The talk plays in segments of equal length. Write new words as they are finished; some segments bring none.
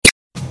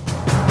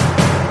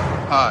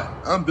Hi,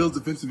 I'm Bills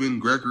defensive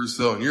end Greg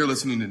Rousseau, and you're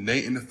listening to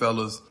Nate and the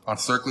Fellas on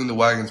Circling the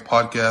Wagons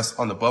podcast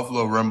on the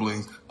Buffalo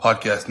Rumblings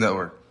podcast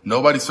network.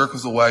 Nobody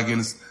circles the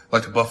wagons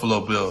like the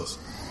Buffalo Bills.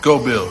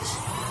 Go Bills!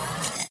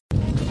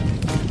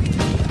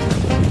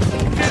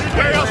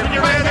 Where else would you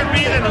rather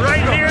be than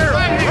right here,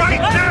 right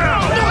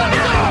now?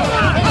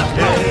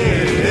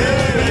 Hey,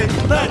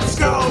 hey, let's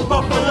go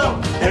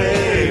Buffalo!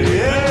 Hey,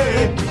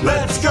 hey,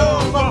 let's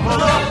go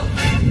Buffalo!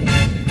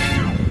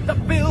 The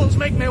Bills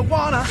make me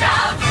wanna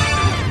shout!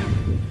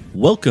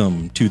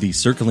 Welcome to the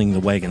Circling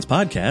the Wagons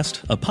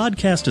podcast, a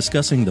podcast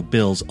discussing the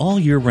Bills all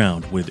year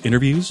round with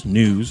interviews,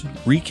 news,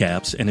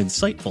 recaps, and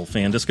insightful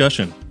fan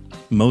discussion.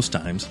 Most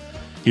times.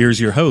 Here's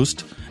your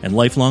host and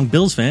lifelong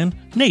Bills fan,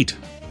 Nate.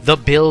 The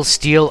Bills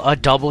steal a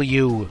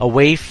W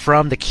away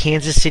from the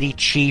Kansas City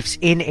Chiefs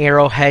in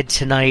Arrowhead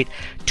tonight,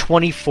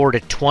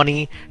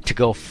 24-20, to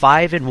go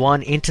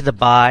 5-1 into the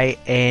bye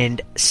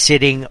and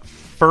sitting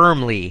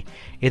firmly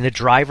in the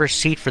driver's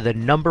seat for the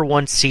number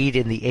one seed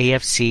in the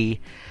AFC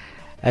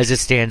as it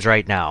stands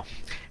right now.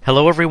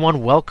 Hello,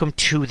 everyone. Welcome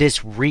to this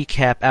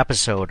recap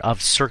episode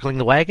of Circling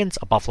the Wagons,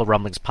 a Buffalo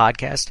Rumblings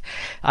podcast.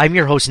 I'm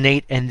your host,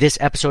 Nate, and this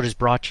episode is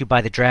brought to you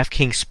by the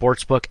DraftKings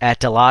Sportsbook at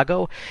Del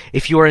Lago.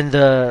 If you are in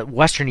the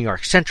Western New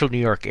York, Central New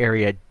York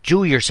area,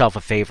 do yourself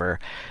a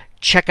favor.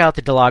 Check out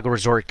the Del Lago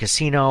Resort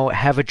Casino,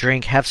 have a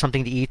drink, have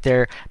something to eat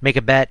there, make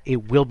a bet.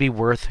 It will be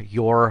worth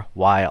your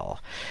while.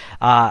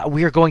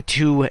 We are going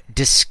to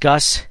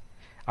discuss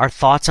our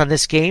thoughts on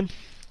this game.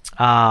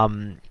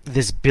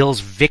 This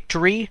Bills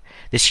victory,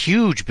 this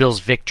huge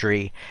Bills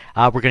victory.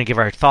 We're going to give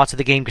our thoughts of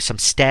the game, some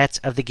stats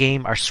of the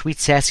game, our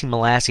sweet, sassy,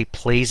 molassy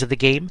plays of the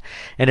game,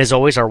 and as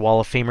always, our Wall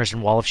of Famers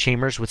and Wall of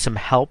Shamers with some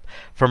help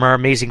from our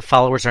amazing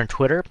followers on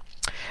Twitter.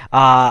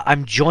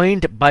 I'm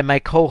joined by my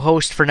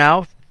co-host for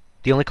now,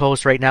 the only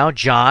co-host right now,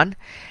 John.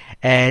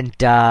 And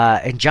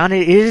John,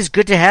 it is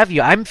good to have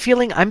you. I'm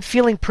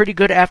feeling pretty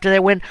good after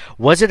that win.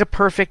 Was it a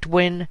perfect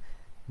win?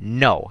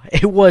 No,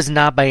 it was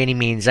not by any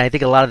means. I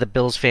think a lot of the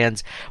Bills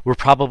fans were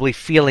probably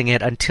feeling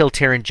it until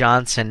Taron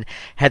Johnson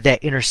had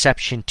that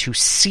interception to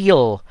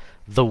seal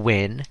the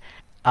win.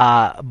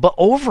 But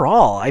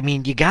overall, I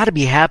mean, you got to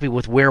be happy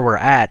with where we're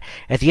at.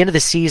 At the end of the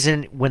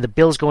season, when the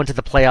Bills go into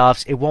the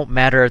playoffs, it won't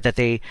matter that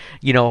they,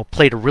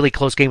 played a really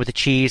close game with the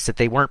Chiefs, that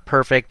they weren't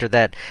perfect, or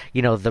that,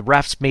 the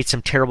refs made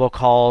some terrible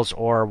calls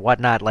or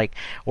whatnot,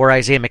 or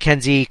Isaiah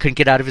McKenzie couldn't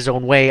get out of his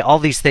own way. All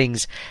these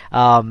things.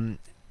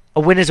 A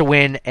win is a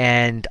win,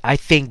 and I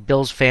think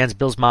Bills fans,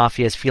 Bills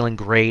Mafia is feeling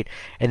great,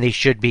 and they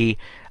should be.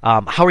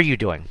 How are you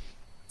doing?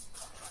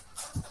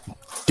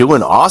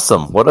 Doing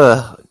awesome. What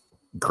a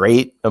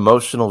great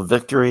emotional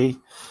victory.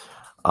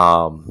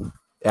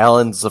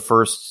 Allen's the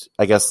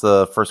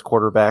first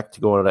quarterback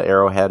to go into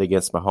Arrowhead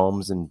against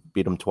Mahomes and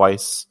beat him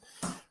twice,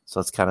 so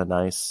that's kind of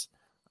nice.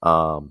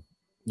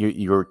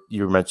 You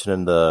were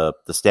mentioning the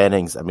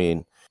standings. I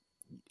mean,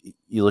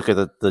 you look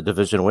at the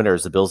division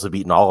winners, the Bills have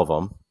beaten all of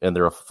them, and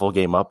they're a full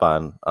game up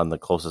on the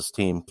closest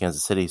team,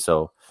 Kansas City.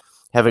 So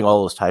having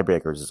all those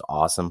tiebreakers is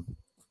awesome.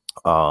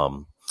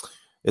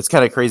 It's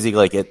kind of crazy.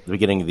 Like at the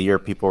beginning of the year,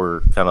 people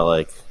were kind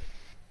of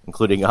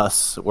including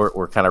us,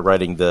 we're kind of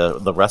writing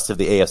the rest of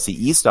the AFC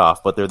East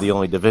off, but they're the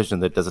only division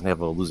that doesn't have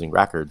a losing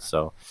record.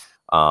 So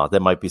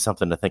that might be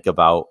something to think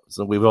about.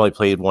 So we've only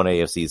played one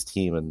AFC's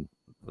team, and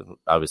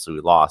obviously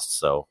we lost.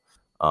 So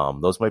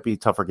those might be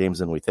tougher games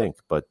than we think.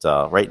 But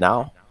right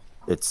now,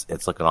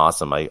 it's looking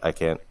awesome. I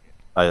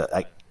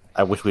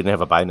wish we didn't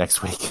have a bye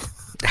next week.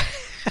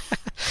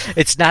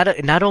 It's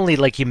not only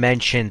like you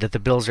mentioned that the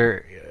Bills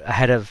are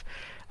ahead of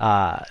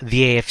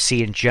the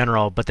AFC in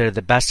general, but they're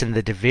the best in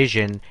their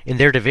division, the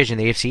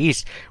AFC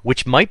East,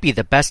 which might be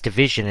the best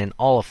division in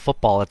all of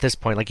football at this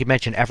point. Like you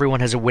mentioned, everyone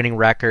has a winning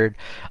record.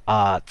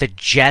 The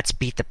Jets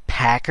beat the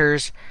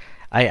Packers.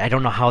 I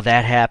don't know how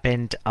that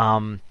happened.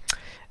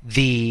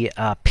 The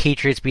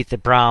Patriots beat the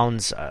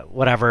Browns,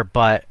 whatever,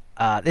 but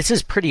this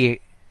is pretty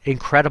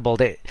incredible.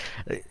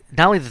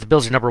 Not only that the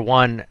Bills are number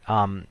one,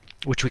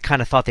 which we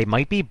kind of thought they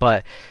might be,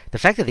 but the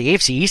fact that the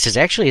AFC East is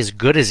actually as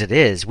good as it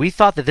is. We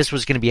thought that this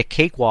was going to be a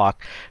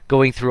cakewalk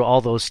going through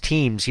all those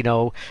teams.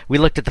 We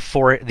looked at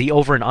the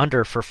over and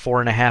under for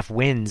 4.5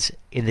 wins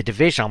in the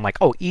division. I'm like,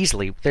 oh,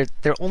 easily.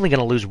 They're only going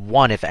to lose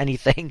one, if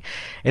anything,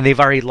 and they've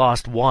already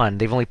lost one.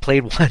 They've only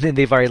played one, and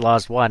they've already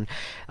lost one.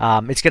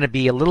 It's going to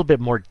be a little bit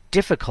more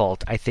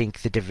difficult, I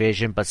think, the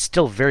division, but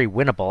still very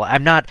winnable.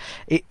 I'm not,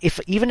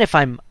 even if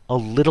I'm a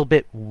little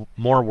bit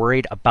more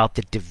worried about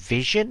the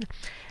division,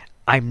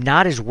 I'm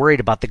not as worried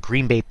about the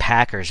Green Bay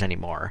Packers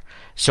anymore.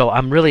 So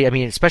I'm really,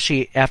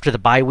 especially after the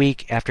bye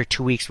week, after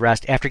 2 weeks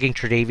rest, after getting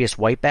Tre'Davious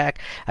White back,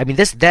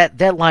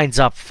 that lines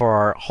up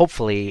for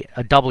hopefully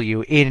a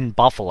W in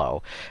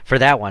Buffalo for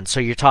that one.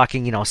 So you're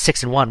talking,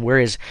 6-1.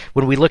 Whereas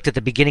when we looked at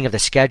the beginning of the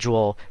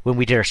schedule, when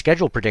we did our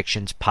schedule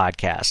predictions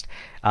podcast,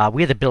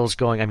 we had the Bills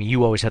going.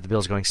 You always have the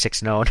Bills going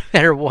 6-0, no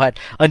matter what,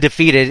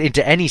 undefeated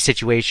into any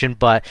situation.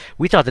 But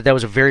we thought that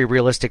was a very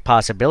realistic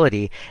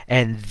possibility,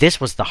 and this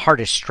was the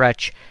hardest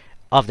stretch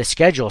of the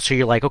schedule. So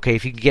you're like, okay,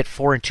 if you can get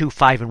 4-2,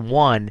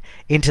 5-1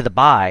 into the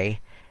bye,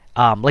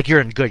 like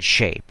you're in good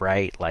shape,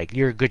 right? Like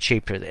you're in good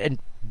shape, and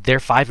they're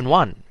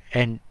 5-1,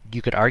 and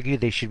you could argue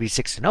they should be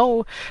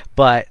 6-0,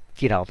 but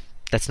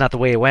that's not the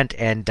way it went,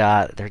 and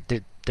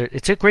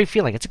it's a great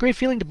feeling. It's a great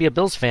feeling to be a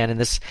Bills fan in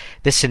this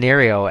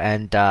scenario,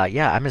 and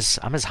I'm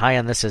as high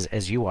on this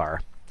as you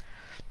are.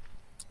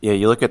 Yeah,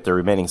 you look at the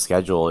remaining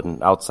schedule,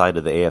 and outside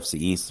of the AFC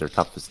East, their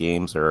toughest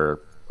games are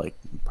like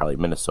probably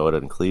Minnesota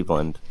and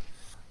Cleveland,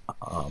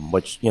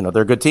 which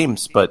they're good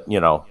teams, but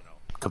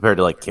compared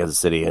to like Kansas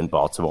City and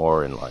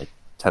Baltimore and like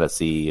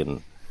Tennessee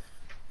and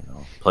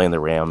playing the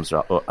Rams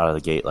out of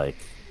the gate, like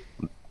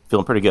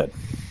feeling pretty good.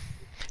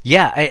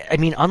 Yeah, I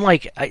mean,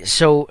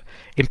 so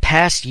in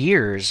past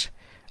years,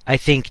 I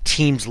think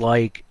teams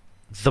like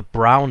the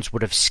Browns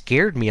would have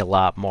scared me a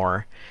lot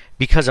more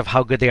because of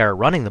how good they are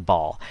running the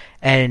ball.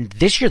 And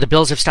this year, the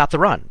Bills have stopped the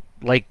run.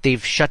 Like,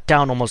 they've shut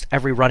down almost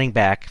every running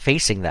back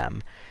facing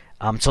them.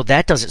 So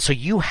that does it. So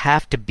you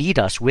have to beat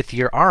us with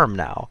your arm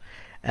now,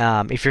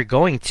 if you're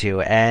going to.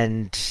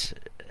 And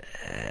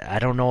I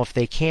don't know if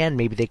they can.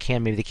 Maybe they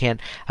can. Maybe they can't.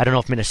 I don't know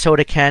if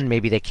Minnesota can.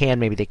 Maybe they can.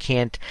 Maybe they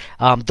can't.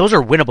 Those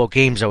are winnable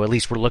games, though. At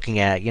least we're looking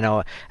at.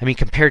 I mean,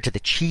 compared to the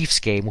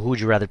Chiefs game, who would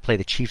you rather play,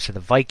 the Chiefs or the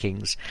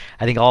Vikings?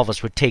 I think all of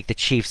us would take the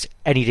Chiefs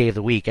any day of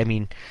the week. I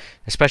mean,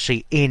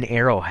 especially in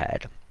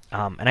Arrowhead.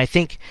 And I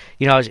think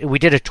we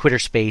did a Twitter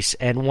space,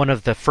 and one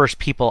of the first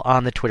people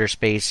on the Twitter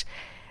space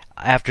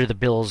after the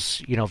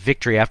Bills,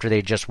 victory after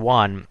they just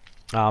won.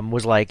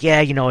 Was like,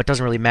 it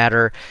doesn't really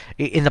matter.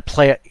 In the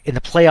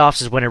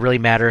playoffs is when it really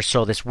matters.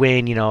 So this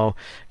win,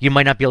 you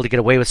might not be able to get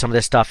away with some of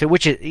this stuff.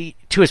 Which,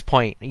 to his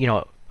point,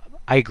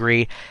 I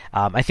agree.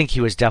 I think he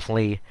was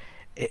definitely,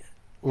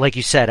 like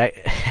you said,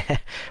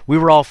 we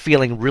were all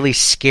feeling really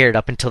scared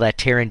up until that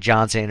Taron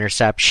Johnson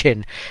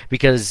interception,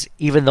 because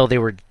even though they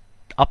were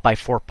up by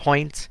 4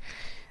 points,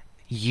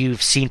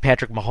 you've seen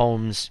Patrick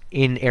Mahomes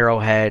in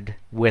Arrowhead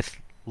with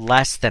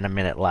less than a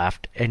minute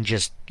left and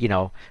just,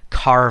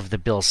 carve the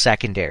Bills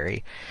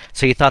secondary.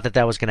 So you thought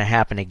that was going to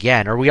happen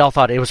again, or we all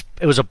thought it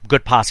was a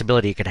good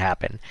possibility it could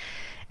happen.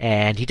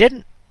 And he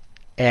didn't.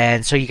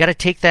 And so you got to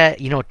take that,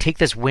 take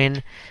this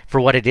win for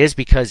what it is,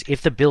 because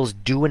if the Bills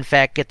do in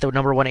fact get the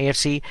number one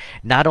AFC,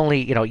 not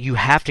only, you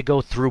have to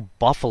go through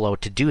Buffalo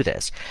to do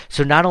this.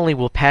 So not only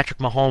will Patrick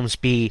Mahomes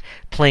be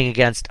playing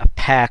against a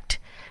packed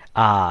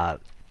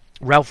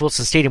Ralph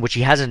Wilson Stadium, which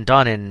he hasn't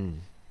done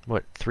in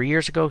 3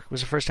 years ago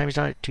was the first time he's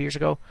done it. 2 years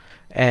ago,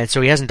 and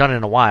so he hasn't done it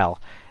in a while.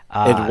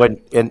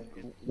 And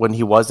when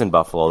he was in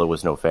Buffalo, there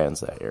was no fans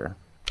that year.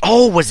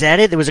 Oh, was that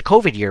it? There was a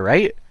COVID year,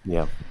 right?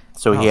 Yeah.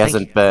 So he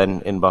hasn't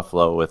been in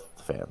Buffalo with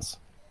fans.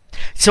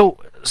 So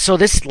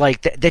this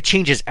that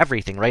changes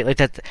everything, right? Like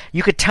that,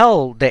 you could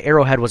tell the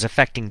Arrowhead was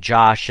affecting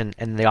Josh and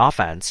the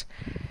offense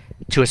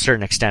to a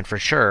certain extent, for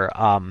sure.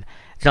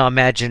 Now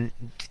imagine,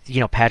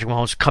 Patrick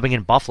Mahomes coming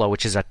in Buffalo,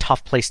 which is a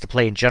tough place to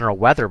play in general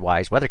weather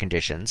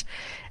conditions.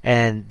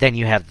 And then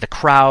you have the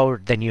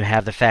crowd, then you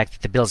have the fact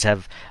that the Bills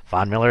have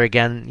Von Miller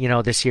again,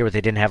 this year, what they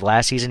didn't have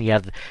last season. You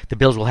have the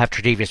Bills will have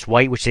Tre'Davious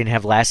White, which they didn't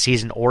have last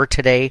season or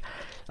today.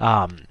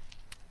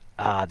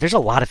 There's a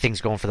lot of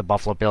things going for the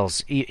Buffalo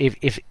Bills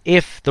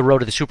if the road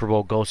to the Super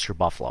Bowl goes through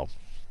Buffalo.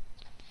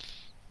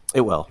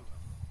 It will.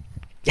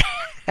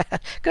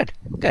 Good.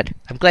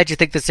 I'm glad you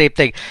think the same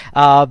thing.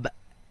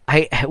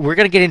 We're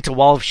going to get into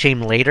Wall of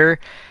Shame later,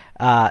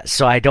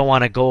 so I don't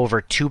want to go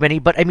over too many.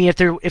 But I mean, if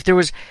there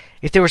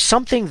was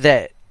something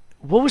that,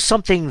 what was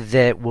something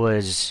that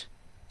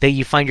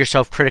you find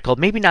yourself critical?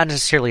 Maybe not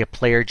necessarily a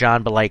player,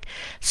 John, but like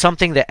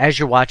something that as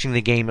you're watching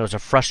the game, it was a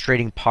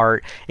frustrating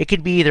part. It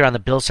could be either on the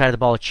Bills side of the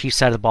ball, Chiefs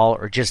side of the ball,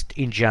 or just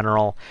in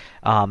general.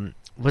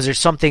 Was there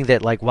something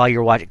that, like, while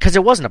you're watching, because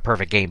it wasn't a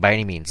perfect game by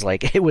any means.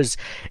 Like it was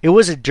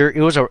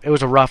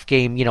a rough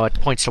game,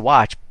 at points to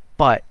watch,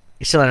 but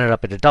it still ended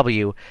up at a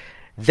W.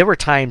 There were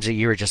times that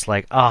you were just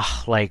like,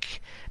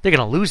 like they're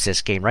gonna lose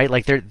this game, right?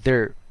 Like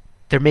they're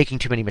making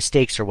too many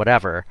mistakes or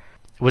whatever.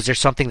 Was there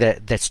something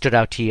that stood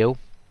out to you?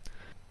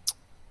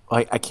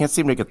 I can't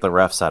seem to get the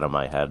refs out of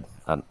my head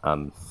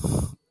on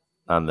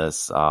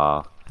this.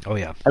 Oh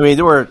yeah. I mean,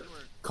 there were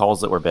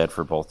calls that were bad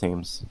for both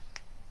teams,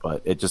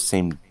 but it just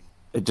seemed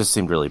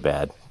really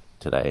bad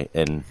today,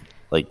 and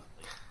like,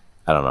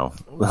 I don't know.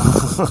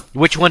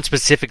 Which one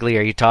specifically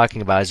are you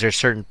talking about? Is there a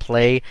certain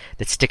play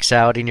that sticks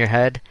out in your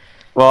head?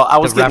 Well, I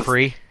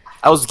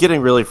was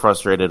getting really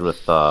frustrated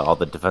with all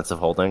the defensive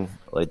holding.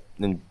 Like,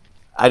 and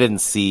I didn't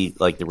see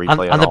like the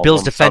replay on the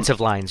Bills'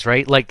 defensive lines,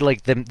 right?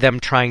 Like them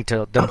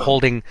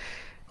holding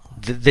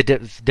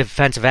the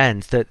defensive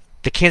ends. The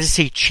Kansas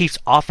City Chiefs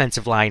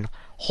offensive line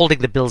holding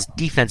the Bills'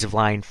 defensive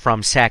line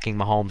from sacking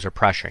Mahomes or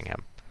pressuring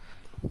him.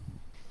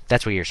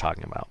 That's what you're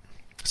talking about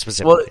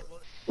specifically.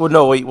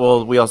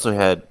 We also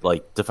had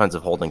like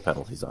defensive holding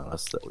penalties on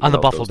us on the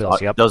Buffalo Bills.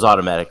 Yep, those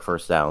automatic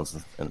first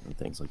downs and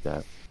things like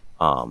that.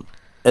 And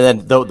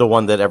then the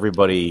one that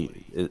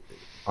everybody is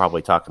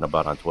probably talking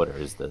about on Twitter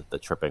is the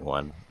tripping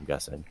one, I'm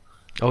guessing.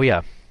 Oh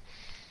yeah,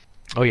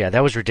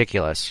 that was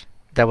ridiculous.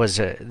 That was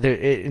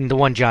the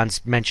one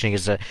John's mentioning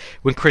is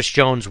when Chris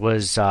Jones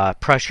was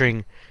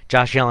pressuring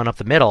Josh Allen up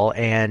the middle,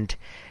 and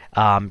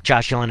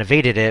Josh Allen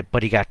evaded it,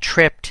 but he got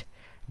tripped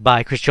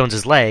by Chris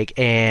Jones's leg,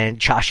 and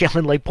Josh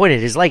Allen pointed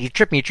at his leg. He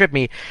tripped me.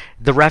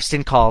 The refs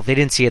didn't call. They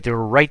didn't see it. They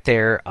were right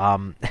there.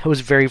 It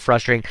was very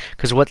frustrating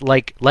because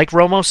like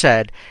Romo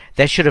said,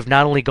 that should have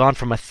not only gone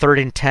from a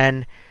 3rd and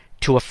 10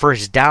 to a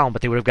first down,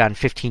 but they would have gotten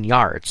 15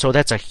 yards. So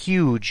that's a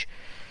huge,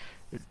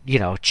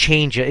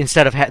 change.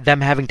 Instead of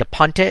them having to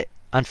punt it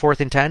on 4th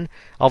and 10,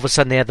 all of a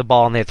sudden they had the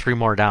ball and they had 3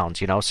 more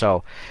downs,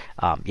 So,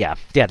 yeah,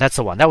 that's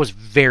the one. That was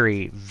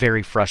very,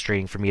 very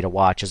frustrating for me to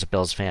watch as a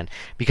Bills fan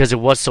because it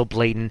was so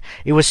blatant.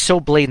 It was so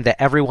blatant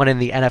that everyone in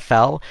the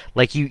NFL,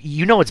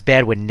 it's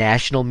bad when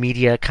national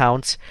media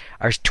accounts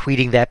are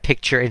tweeting that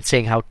picture and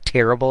saying how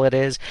terrible it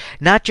is.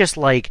 Not just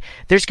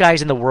there's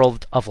guys in the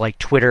world of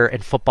Twitter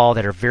and football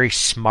that are very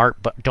smart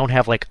but don't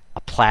have a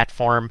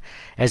platform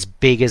as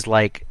big as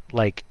NFL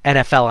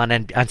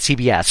on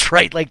CBS,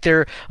 right?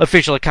 Their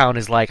official account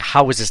is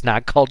how is this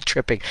not called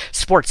tripping?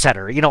 Sports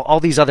Center, all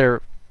these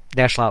other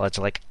national outlets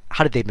are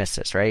how did they miss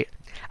this, right?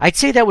 I'd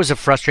say that was a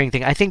frustrating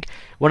thing. I think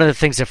one of the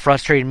things that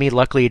frustrated me,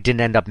 luckily it didn't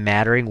end up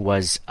mattering,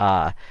 was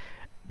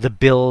the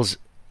Bills'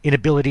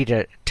 inability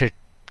to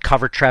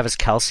cover Travis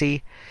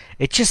Kelce.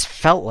 It just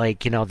felt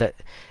that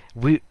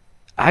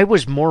I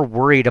was more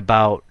worried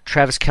about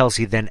Travis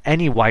Kelce than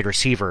any wide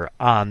receiver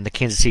on the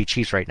Kansas City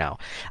Chiefs right now.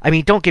 I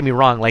mean, don't get me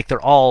wrong,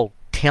 they're all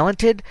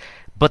talented,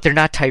 but they're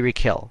not Tyreek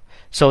Hill.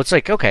 So it's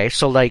okay,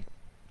 so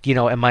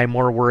am I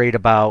more worried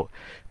about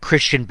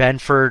Christian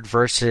Benford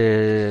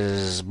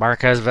versus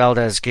Marquez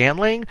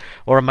Valdez-Scantling,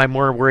 or am I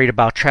more worried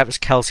about Travis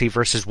Kelce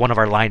versus one of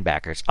our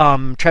linebackers?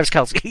 Travis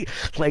Kelce,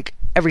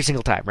 every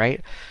single time,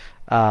 right?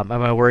 Am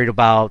I worried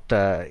about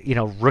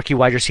rookie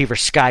wide receiver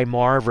Sky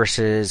Moore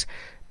versus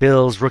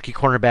Bills rookie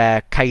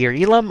cornerback Kaiir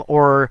Elam,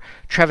 or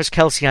Travis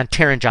Kelce on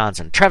Taron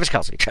Johnson? Travis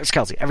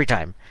Kelce, every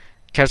time.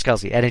 Travis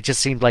Kelce. And it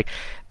just seemed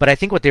but I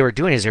think what they were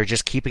doing is they were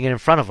just keeping it in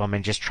front of him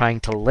and just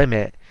trying to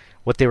limit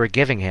what they were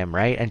giving him,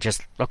 right? And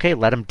just,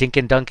 let him dink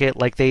and dunk it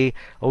like they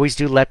always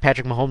do, let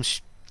Patrick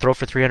Mahomes throw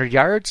for 300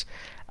 yards,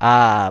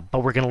 but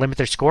we're going to limit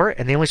their score,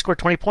 and they only scored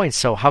 20 points,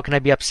 so how can I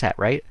be upset,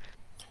 right?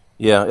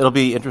 Yeah, it'll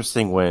be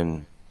interesting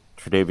when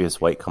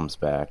Tre'Davious White comes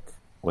back,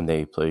 when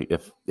they play,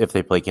 if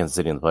they play Kansas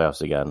City in the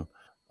playoffs again.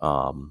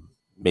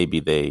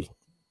 Maybe they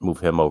move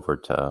him over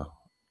to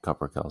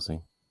cover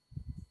Kelce.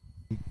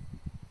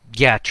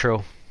 Yeah,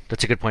 true.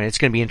 That's a good point. It's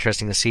going to be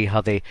interesting to see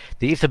how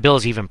if the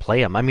Bills even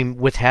play him. I mean,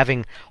 with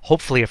having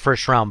hopefully a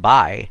first round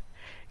bye,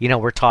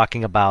 we're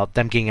talking about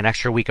them getting an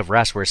extra week of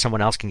rest where some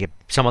other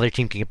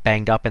team can get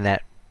banged up in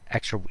that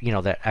extra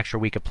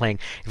week of playing.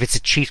 If it's the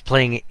Chiefs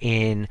playing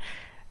in,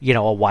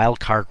 a wild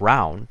card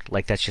round,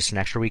 that's just an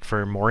extra week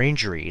for more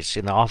injuries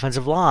in the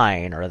offensive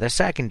line or the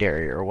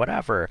secondary or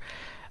whatever.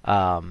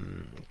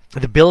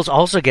 The Bills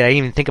also get, I didn't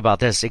even think about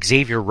this,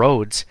 Xavier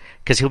Rhodes,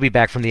 because he'll be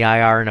back from the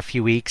IR in a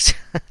few weeks.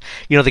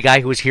 The guy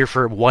who was here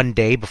for one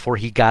day before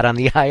he got on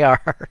the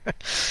IR.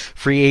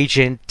 Free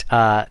agent,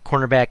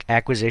 cornerback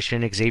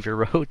acquisition, Xavier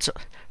Rhodes,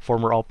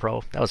 former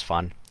All-Pro. That was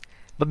fun.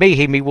 But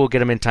maybe we'll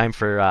get him in time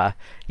for,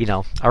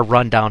 our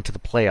run down to the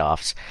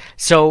playoffs.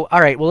 So, all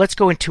right, well, let's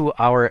go into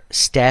our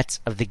stats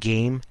of the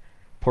game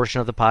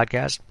portion of the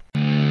podcast.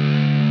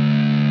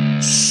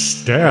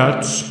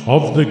 Stats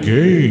of the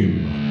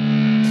game.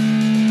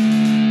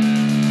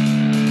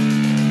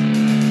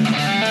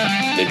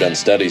 They've done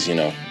studies,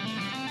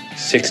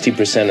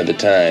 60% of the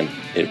time,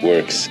 it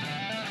works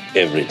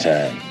every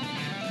time.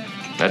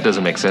 That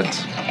doesn't make sense.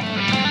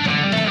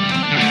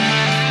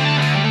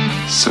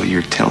 So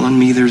you're telling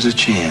me there's a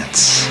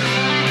chance?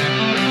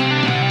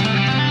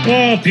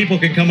 Oh, people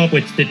can come up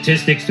with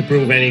statistics to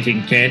prove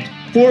anything, Kent.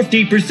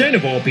 40%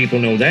 of all people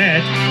know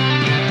that.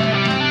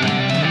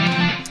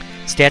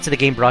 Stats of the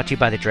game brought to you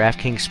by the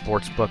DraftKings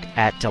Sportsbook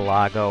at Del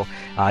Lago.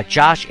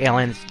 Josh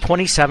Allen,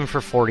 27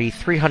 for 40,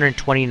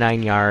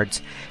 329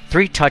 yards,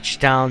 3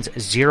 touchdowns,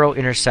 0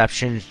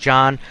 interceptions.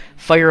 John,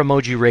 fire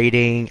emoji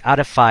rating out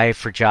of 5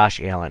 for Josh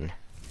Allen.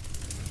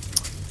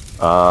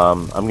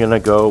 I'm going to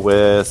go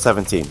with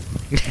 17.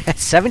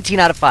 17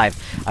 out of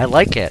 5. I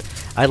like it.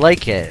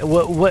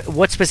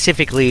 What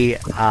specifically,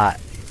 I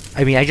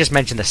just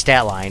mentioned the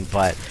stat line,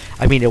 but,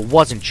 it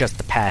wasn't just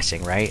the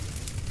passing, right?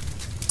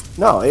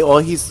 No, well,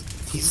 he's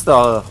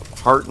the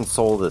heart and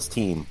soul of this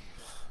team.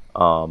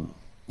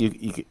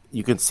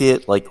 You can see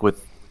it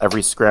with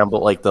every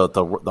scramble,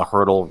 the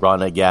hurdle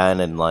run again,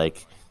 and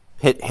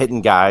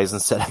hitting guys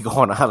instead of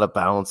going out of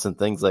bounds and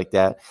things like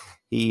that.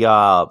 He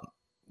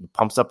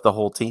pumps up the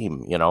whole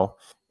team.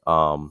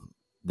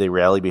 They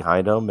rally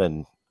behind him,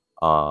 and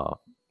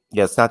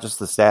it's not just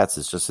the stats;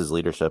 it's just his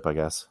leadership, I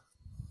guess.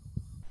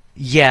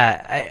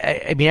 Yeah,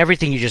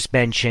 everything you just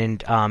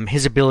mentioned,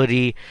 his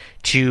ability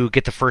to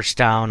get the first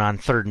down on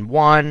 3rd and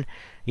 1,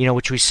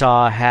 which we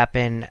saw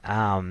happen,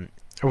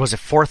 or was it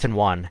 4th and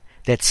 1?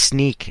 That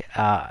sneak,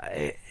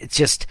 it's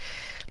just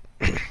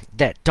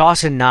that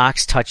Dawson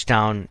Knox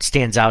touchdown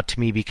stands out to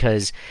me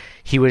because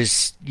he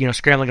was,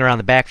 scrambling around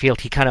the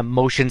backfield. He kind of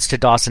motions to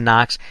Dawson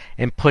Knox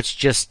and puts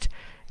just,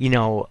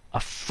 a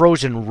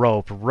frozen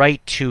rope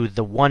right to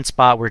the one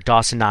spot where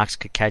Dawson Knox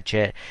could catch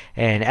it,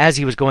 and as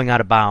he was going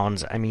out of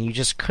bounds, I mean, you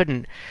just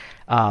couldn't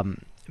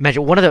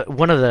imagine. One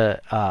of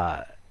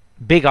the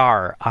Big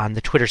R on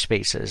the Twitter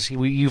Spaces.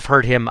 You've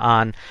heard him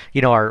on,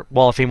 our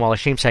Wall of Fame, Wall of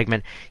Shame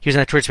segment. He was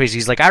on the Twitter Spaces.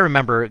 He's like, I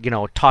remember,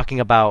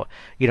 talking about,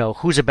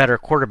 who's a better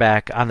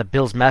quarterback on the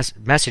Bills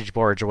message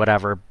boards or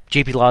whatever,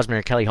 J.P. Losman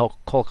or Kelly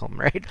Holcomb,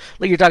 right?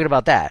 Like, you're talking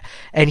about that.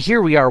 And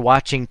here we are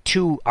watching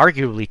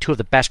arguably two of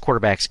the best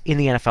quarterbacks in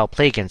the NFL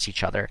play against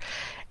each other.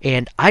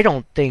 And I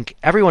don't think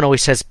everyone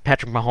always says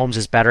Patrick Mahomes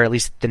is better. At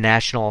least the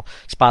national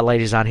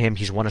spotlight is on him.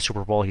 He's won a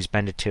Super Bowl. He's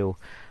been to two.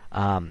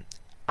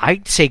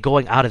 I'd say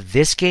going out of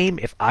this game,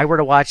 if I were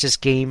to watch this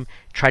game,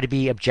 try to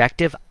be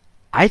objective,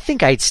 I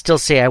think I'd still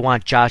say I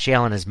want Josh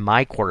Allen as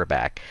my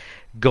quarterback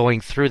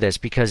going through this,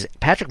 because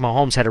Patrick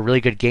Mahomes had a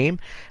really good game,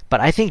 but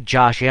I think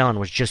Josh Allen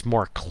was just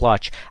more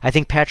clutch. I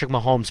think Patrick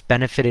Mahomes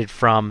benefited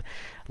from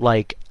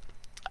like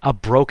a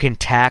broken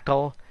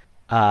tackle,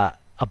 a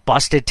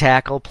busted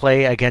tackle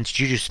play against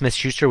Juju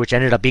Smith-Schuster, which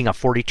ended up being a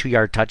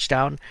 42-yard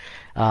touchdown.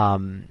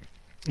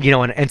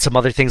 And some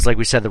other things, like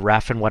we said, the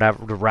refs and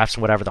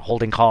whatever, the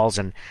holding calls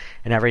and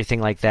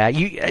everything like that.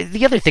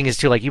 The other thing is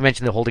too, like you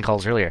mentioned the holding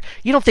calls earlier.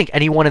 You don't think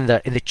anyone in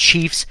the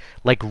Chiefs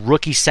like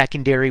rookie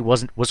secondary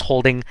was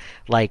holding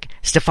like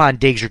Stephon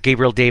Diggs or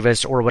Gabriel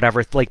Davis or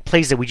whatever, like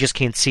plays that we just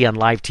can't see on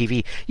live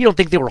TV. You don't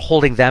think they were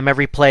holding them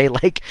every play?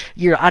 Like,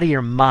 you're out of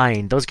your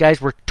mind. Those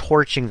guys were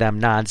torching them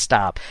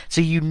nonstop.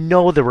 So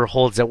there were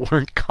holds that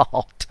weren't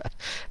called.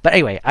 But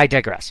anyway, I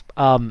digress.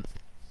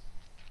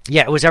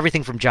 Yeah, it was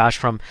everything from Josh,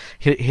 from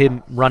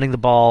him running the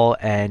ball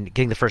and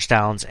getting the first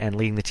downs and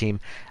leading the team.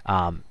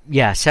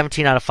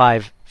 17 out of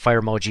 5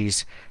 fire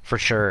emojis for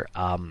sure.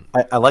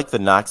 I like the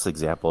Knox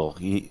example.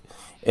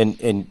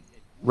 And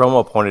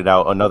Romo pointed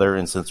out another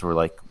instance where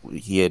like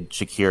he had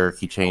Shakir,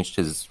 he changed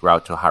his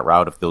route to a hot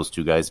route if those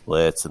two guys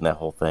blitz and that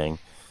whole thing.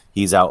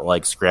 He's out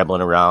like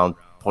scrambling around,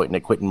 pointing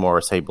at Quentin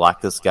Morris, hey,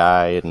 block this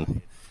guy,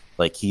 and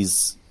like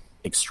he's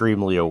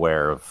extremely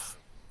aware of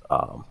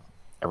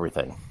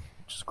everything,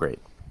 which is great.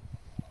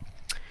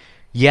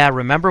 Yeah,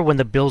 remember when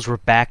the Bills were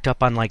backed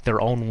up on like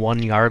their own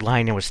 1 yard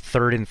line? It was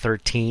 3rd and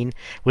 13.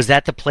 Was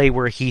that the play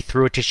where he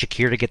threw it to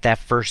Shakir to get that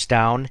first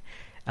down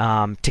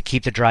to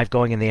keep the drive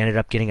going, and they ended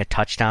up getting a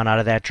touchdown out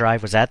of that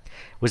drive? Was that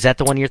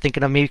the one you're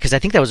thinking of, maybe? Because I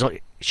think that was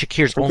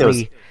Shakir's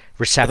only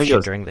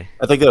reception during the.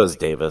 I think that was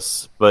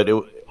Davis, but it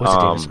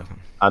was Davis?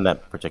 On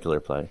that particular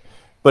play.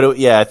 But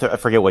I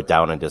forget what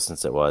down and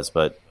distance it was,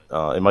 but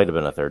it might have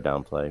been a 3rd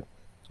down play.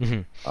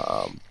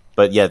 Mm-hmm.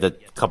 But yeah, the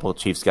couple of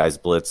Chiefs guys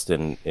blitzed,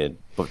 and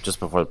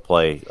just before the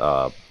play,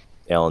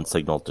 Allen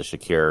signaled to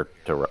Shakir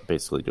to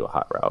basically do a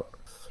hot route.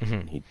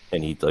 Mm-hmm.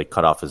 He like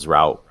cut off his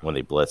route when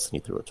they blitzed, and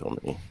he threw it to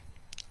him.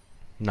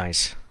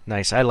 Nice.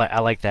 I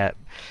like that.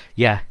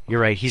 Yeah,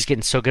 you're right. He's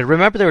getting so good.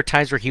 Remember, there were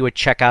times where he would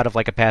check out of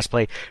like a pass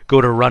play, go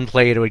to a run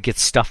play, and it would get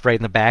stuffed right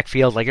in the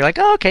backfield. Like, you're like,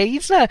 oh, okay,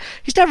 he's not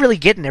really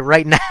getting it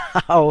right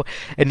now.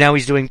 And now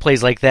he's doing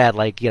plays like that,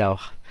 like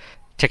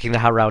taking the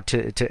hot route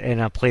to in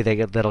a play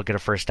that'll get a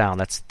first down.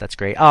 That's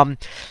great.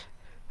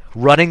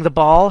 Running the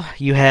ball,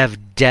 you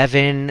have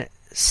Devin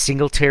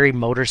Singletary,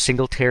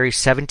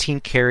 17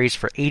 carries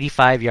for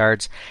 85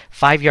 yards,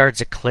 5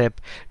 yards a clip.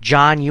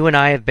 John, you and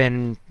I have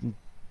been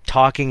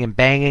talking and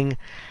banging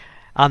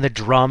on the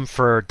drum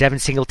for Devin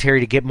Singletary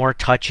to get more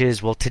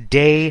touches. Well,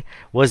 today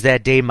was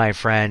that day, my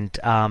friend.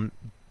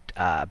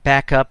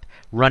 Backup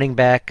running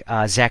back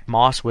Zach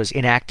Moss was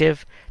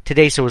inactive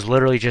today, so it was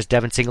literally just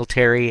Devin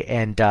Singletary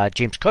and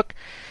James Cook.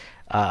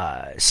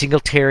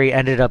 Singletary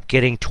ended up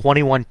getting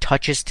 21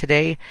 touches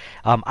today.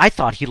 I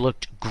thought he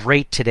looked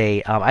great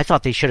today. I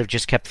thought they should have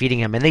just kept feeding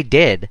him, and they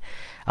did,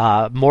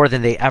 more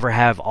than they ever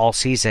have all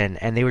season,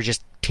 and they were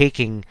just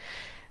taking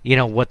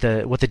what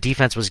the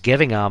defense was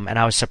giving them, and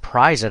I was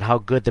surprised at how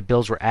good the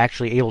Bills were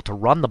actually able to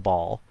run the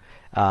ball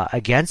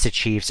against the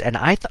Chiefs. And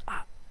I've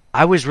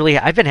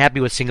been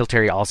happy with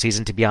Singletary all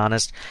season, to be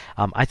honest.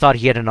 I thought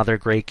he had another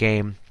great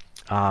game.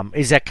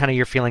 Is that kind of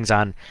your feelings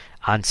on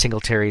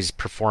Singletary's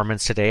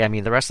performance today? I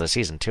mean, the rest of the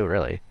season too,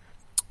 really.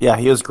 Yeah,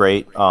 he was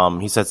great.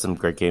 He's had some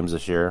great games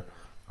this year.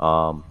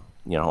 Over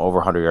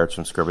 100 yards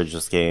from scrimmage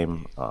this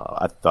game.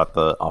 I thought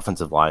the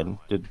offensive line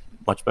did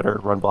much better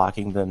run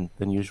blocking than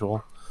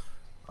usual.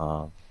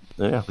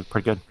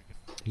 Pretty good.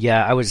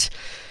 Yeah, I was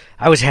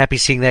happy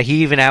seeing that.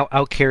 He even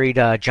out carried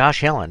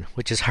Josh Allen,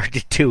 which is hard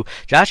to do.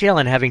 Josh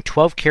Allen having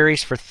 12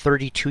 carries for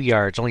 32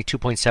 yards, only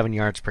 2.7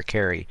 yards per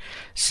carry.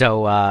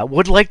 So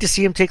would like to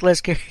see him take less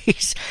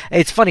carries.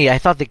 It's funny, I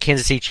thought the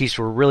Kansas City Chiefs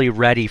were really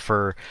ready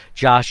for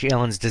Josh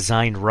Allen's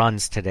designed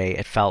runs today,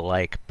 it felt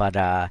like.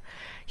 But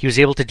he was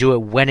able to do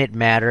it when it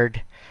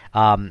mattered.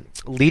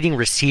 Leading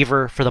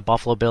receiver for the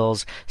Buffalo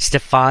Bills,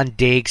 Stephon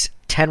Diggs,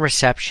 10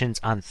 receptions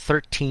on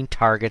 13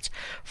 targets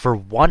for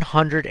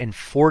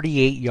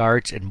 148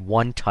 yards and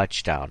 1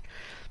 touchdown.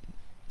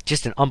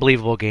 Just an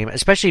unbelievable game,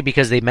 especially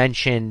because they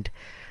mentioned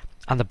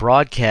on the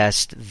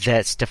broadcast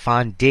that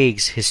Stephon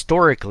Diggs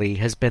historically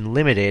has been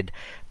limited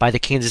by the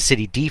Kansas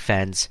City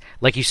defense.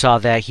 Like you saw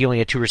that he only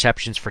had 2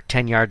 receptions for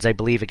 10 yards, I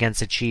believe,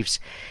 against the Chiefs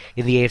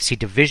in the AFC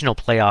divisional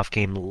playoff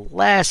game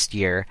last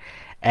year.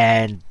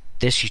 And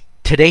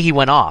today he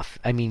went off.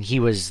 I mean, he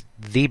was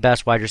the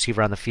best wide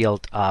receiver on the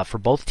field for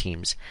both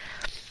teams.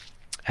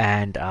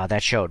 And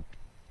that showed.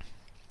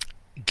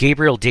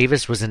 Gabriel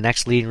Davis was the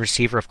next leading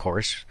receiver, of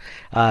course.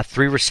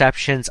 3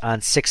 receptions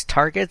on 6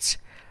 targets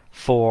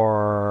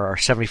for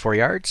 74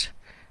 yards,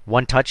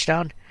 1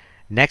 touchdown.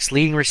 Next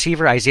leading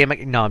receiver,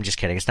 no, I'm just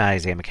kidding. It's not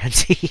Isaiah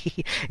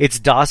McKenzie. It's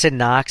Dawson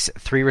Knox,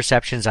 3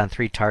 receptions on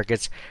 3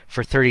 targets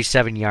for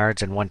 37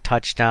 yards and 1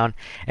 touchdown.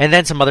 And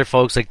then some other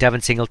folks like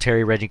Devin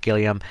Singletary, Reggie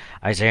Gilliam,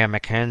 Isaiah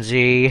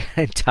McKenzie,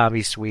 and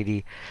Tommy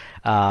Sweetie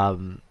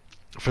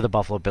for the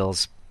Buffalo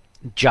Bills.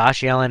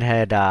 Josh Allen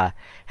had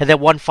that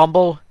 1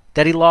 fumble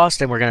that he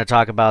lost, and we're going to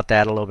talk about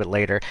that a little bit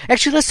later.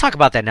 Actually, let's talk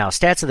about that now.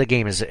 Stats of the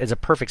game is a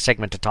perfect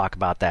segment to talk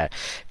about that.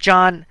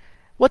 John,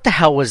 what the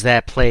hell was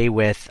that play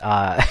with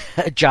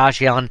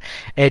Josh Allen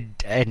and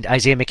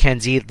Isaiah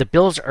McKenzie? The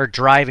Bills are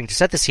driving to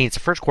set the scene. It's the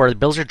first quarter. The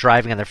Bills are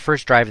driving on their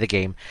first drive of the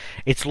game.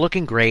 It's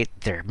looking great.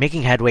 They're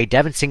making headway.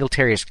 Devin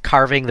Singletary is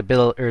carving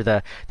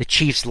the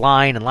Chiefs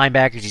line and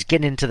linebackers. He's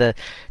getting into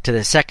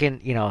the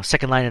second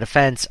line of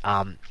defense.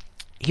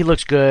 He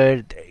looks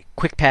good.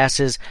 Quick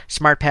passes,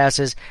 smart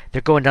passes.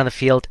 They're going down the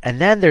field, and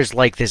then there's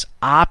like this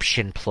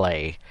option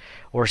play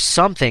or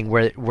something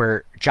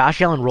where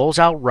Josh Allen rolls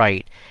out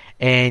right,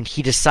 and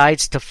he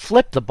decides to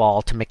flip the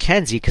ball to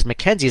McKenzie because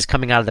McKenzie is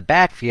coming out of the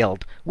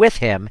backfield with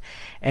him,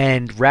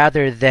 and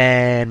rather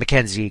than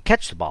McKenzie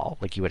catch the ball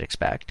like you would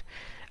expect,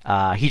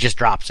 he just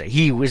drops it.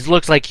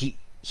 Looks like he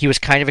was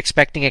kind of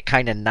expecting it,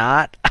 kind of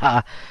not.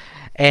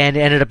 And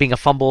it ended up being a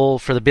fumble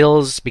for the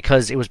Bills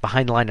because it was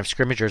behind the line of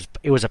scrimmage.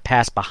 It was a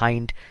pass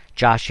behind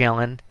Josh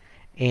Allen,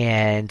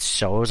 and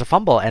so it was a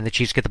fumble. And the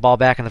Chiefs get the ball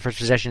back in the first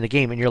possession of the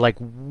game, and you're like,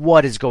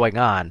 what is going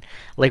on?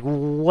 Like,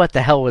 what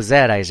the hell was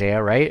that,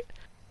 Isaiah, right?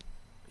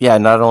 Yeah,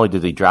 not only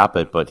did he drop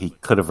it, but he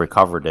could have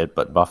recovered it,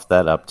 but buffed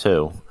that up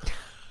too.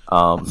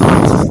 I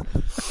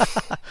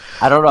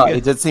don't know.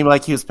 It did seem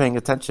like he was paying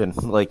attention.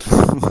 Like,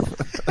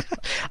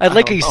 I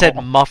like how you said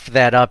muff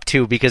that up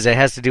too, because it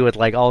has to do with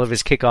like all of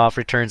his kickoff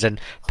returns and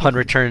punt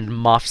return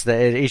muffs, the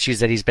issues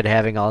that he's been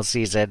having all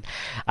season.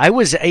 I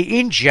was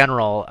in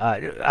general.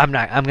 I'm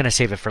going to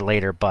save it for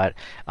later, but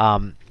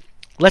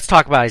let's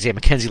talk about Isaiah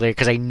McKenzie later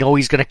because I know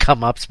he's going to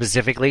come up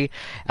specifically.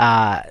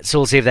 So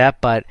we'll save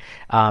that. But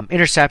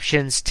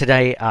interceptions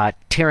today.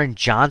 Taron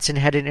Johnson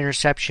had an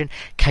interception.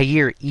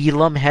 Kaiir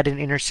Elam had an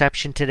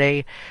interception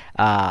today.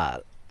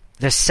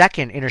 The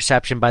second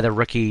interception by the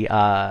rookie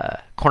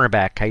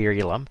cornerback, Kaiir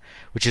Elam,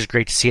 which is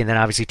great to see. And then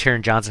obviously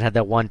Taron Johnson had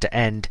that one to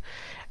end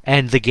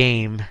the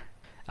game.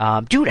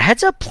 Dude,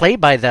 heads up play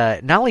by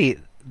not only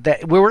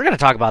that, we're going to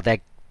talk about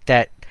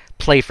that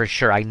play for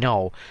sure, I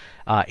know,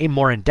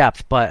 more in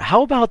depth. But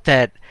how about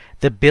the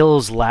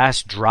Bills'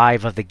 last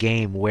drive of the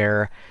game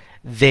where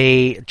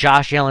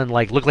Josh Allen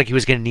looked like he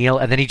was going to kneel,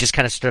 and then he just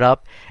kind of stood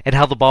up and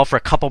held the ball for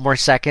a couple more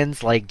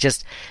seconds.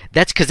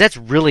 That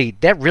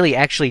really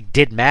actually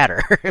did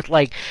matter.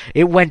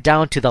 It went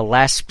down to the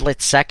last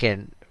split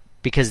second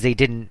because they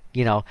didn't,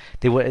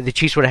 the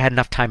Chiefs would have had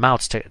enough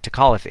timeouts to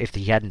call if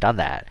he hadn't done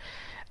that.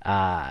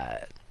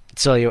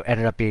 So it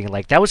ended up being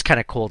that was kind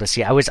of cool to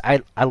see.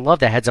 I love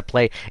that heads up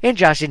play, and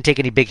Josh didn't take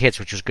any big hits,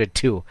 which was good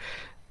too.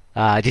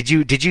 Did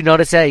you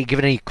notice that? Are you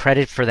giving any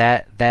credit for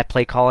that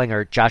play calling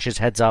or Josh's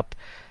heads up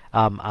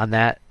on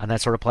that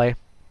sort of play?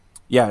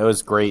 Yeah, it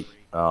was great.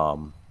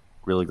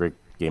 Really great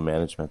game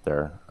management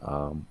there.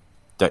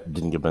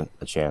 Didn't give him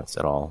a chance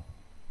at all.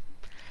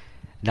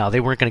 No,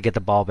 they weren't going to get the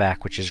ball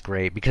back, which is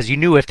great because you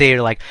knew if they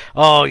were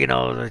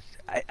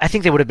I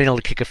think they would have been able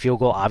to kick a field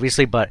goal,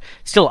 obviously, but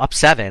still up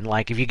 7.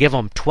 If you give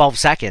them 12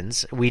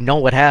 seconds, we know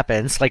what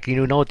happens.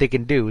 You know what they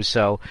can do.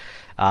 So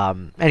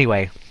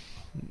anyway.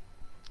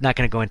 Not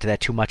going to go into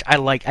that too much.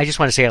 I just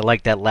want to say I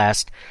like that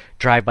last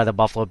drive by the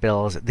Buffalo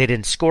Bills. They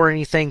didn't score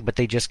anything, but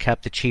they just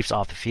kept the Chiefs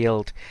off the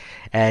field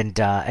and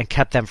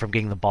kept them from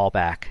getting the ball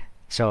back.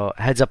 So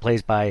heads up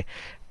plays by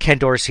Ken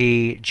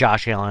Dorsey,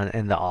 Josh Allen,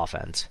 and the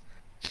offense.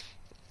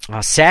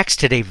 Sacks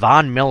today,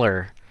 Von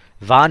Miller.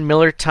 Von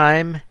Miller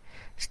time,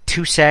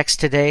 2 sacks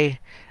today.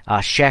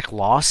 Shaq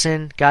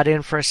Lawson got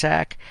in for a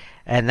sack,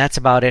 and that's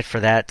about it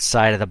for that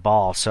side of the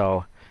ball.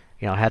 So,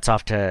 hats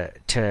off to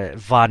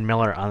Von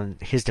Miller on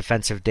his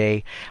defensive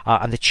day.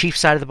 On the Chiefs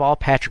side of the ball,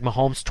 Patrick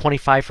Mahomes,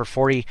 25 for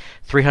 40,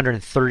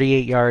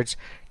 338 yards,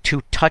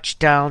 2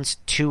 touchdowns,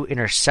 2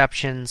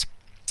 interceptions.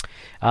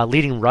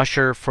 Leading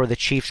rusher for the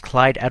Chiefs,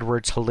 Clyde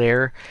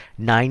Edwards-Helaire,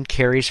 9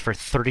 carries for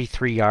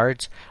 33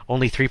 yards,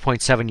 only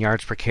 3.7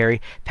 yards per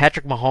carry.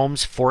 Patrick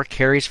Mahomes, 4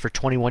 carries for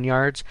 21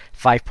 yards,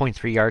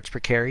 5.3 yards per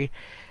carry.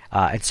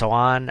 And so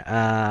on.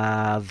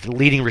 The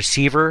leading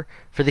receiver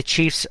for the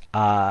Chiefs,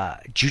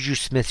 Juju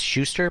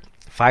Smith-Schuster,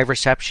 5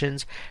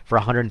 receptions for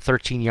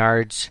 113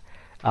 yards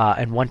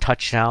and 1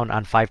 touchdown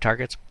on 5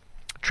 targets.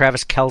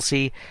 Travis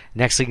Kelce,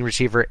 next leading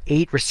receiver,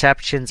 8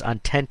 receptions on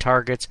 10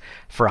 targets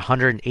for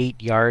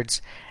 108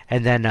 yards.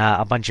 And then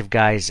a bunch of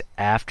guys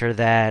after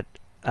that.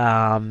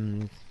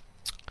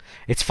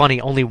 It's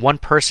funny, only one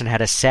person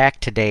had a sack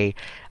today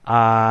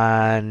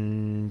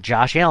on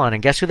Josh Allen.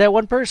 And guess who that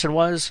one person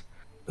was?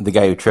 The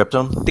guy who tripped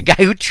him? The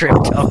guy who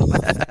tripped him.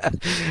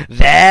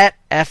 That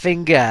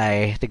effing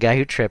guy. The guy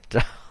who tripped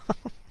him.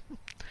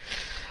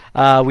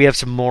 We have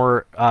some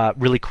more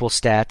really cool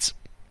stats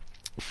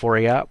for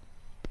you.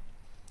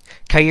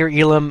 Kaiir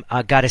Elam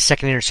got his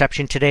second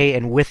interception today,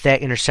 and with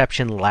that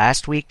interception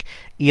last week,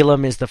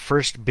 Elam is the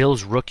first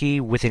Bills rookie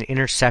with an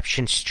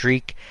interception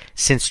streak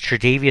since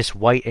Tre'Davious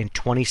White in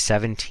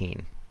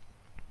 2017.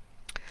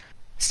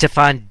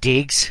 Stephon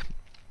Diggs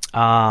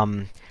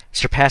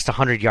surpassed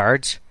 100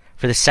 yards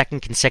for the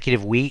second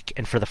consecutive week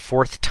and for the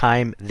 4th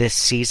time this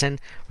season,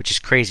 which is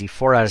crazy.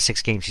 4 out of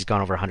 6 games he's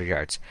gone over 100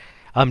 yards.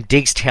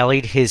 Diggs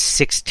tallied his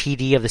 6th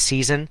TD of the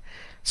season,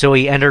 so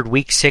he entered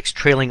Week 6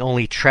 trailing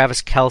only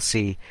Travis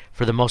Kelce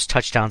for the most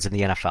touchdowns in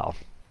the NFL.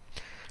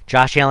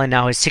 Josh Allen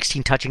now has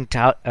 16 passing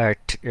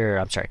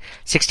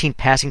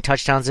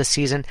touchdowns this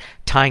season,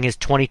 tying his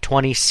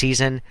 2020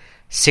 season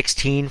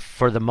 16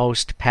 for the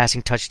most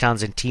passing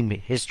touchdowns in team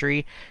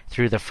history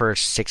through the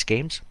first 6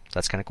 games. So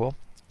that's kind of cool.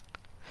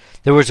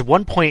 There was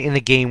one point in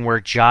the game where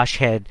Josh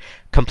had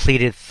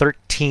completed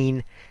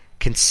 13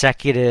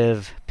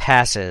 consecutive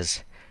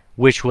passes,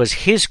 which was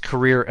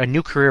a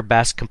new career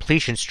best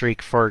completion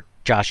streak for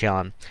Josh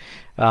Allen.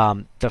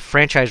 The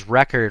franchise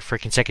record for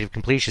consecutive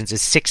completions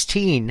is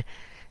 16,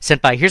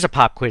 sent by, here's a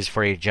pop quiz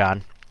for you,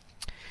 John.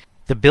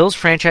 The Bills'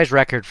 franchise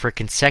record for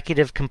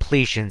consecutive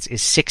completions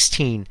is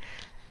 16,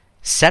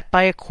 set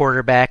by a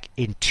quarterback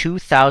in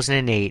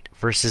 2008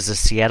 versus the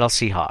Seattle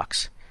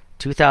Seahawks.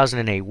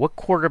 2008. What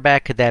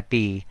quarterback could that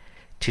be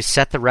to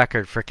set the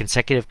record for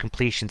consecutive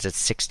completions at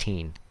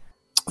 16?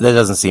 That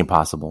doesn't seem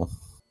possible.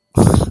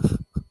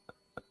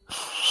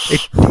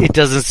 It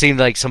doesn't seem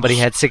like somebody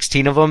had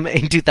 16 of them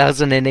in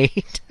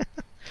 2008.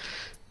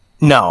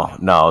 No,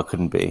 it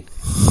couldn't be.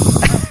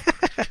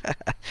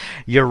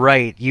 You're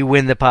right. You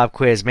win the pop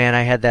quiz, man.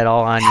 I had that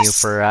all on you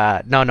for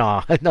no.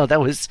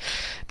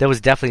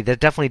 That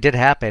definitely did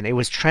happen. It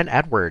was Trent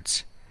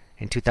Edwards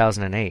in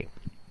 2008.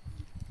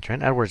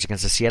 Trent Edwards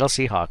against the Seattle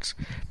Seahawks,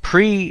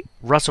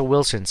 pre-Russell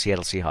Wilson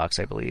Seattle Seahawks,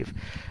 I believe.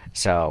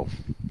 So,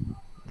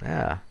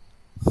 yeah.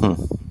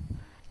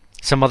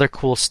 Some other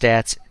cool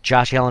stats.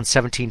 Josh Allen,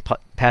 17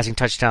 passing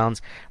touchdowns,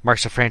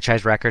 marks a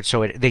franchise record.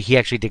 So he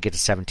actually did get to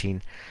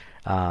 17.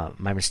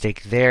 My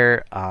mistake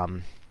there.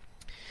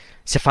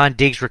 Stephon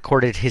Diggs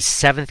recorded his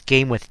 7th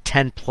game with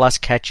 10-plus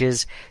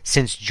catches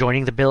since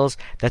joining the Bills.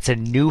 That's a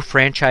new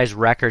franchise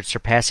record,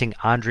 surpassing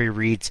Andre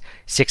Reed's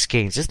 6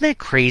 games. Isn't that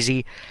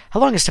crazy? How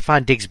long has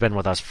Stephon Diggs been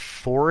with us?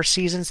 4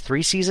 seasons?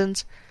 3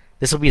 seasons?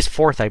 This will be his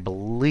 4th, I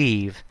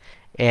believe.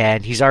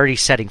 And he's already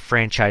setting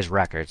franchise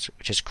records,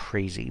 which is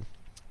crazy.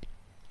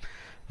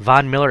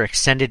 Von Miller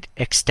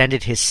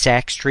extended his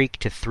sack streak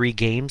to 3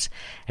 games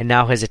and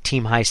now has a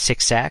team-high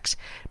 6 sacks.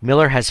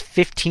 Miller has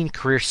 15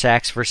 career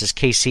sacks versus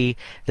KC,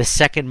 the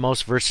second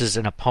most versus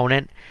an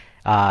opponent.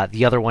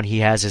 The other one he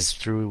has is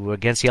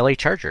against the LA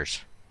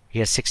Chargers. He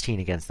has 16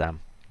 against them.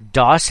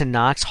 Dawson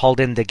Knox hauled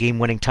in the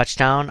game-winning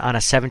touchdown on a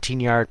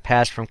 17-yard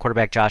pass from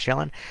quarterback Josh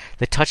Allen.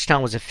 The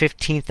touchdown was the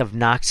 15th of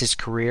Knox's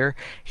career.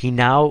 He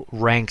now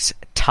ranks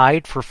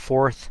tied for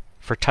 4th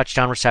for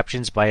touchdown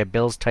receptions by a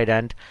Bills tight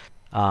end.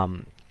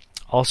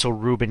 Also,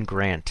 Reuben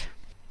Grant.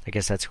 I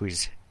guess that's who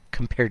he's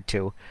compared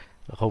to.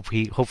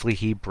 Hopefully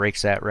he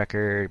breaks that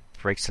record,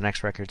 breaks the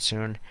next record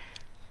soon.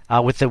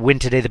 With the win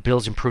today, the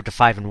Bills improved to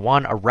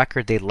 5-1, a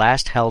record they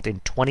last held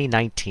in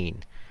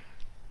 2019.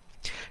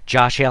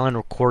 Josh Allen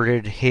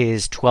recorded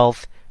his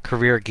 12th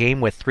career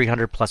game with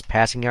 300-plus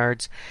passing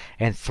yards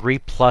and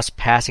 3-plus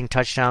passing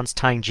touchdowns,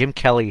 tying Jim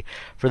Kelly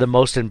for the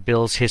most in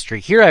Bills history.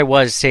 Here I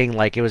was saying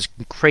like it was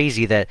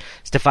crazy that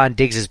Stephon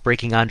Diggs is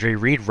breaking Andre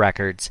Reed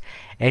records,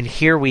 and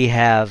here we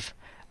have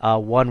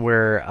one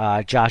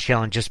where Josh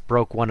Allen just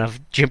broke one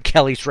of Jim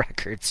Kelly's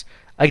records.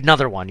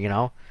 Another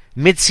one,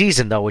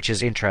 mid-season though, which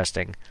is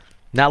interesting.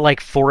 Not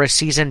like for a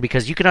season,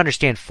 because you can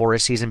understand for a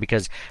season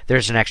because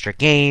there's an extra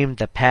game.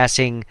 The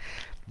passing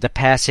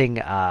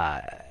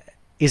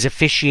is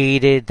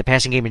officiated. The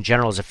passing game in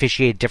general is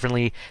officiated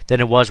differently than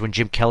it was when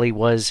Jim Kelly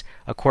was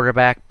a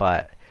quarterback.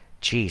 But,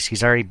 geez,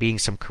 he's already beating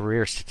some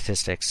career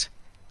statistics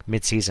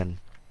mid-season.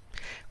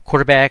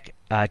 Quarterback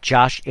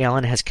Josh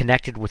Allen has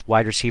connected with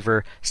wide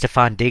receiver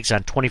Stephon Diggs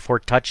on 24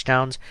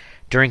 touchdowns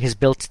during his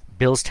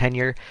Bills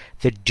tenure.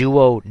 The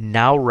duo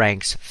now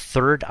ranks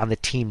 3rd on the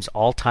team's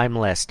all-time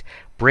list,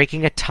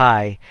 breaking a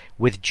tie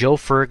with Joe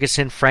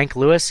Ferguson, Frank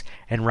Lewis,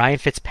 and Ryan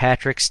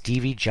Fitzpatrick,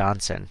 Stevie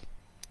Johnson.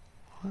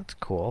 Well, that's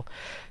cool.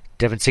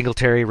 Devin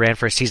Singletary ran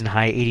for a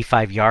season-high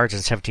 85 yards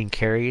and 17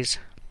 carries.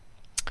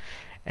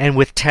 And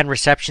with 10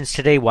 receptions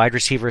today, wide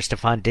receiver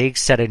Stephon Diggs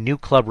set a new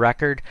club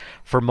record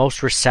for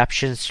most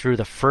receptions through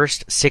the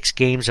first 6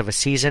 games of a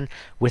season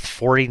with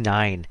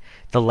 49.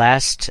 The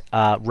last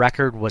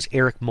record was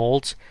Eric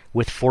Moulds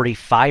with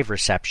 45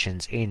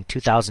 receptions in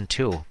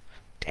 2002.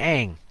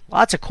 Dang,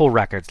 lots of cool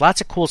records, lots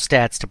of cool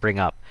stats to bring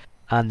up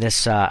on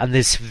this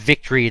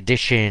victory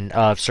edition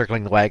of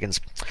Circling the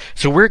Wagons.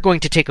 So we're going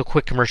to take a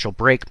quick commercial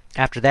break.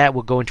 After that,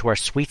 we'll go into our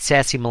Sweet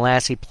Sassy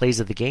Molassy plays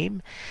of the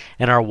game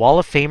and our Wall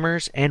of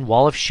Famers and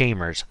Wall of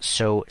Shamers.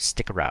 So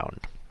stick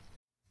around.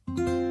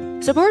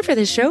 Support for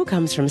this show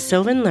comes from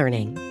Sylvan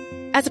Learning.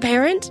 As a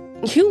parent,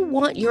 you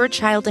want your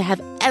child to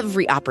have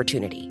every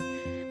opportunity,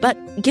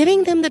 but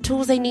giving them the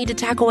tools they need to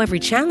tackle every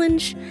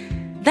challenge,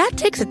 that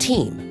takes a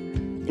team.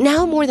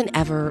 Now more than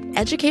ever,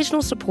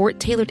 educational support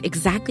tailored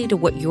exactly to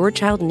what your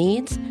child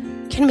needs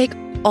can make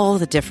all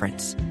the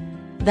difference.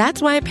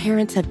 That's why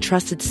parents have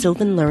trusted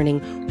Sylvan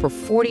Learning for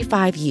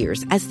 45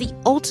 years as the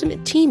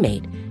ultimate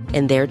teammate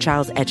in their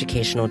child's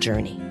educational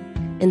journey,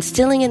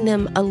 instilling in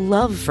them a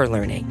love for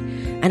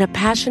learning and a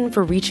passion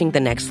for reaching the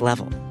next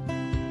level.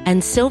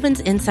 And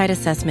Sylvan's Insight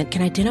Assessment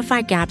can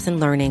identify gaps in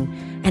learning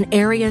and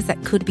areas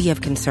that could be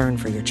of concern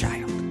for your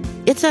child.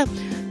 It's a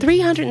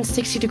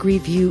 360-degree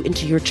view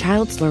into your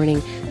child's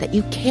learning that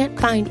you can't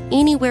find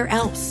anywhere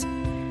else,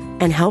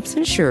 and helps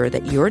ensure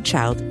that your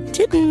child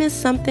didn't miss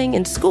something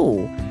in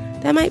school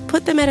that might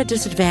put them at a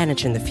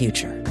disadvantage in the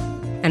future.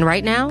 And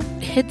right now,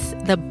 it's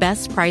the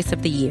best price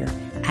of the year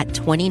at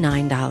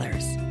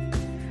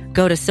 $29.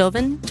 Go to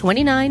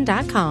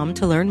sylvan29.com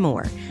to learn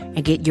more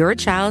and get your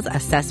child's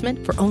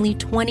assessment for only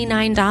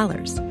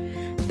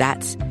 $29.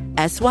 That's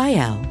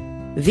SYLVAN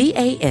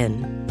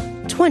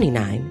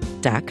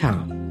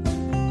 29.com.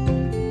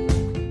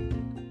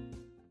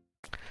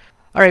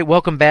 All right,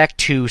 welcome back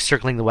to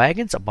Circling the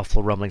Wagons, a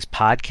Buffalo Rumblings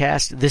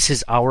podcast. This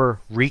is our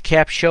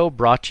recap show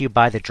brought to you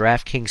by the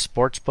DraftKings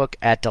Sportsbook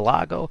at Del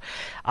Lago.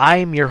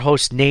 I'm your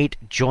host, Nate,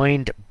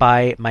 joined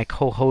by my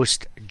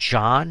co-host,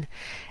 John.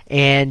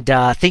 And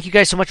thank you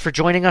guys so much for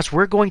joining us.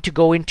 We're going to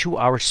go into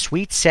our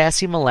Sweet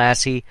Sassy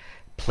Molassy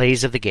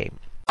plays of the game.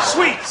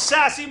 Sweet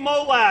Sassy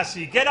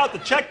Molassy. Get out the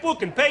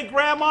checkbook and pay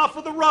Grandma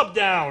for the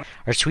rubdown.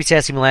 Our Sweet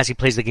Sassy Molassy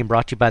plays of the game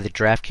brought to you by the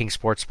DraftKings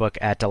Sportsbook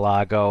at Del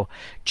Lago.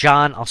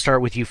 John, I'll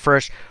start with you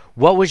first.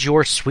 What was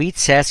your Sweet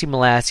Sassy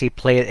Molassy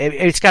play?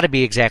 It's got to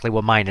be exactly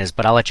what mine is,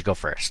 but I'll let you go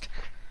first.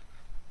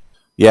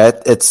 Yeah,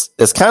 it's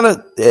kind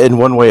of, in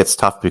one way, it's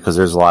tough because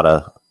there's a lot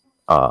of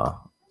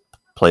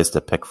plays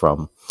to pick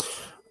from.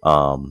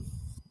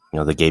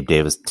 The Gabe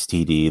Davis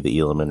TD, the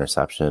Elam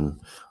interception,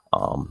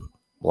 a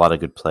lot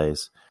of good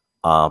plays.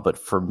 But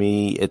for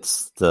me,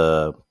 it's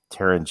the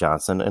Taron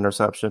Johnson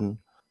interception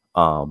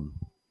for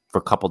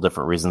a couple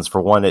different reasons. For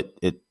one,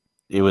 it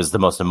was the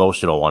most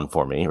emotional one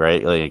for me,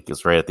 right? Like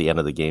it's right at the end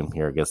of the game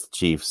here against the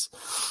Chiefs,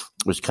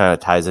 which kind of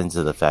ties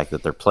into the fact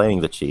that they're playing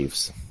the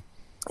Chiefs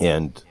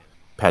and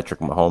Patrick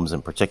Mahomes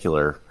in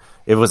particular.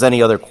 If it was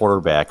any other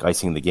quarterback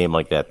icing the game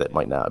like that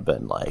might not have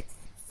been like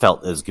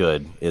felt as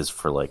good as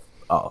for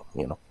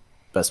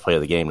best play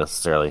of the game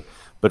necessarily.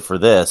 But for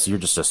this, you're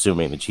just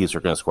assuming the Chiefs are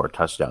going to score a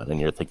touchdown, and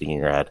you're thinking in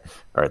your head,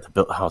 all right,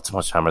 how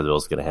much time are the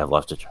Bills going to have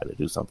left to try to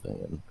do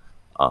something?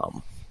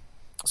 And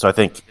so I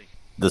think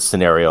the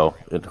scenario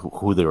and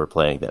who they were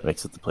playing, that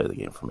makes it the play of the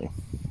game for me.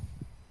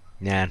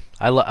 Yeah,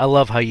 I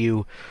love how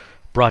you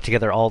brought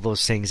together all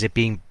those things, it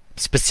being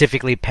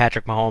specifically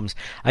Patrick Mahomes.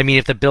 I mean,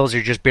 if the Bills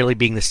are just barely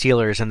being the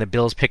Steelers and the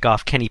Bills pick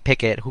off Kenny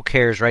Pickett, who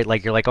cares, right?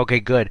 Like, you're like,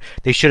 okay, good.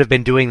 They should have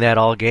been doing that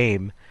all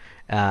game.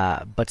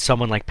 But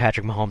someone like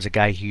Patrick Mahomes, a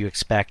guy who you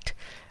expect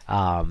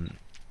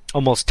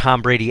almost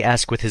Tom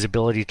Brady-esque with his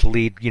ability to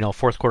lead,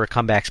 fourth quarter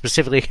comeback,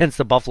 specifically against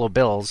the Buffalo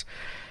Bills.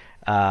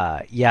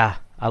 I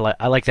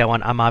like that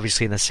one. I'm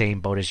obviously in the same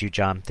boat as you,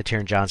 John. The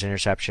Taron Johnson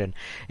interception.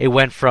 It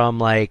went from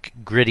like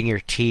gritting your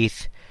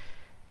teeth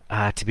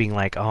to being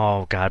like,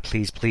 oh God,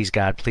 please,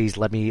 God, please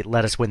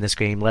let us win this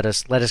game. Let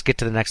us get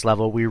to the next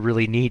level. We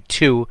really need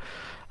to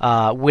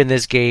win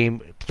this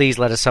game. Please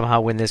let us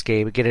somehow win this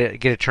game. Get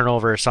a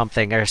turnover or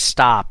something, or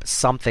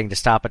something to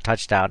stop a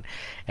touchdown.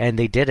 And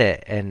they did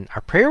it, and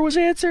our prayer was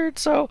answered.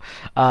 So,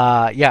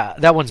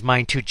 that one's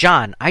mine too.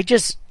 John, I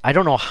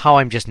don't know how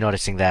I'm just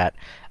noticing that.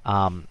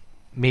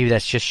 Maybe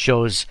that just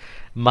shows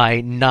my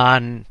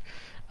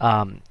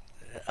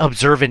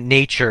non-observant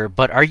nature.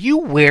 But are you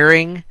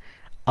wearing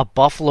a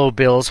Buffalo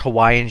Bills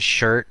Hawaiian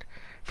shirt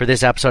for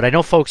this episode? I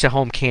know folks at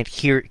home can't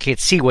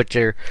see what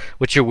you're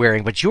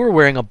wearing, but you were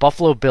wearing a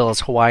Buffalo Bills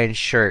Hawaiian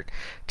shirt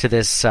to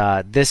this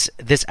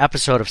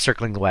episode of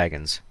Circling the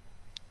Wagons.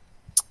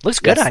 Looks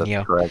good on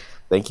you. Correct.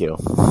 Thank you.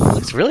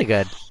 Looks really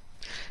good.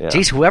 Yeah.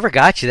 Geez, whoever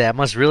got you that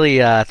must really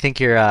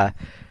think you're a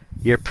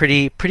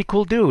pretty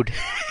cool dude.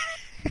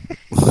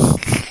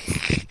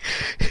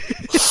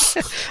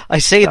 I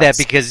say that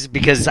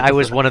because I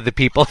was one of the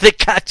people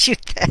that got you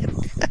that.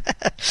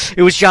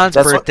 It was John's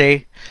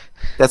birthday.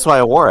 That's why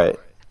I wore it.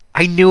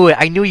 I knew it.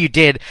 I knew you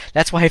did.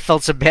 That's why I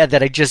felt so bad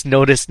that I just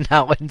noticed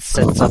now and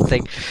said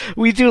something.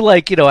 We do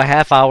a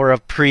half hour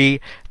of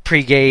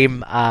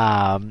pre-game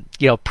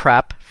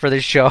prep for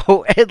the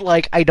show,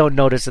 and I don't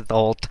notice it the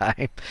whole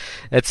time.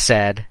 That's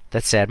sad.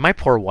 My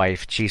poor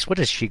wife. Jeez, what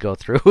does she go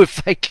through?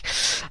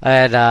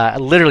 I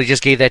literally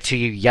just gave that to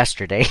you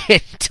yesterday.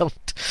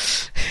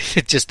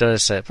 It just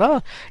does say,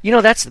 well,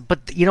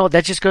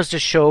 that just goes to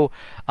show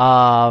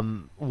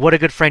what a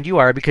good friend you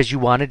are, because you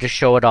wanted to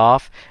show it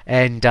off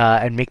and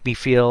make me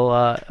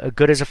feel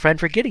good as a friend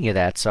for getting you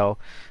that. So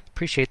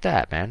appreciate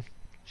that, man.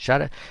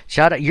 Shout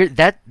out.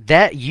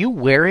 You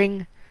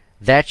wearing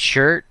that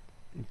shirt,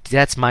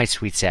 that's my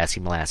sweet sassy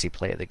molassy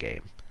play of the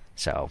game.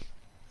 So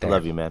I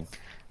love you, man.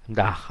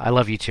 I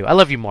love you too. I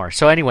love you more.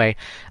 So anyway,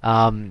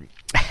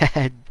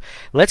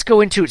 let's go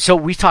into. So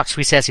we talked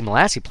sweet sassy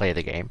molassy play of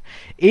the game.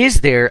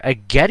 Is there a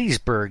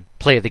Gettysburg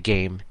play of the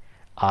game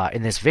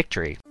in this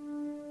victory?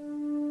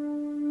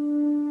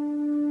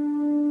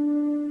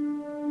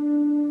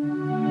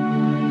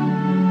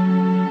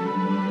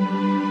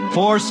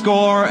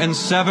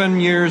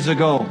 Fourscore-and-7 years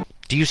ago.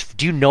 Do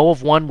you know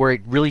of one where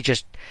it really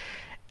just?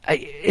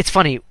 It's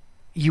funny.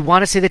 You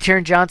want to say the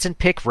Taron Johnson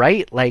pick,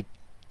 right? Like,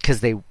 because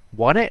they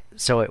won it,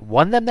 so it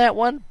won them that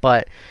one.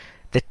 But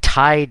the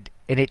tide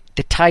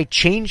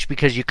changed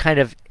because you kind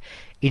of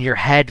in your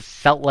head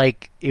felt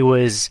like it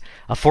was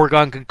a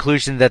foregone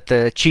conclusion that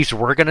the Chiefs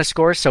were going to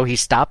score, so he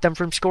stopped them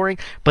from scoring.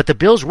 But the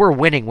Bills were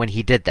winning when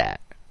he did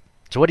that.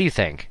 So what do you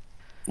think?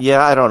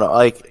 Yeah, I don't know.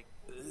 Like,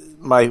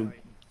 my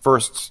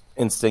first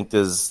instinct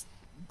is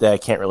that I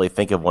can't really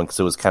think of one because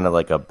it was kind of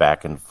like a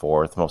back and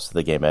forth most of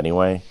the game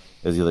anyway.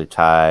 It was either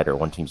tied or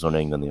one team's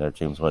winning, then the other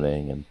team's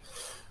winning,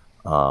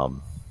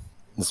 and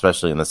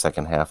especially in the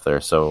second half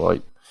there.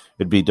 So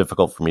it'd be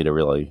difficult for me to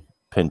really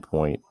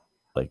pinpoint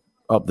like,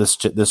 oh, this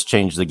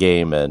changed the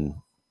game and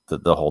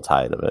the whole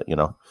tide of it, you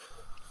know?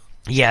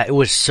 Yeah, it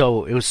was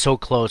so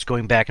close,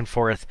 going back and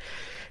forth.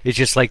 It's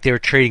just like they were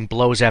trading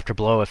blows after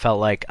blow. It felt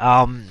like.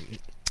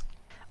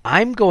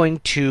 I'm going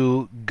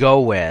to go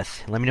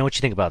with. Let me know what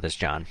you think about this,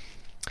 John.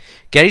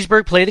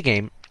 Gettysburg play of the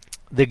game.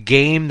 The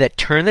game that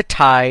turned the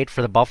tide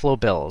for the Buffalo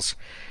Bills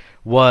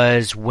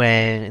was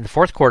when, in the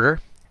fourth quarter,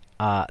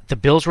 the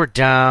Bills were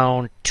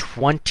down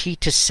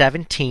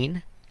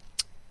 20-17,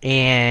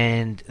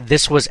 and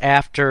this was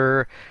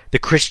after the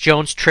Chris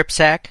Jones trip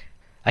sack.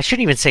 I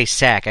shouldn't even say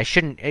sack.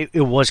 It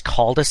was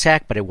called a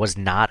sack, but it was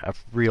not a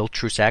real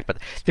true sack. But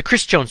the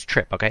Chris Jones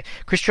trip, okay?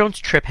 Chris Jones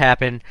trip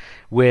happened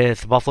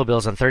with the Buffalo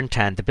Bills on 3rd and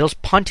 10. The Bills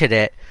punted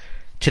it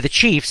to the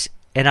Chiefs,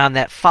 and on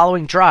that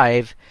following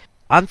drive,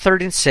 on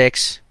 3rd and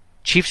 6,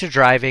 Chiefs are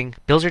driving.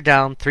 Bills are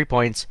down 3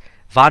 points.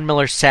 Von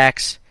Miller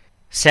sacks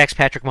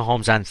Patrick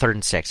Mahomes on 3rd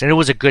and 6. And it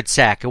was a good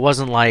sack. It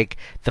wasn't like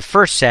the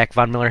first sack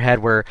Von Miller had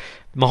where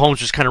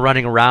Mahomes was kind of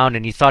running around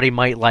and you thought he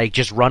might like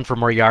just run for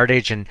more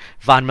yardage, and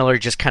Von Miller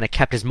just kind of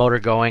kept his motor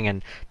going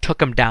and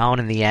took him down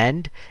in the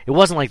end. It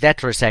wasn't like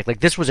that sort of sack. Like,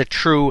 this was a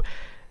true,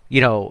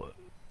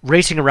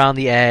 racing around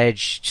the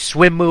edge,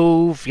 swim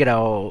move,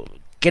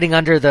 getting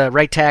under the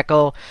right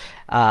tackle,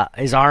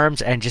 his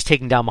arms, and just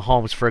taking down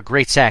Mahomes for a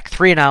great sack.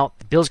 3 and out.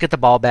 The Bills get the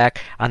ball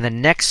back. On the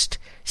next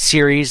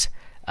series,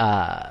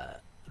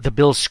 the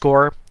Bills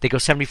score. They go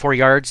 74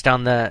 yards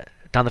down the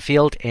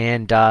field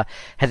and had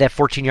that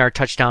 14-yard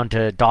touchdown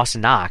to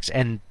Dawson Knox.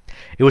 And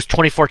it was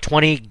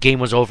 24-20. Game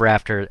was over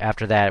after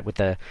that with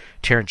the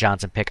Taron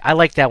Johnson pick. I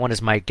like that one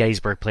as my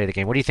Gettysburg play of the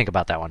game. What do you think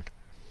about that one?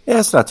 Yeah,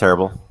 it's not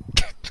terrible.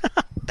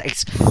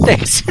 Thanks.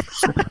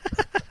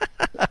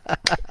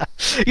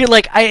 You're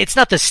like, it's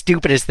not the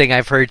stupidest thing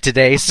I've heard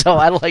today, so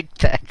I like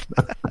that.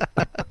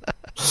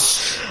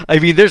 I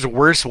mean, there's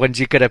worse ones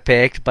you could have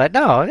picked, but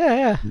no,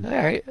 yeah, all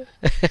right.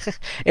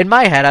 In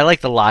my head, I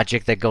like the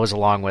logic that goes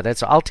along with it,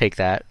 so I'll take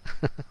that.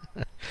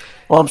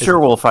 Well, I'm sure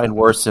we'll find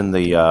worse in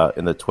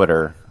the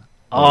Twitter.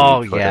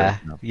 Oh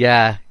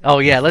yeah. Oh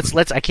yeah.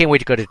 Let's. I can't wait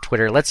to go to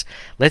Twitter. Let's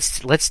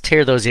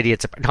tear those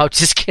idiots apart. No,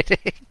 just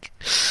kidding.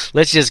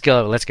 Let's just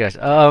go. Let's go.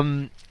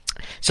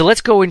 So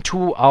let's go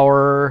into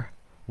our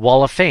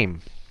Wall of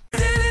Fame.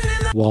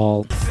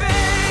 Wall.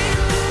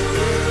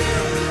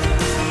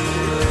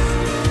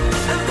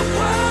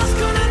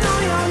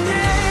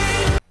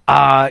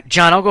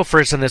 John, I'll go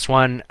first on this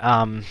one.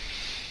 I'm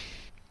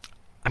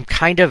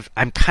kind of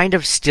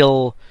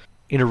still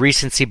in a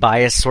recency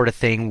bias sort of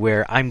thing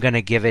where I'm going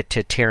to give it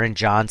to Taron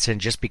Johnson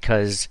just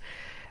because,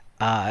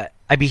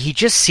 he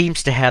just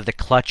seems to have the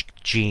clutch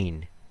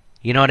gene.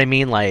 You know what I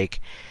mean? Like,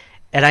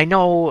 and I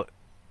know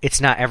it's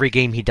not every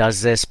game he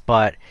does this,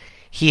 but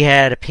he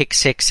had a pick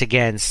six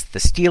against the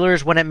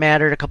Steelers when it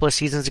mattered a couple of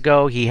seasons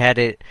ago. He had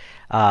it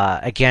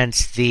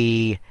against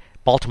the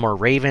Baltimore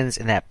Ravens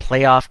in that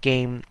playoff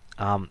game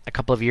a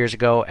couple of years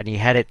ago, and he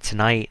had it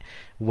tonight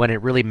when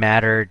it really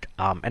mattered.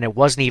 And it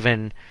wasn't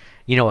even,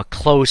 a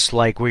close,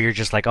 like, where you're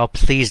just like, oh,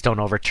 please don't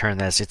overturn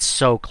this. It's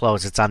so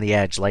close. It's on the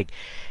edge. Like,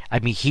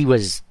 it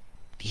was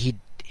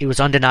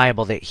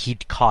undeniable that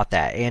he'd caught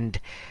that. And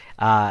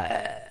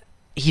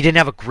he didn't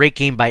have a great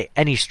game by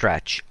any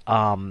stretch.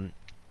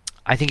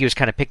 I think he was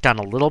kind of picked on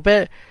a little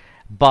bit,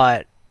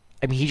 but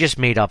he just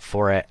made up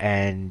for it,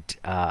 and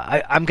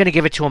I'm going to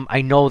give it to him.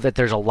 I know that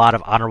there's a lot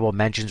of honorable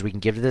mentions we can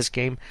give to this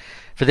game,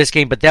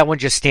 but that one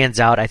just stands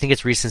out. I think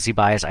it's recency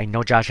bias. I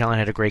know Josh Allen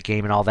had a great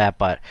game and all that,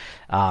 but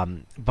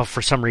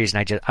for some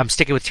reason I'm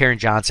sticking with Taron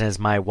Johnson as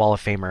my Wall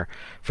of Famer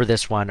for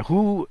this one.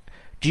 Who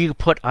do you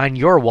put on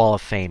your Wall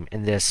of Fame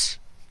in this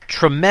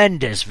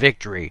tremendous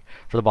victory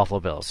for the Buffalo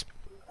Bills.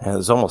 And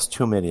there's almost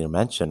too many to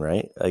mention,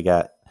 right? I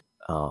got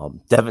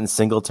Devin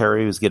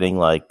Singletary, who's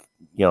getting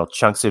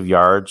chunks of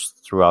yards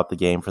throughout the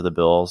game for the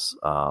Bills,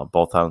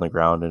 both on the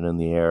ground and in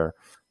the air.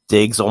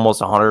 Diggs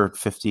almost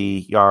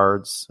 150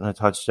 yards and a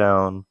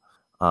touchdown.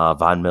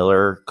 Von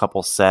Miller, a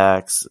couple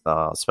sacks,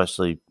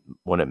 especially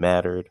when it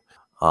mattered.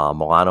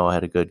 Milano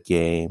had a good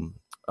game.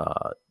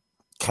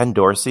 Ken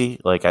Dorsey,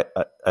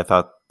 I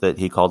thought that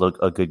he called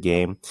a good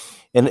game.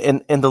 And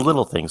the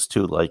little things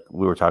too, like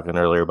we were talking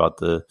earlier about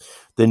the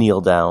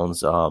kneel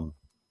downs, or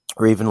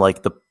even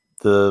like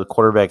the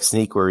quarterback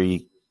sneak where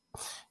he,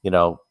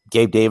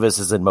 Gabe Davis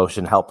is in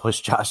motion, help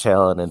push Josh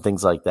Allen and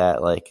things like that.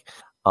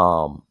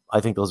 I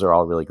think those are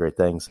all really great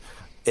things.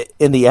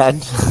 In the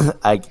end,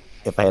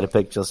 if I had to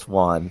pick just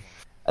one,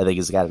 I think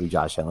it's got to be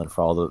Josh Allen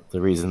for all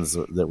the reasons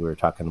that we were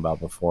talking about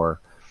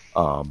before.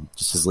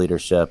 Just his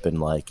leadership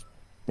and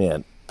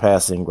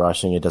passing,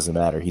 rushing, it doesn't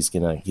matter. He's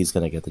gonna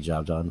get the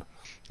job done.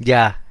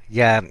 Yeah,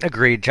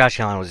 agreed. Josh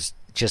Allen was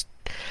just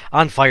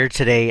on fire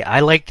today. I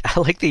like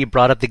that you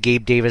brought up the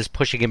Gabe Davis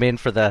pushing him in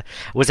for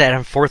was that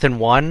on 4th and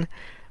 1?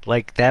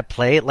 Like that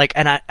play,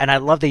 and I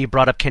love that you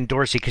brought up Ken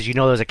Dorsey because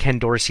there was a Ken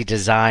Dorsey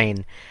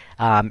design.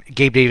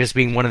 Gabe Davis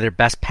being one of their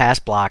best pass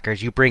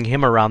blockers, you bring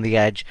him around the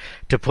edge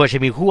to push. I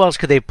mean, who else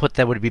could they put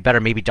that would be better?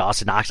 Maybe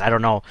Dawson Knox. I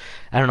don't know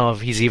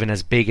if he's even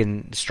as big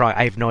and strong.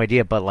 I have no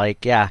idea. But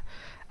good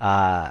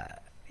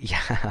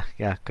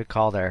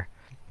call there.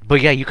 But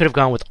yeah, you could have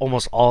gone with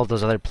almost all of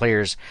those other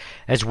players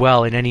as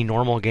well in any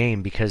normal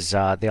game because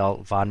they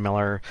all Von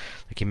Miller,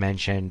 like you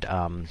mentioned.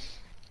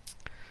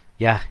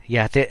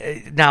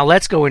 Now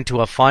let's go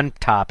into a fun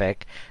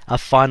topic, a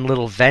fun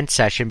little vent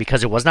session,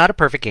 because it was not a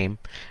perfect game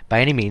by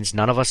any means.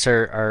 None of us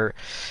are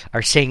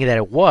saying that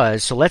it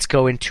was. So let's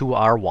go into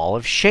our wall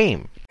of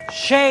shame.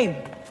 Shame.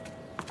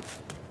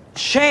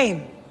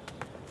 Shame.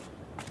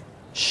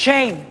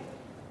 Shame.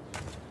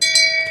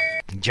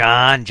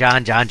 John.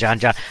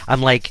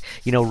 I'm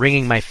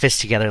wringing my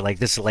fists together like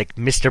this is like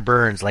Mr.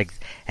 Burns, like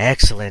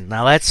excellent.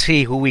 Now let's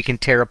see who we can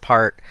tear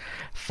apart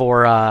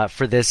for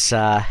this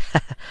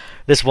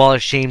this wall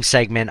of shame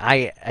segment.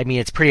 I mean,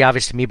 it's pretty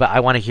obvious to me, but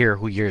I want to hear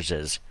who yours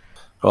is.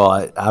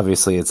 Well,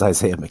 obviously it's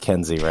Isaiah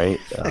McKenzie, right?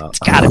 It's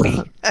gotta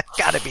be.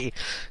 Gotta be.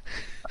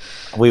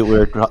 We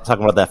were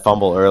talking about that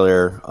fumble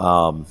earlier.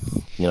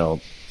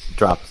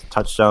 Dropped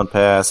touchdown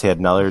pass. He had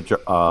another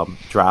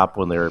drop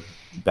when they were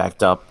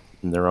backed up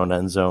in their own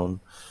end zone.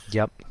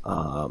 Yep.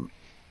 I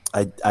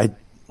don't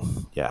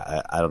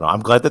know.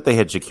 I'm glad that they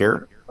had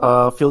Shakir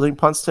fielding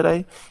punts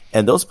today,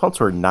 and those punts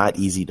were not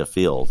easy to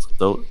field.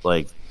 Though,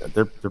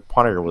 their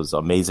punter was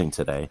amazing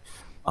today.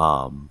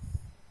 So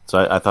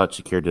I thought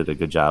Shakir did a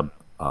good job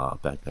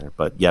back there.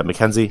 But yeah,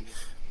 McKenzie,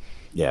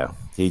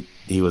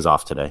 he was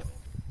off today.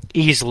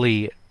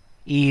 Easily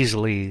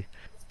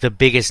the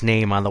biggest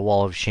name on the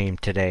wall of shame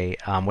today,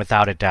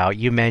 without a doubt.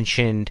 You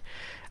mentioned.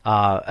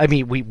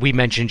 We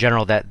mentioned in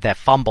general that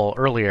fumble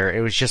earlier.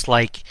 It was just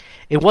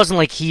it wasn't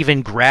like he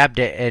even grabbed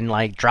it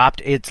and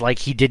dropped. It's like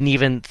he didn't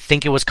even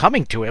think it was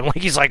coming to him.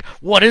 He's like,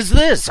 what is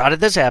this? How did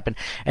this happen?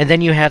 And then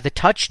you have the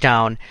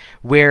touchdown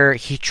where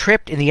he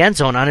tripped in the end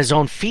zone on his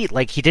own feet.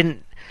 He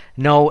didn't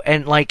know.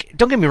 And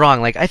don't get me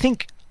wrong. I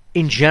think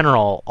in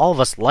general, all of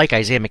us like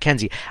Isaiah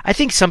McKenzie. I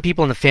think some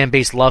people in the fan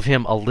base love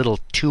him a little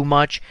too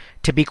much,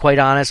 to be quite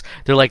honest.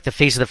 They're like the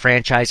face of the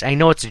franchise. I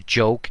know it's a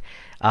joke.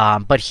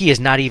 But he is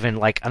not even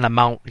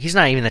he's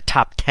not even the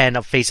top 10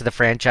 of face of the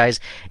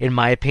franchise, in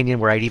my opinion,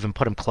 where I'd even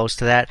put him close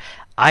to that.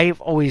 I've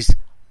always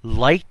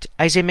liked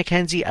Isaiah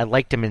McKenzie. I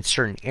liked him in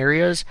certain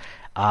areas.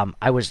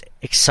 I was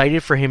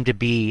excited for him to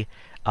be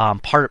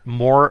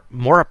more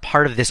a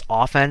part of this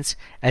offense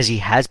as he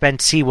has been.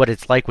 See what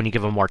it's like when you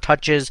give him more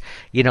touches,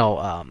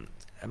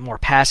 more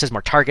passes,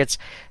 more targets,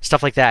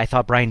 stuff like that. I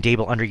thought Brian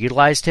Daboll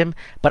underutilized him,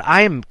 but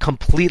I am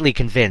completely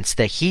convinced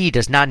that he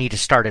does not need to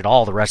start at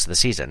all the rest of the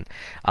season.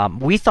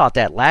 We thought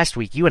that last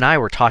week. You and I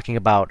were talking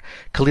about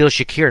Khalil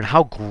Shakir and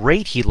how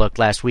great he looked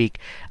last week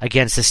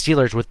against the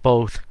Steelers with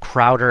both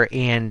Crowder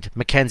and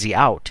McKenzie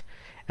out.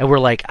 And we're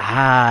like,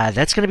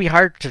 that's going to be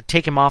hard to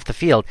take him off the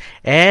field.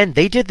 And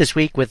they did this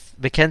week with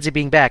McKenzie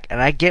being back, and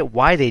I get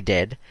why they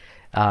did.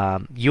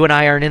 You and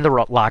I aren't in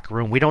the locker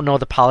room. We don't know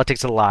the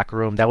politics of the locker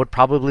room. That would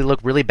probably look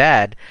really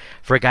bad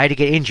for a guy to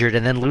get injured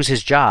and then lose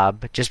his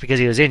job just because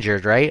he was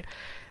injured, right?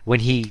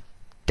 When he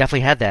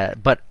definitely had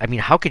that. But, I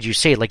mean, how could you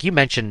say, like you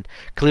mentioned,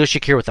 Khalil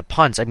Shakir with the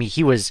punts. I mean,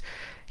 he was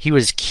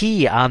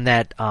key on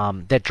that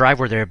drive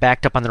where they were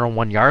backed up on their own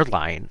 1 yard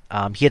line.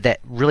 He had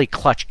that really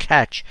clutch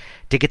catch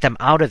to get them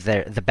out of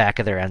the back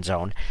of their end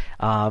zone.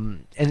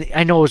 And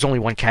I know it was only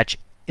one catch.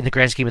 In the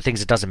grand scheme of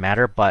things, it doesn't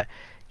matter, but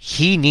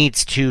he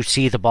needs to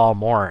see the ball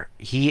more.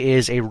 He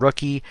is a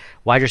rookie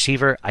wide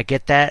receiver. I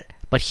get that,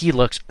 but he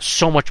looks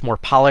so much more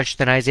polished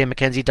than Isaiah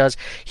McKenzie does.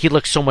 He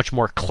looks so much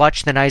more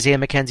clutch than Isaiah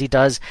McKenzie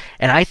does.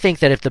 And I think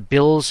that if the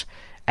Bills,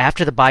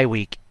 after the bye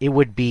week, it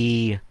would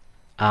be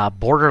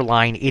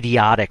borderline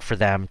idiotic for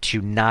them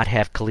to not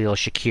have Khalil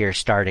Shakir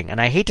starting. And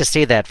I hate to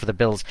say that for the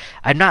Bills.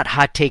 I'm not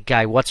hot take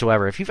guy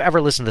whatsoever. If you've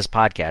ever listened to this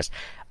podcast,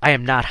 I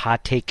am not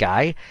hot take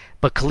guy,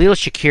 but Khalil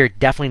Shakir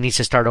definitely needs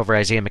to start over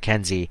Isaiah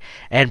McKenzie,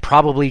 and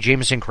probably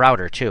Jamison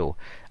Crowder too.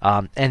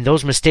 And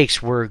those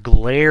mistakes were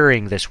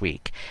glaring this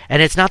week.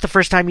 And it's not the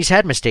first time he's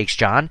had mistakes,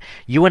 John.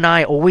 You and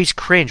I always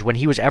cringe when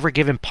he was ever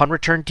given punt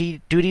return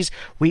duties.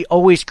 We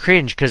always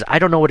cringe because I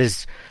don't know what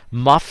his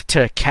muff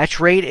to catch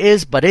rate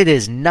is, but it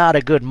is not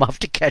a good muff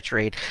to catch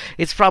rate.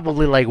 It's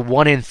probably like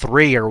 1 in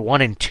 3 or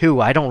 1 in 2.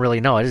 I don't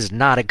really know. It is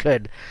not a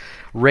good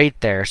rate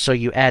there. So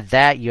you add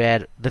that, you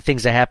add the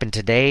things that happened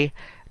today,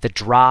 the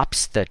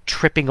drops, the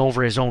tripping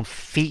over his own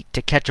feet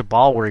to catch a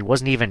ball where he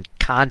wasn't even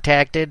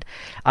contacted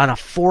on a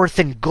 4th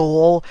and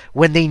goal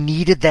when they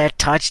needed that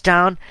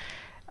touchdown.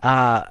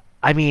 I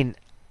mean,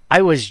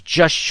 I was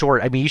just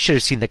short. I mean, you should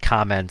have seen the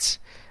comments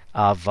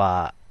of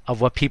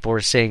what people were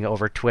saying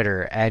over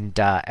Twitter. And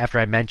after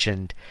I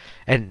mentioned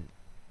and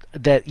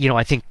that,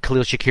 I think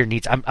Khalil Shakir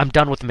needs. I'm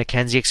done with the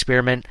McKenzie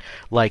experiment.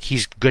 Like,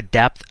 he's good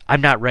depth.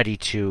 I'm not ready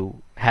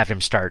to have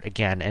him start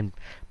again and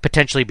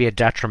potentially be a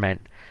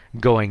detriment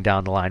going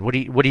down the line. What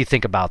do you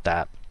think about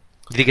that?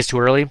 Do you think it's too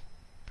early?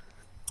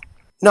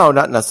 No,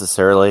 not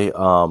necessarily.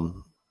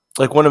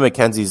 Like, one of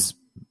McKenzie's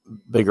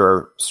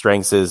bigger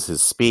strengths is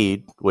his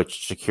speed,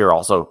 which Shakir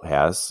also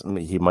has. I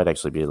mean, he might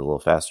actually be a little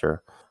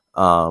faster.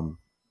 I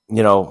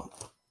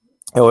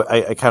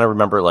kind of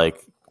remember like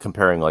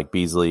comparing like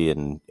Beasley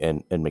and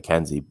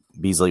McKenzie.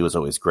 Beasley was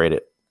always great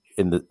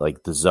in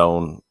the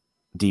zone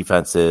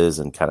defenses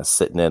and kind of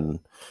sitting in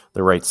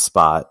the right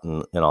spot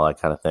and all that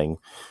kind of thing.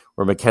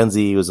 Where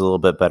McKenzie was a little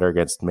bit better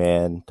against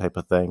man type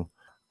of thing.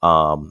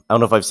 I don't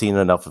know if I've seen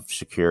enough of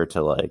Shakir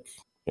to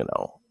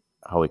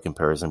how he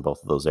compares in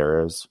both of those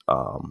areas.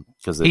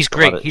 Because he's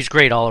great. He's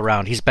great all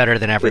around. He's better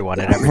than everyone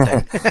at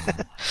everything.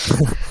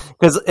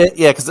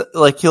 Because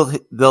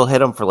they'll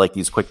hit him for like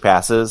these quick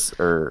passes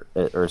or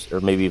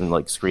maybe even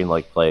like screen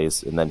like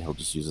plays, and then he'll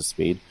just use his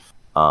speed.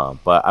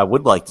 But I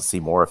would like to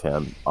see more of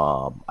him.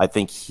 I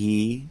think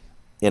he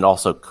and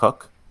also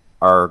Cook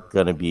are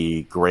going to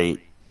be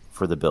great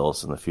for the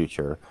Bills in the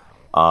future.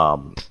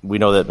 We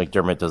know that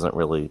McDermott doesn't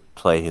really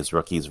play his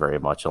rookies very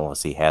much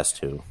unless he has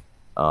to.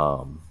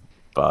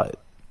 But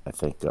I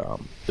think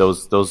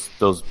both those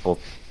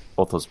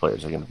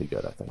players are going to be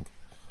good, I think.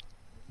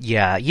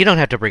 Yeah, you don't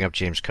have to bring up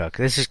James Cook.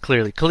 This is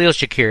clearly Khalil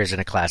Shakir is in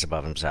a class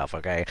above himself,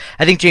 okay?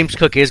 I think James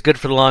Cook is good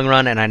for the long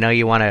run, and I know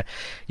you want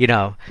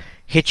to,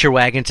 hitch your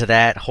wagon to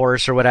that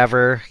horse or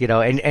whatever,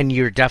 and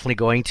you're definitely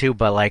going to,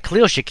 but like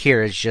Khalil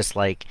Shakir is just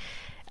like,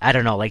 I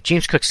don't know, like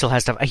James Cook still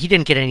has stuff. He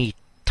didn't get any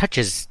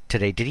touches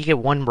today. Did he get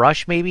one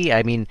rush maybe?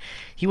 I mean,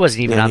 he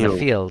wasn't even on the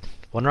field.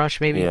 One rush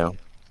maybe? Yeah.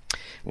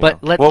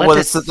 But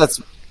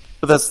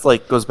that's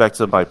like goes back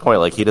to my point.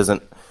 Like, he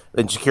doesn't,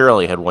 and Shakir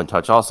only had one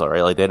touch also,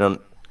 right? Like,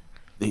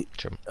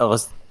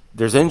 unless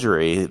there's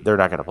injury, they're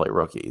not going to play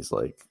rookies.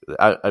 Like,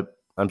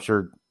 I'm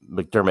sure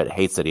McDermott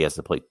hates that he has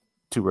to play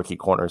 2 rookie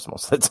corners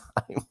most of the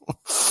time.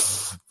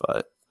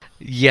 But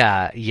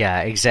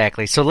yeah,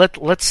 exactly. So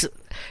let's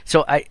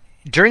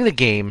during the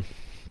game,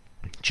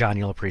 John,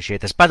 you'll appreciate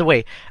this. By the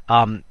way,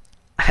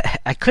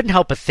 I couldn't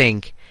help but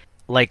think,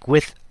 like,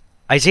 with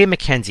Isaiah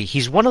McKenzie,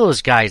 he's one of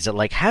those guys that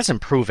like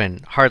hasn't proven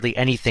hardly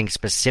anything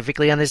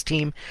specifically on this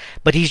team,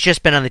 but he's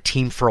just been on the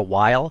team for a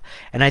while,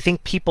 and I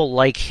think people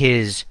like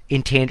his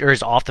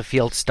his off the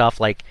field stuff,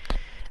 like,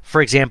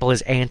 for example,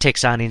 his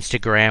antics on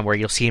Instagram where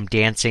you'll see him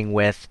dancing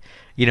with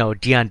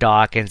Deion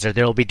Dawkins, or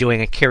they'll be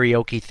doing a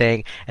karaoke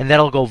thing, and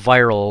that'll go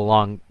viral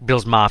along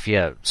Bills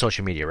Mafia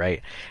social media,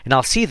 right? And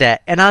I'll see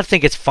that, and I'll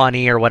think it's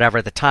funny or whatever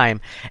at the time.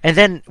 And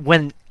then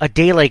when a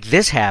day like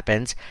this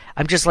happens,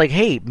 I'm just like,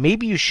 hey,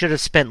 maybe you should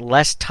have spent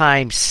less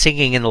time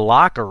singing in the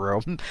locker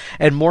room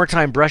and more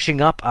time brushing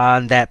up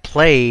on that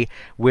play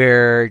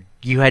where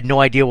you had no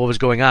idea what was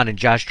going on and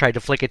Josh tried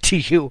to flick it to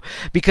you.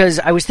 Because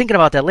I was thinking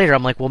about that later.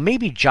 I'm like, well,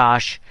 maybe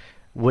Josh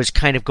was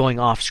kind of going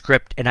off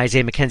script and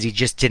Isaiah McKenzie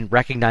just didn't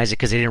recognize it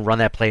because they didn't run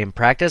that play in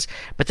practice.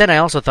 But then I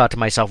also thought to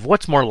myself,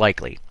 what's more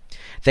likely?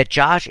 That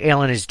Josh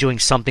Allen is doing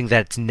something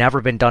that's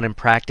never been done in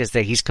practice,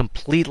 that he's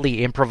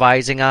completely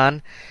improvising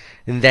on,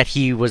 and that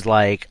he was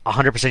like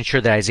 100% sure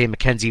that Isaiah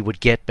McKenzie would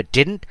get but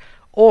didn't?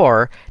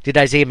 Or did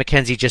Isaiah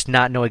McKenzie just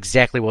not know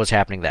exactly what was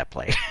happening that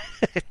play?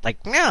 Like,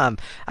 yeah,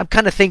 I'm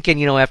kind of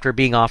thinking, after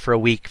being off for a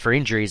week for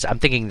injuries, I'm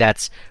thinking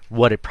that's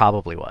what it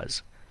probably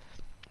was.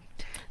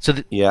 So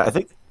I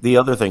think the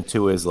other thing,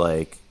 too, is,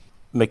 like,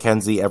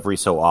 McKenzie every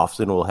so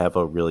often will have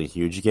a really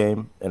huge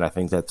game, and I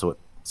think that's what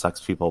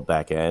sucks people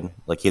back in.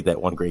 Like, he had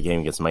that one great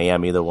game against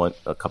Miami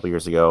a couple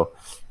years ago.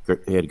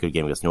 He had a good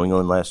game against New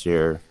England last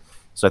year.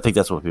 So I think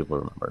that's what people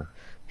remember.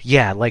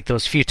 Yeah, like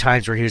those few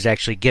times where he was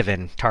actually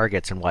given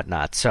targets and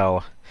whatnot.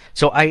 So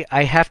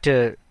I have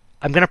to...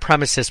 I'm going to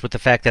premise this with the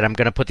fact that I'm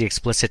going to put the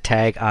explicit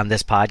tag on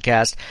this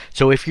podcast.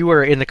 So if you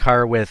were in the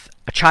car with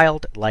a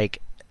child, like,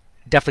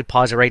 definitely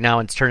pause it right now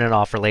and turn it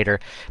off for later.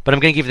 But I'm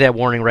going to give you that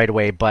warning right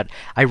away. But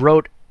I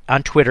wrote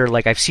on Twitter,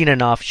 like, I've seen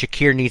enough.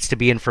 Shakir needs to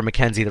be in for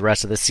McKenzie the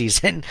rest of the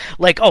season.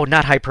 Like, oh,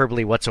 not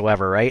hyperbole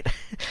whatsoever, right?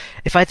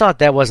 If I thought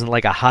that wasn't,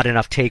 like, a hot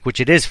enough take, which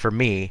it is for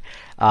me,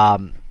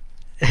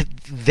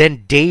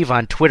 then Dave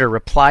on Twitter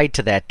replied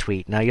to that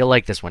tweet. Now, you'll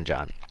like this one,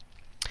 John.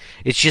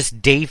 It's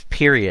just Dave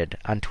period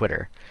on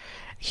Twitter.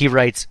 He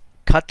writes,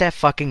 cut that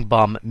fucking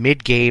bum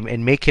mid-game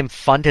and make him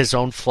fund his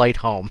own flight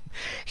home.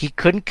 He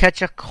couldn't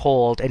catch a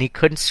cold and he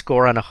couldn't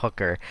score on a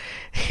hooker.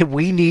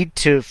 We need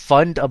to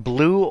fund a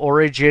Blue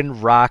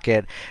Origin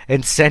rocket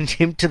and send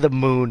him to the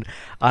moon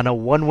on a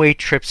one-way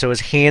trip so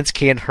his hands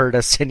can't hurt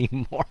us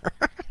anymore.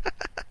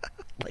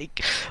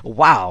 Like,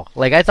 wow.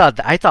 Like, I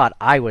thought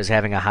I was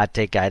having a hot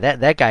take guy.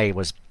 That guy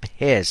was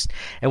pissed.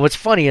 And what's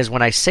funny is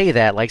when I say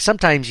that, like,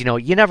 sometimes, you know,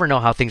 you never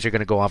know how things are going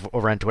to go off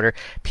over on Twitter.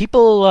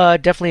 People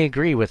definitely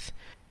agree with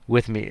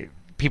me.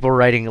 People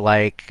writing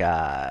like,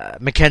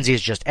 McKenzie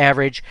is just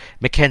average.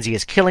 McKenzie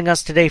is killing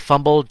us today.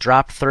 Fumble,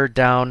 dropped third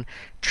down,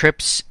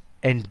 trips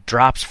and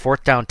drops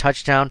fourth down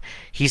touchdown.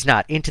 He's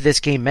not into this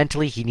game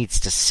mentally. He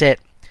needs to sit.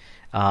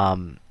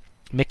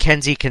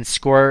 McKenzie can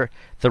score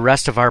the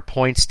rest of our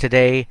points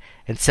today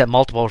and set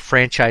multiple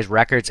franchise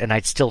records, and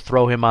I'd still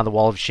throw him on the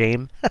wall of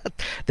shame.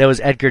 That was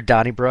Edgar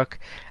Donnybrook.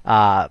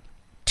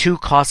 2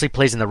 costly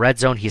plays in the red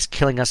zone. He's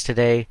killing us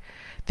today.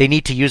 They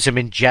need to use him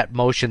in jet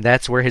motion.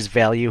 That's where his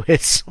value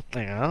is.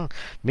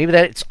 Maybe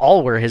that's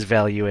all where his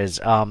value is.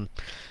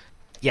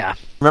 Yeah.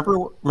 Remember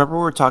we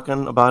were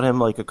talking about him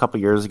like a couple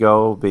years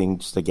ago being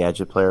just a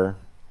gadget player?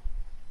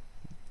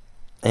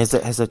 Has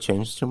that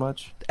changed too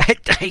much?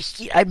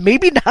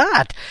 Maybe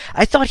not.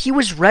 I thought he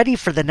was ready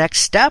for the next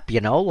step, you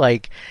know,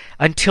 like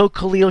until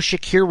Khalil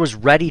Shakir was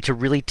ready to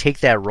really take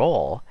that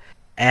role.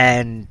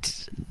 And,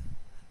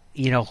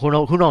 you know,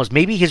 who knows?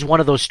 Maybe he's one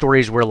of those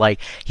stories where, like,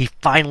 he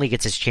finally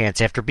gets his chance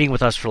after being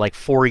with us for, like,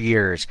 4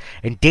 years,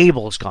 and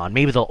Dable's gone.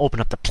 Maybe they'll open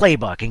up the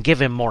playbook and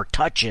give him more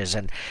touches,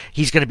 and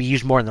he's going to be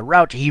used more in the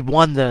route. He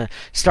won the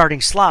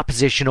starting slot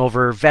position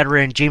over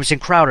veteran Jameson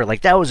Crowder.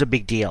 Like, that was a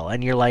big deal.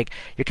 And you're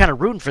kind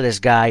of rooting for this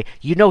guy.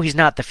 You know he's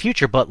not the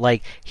future, but,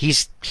 like,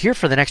 he's here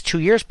for the next 2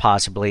 years,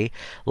 possibly.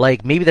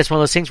 Like, maybe that's one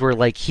of those things where,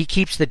 like, he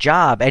keeps the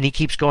job, and he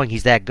keeps going.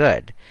 He's that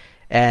good.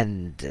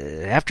 And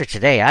after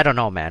today, I don't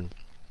know, man.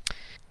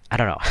 I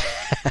don't know.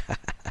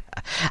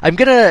 I'm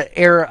going to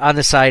err on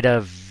the side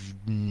of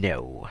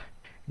no.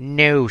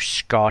 No,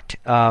 Scott.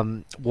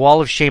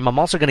 Wall of shame. I'm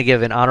also going to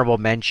give an honorable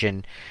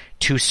mention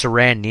to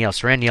Saran Neal.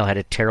 Saran Neal had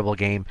a terrible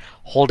game,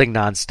 holding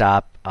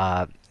nonstop.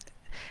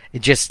 It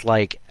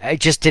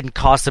just didn't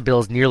cost the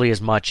Bills nearly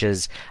as much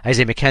as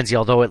Isaiah McKenzie,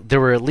 although there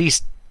were at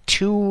least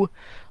 2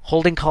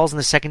 holding calls in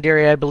the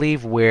secondary, I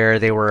believe, where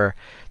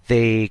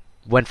they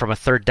went from a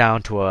third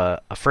down to a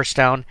first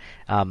down.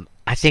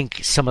 I think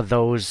some of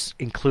those,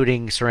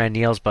 including Saran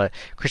Neal's, but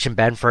Christian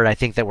Benford, I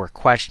think that were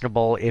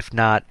questionable, if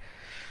not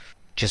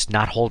just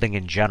not holding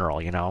in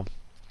general, you know.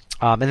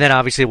 And then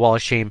obviously Wall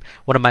of Shame,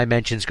 one of my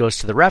mentions goes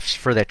to the refs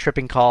for that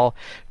tripping call.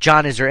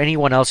 John, is there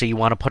anyone else that you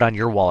want to put on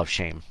your Wall of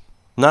Shame?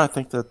 No, I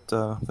think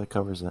that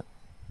covers it.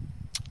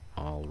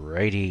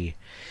 Alrighty.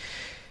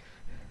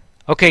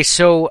 Okay,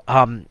 so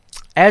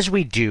as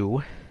we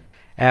do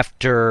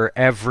after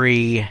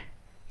every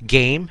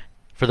game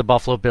for the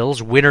Buffalo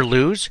Bills, win or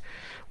lose,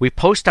 we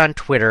post on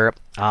Twitter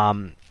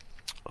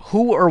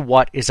who or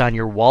what is on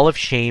your Wall of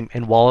Shame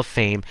and Wall of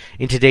Fame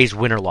in today's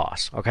win or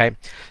loss, okay?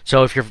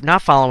 So if you're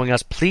not following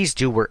us, please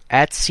do. We're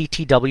at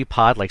CTW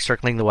Pod, like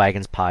Circling the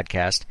Wagons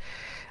podcast.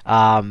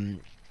 And,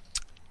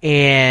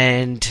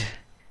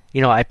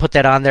 you know, I put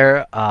that on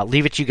there.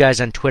 Leave it to you guys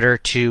on Twitter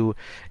to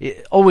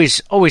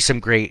always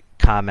some great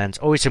comments,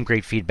 always some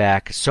great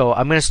feedback. So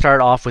I'm going to start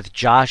off with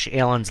Josh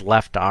Allen's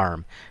left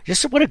arm.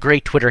 Just what a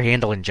great Twitter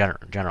handle in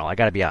general, I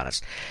got to be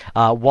honest.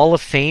 Wall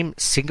of Fame,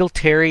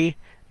 Singletary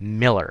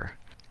Miller.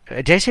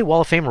 Did I say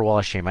Wall of Fame or Wall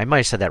of Shame? I might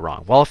have said that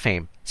wrong. Wall of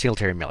Fame,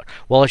 Singletary Miller.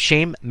 Wall of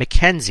Shame,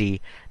 McKenzie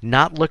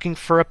not looking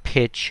for a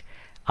pitch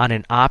on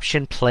an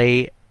option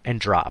play and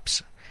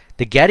drops.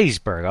 The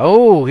Gettysburg.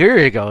 Oh, here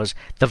it goes.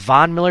 The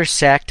Von Miller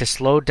sack to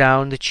slow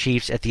down the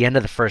Chiefs at the end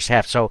of the first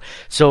half.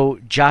 So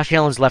Josh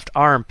Allen's left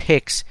arm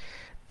picks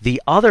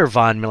the other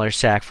Von Miller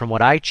sack from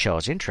what I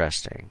chose.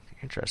 Interesting.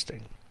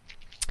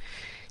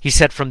 He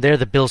said from there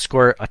the Bills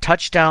score a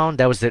touchdown.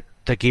 That was the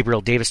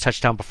Gabriel Davis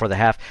touchdown before the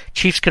half.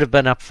 Chiefs could have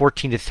been up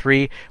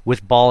 14-3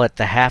 with ball at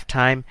the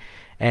halftime.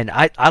 And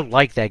I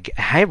like that.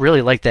 I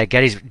really like that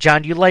Gettysburg.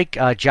 John, do you like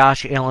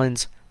Josh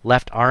Allen's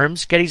left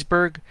arm's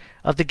Gettysburg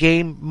of the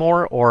game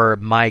more, or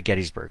my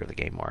Gettysburg of the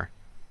game more?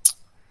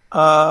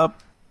 I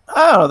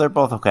don't know. They're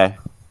both okay.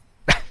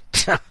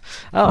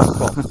 Oh,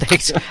 cool.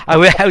 Thanks. I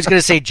was going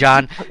to say,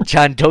 John,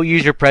 don't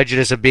use your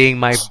prejudice of being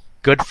my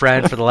good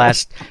friend for the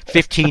last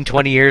 15,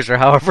 20 years or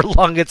however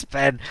long it's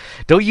been.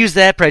 Don't use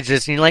that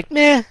prejudice. And you're like,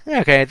 meh,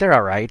 okay, they're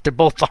all right. They're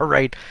both all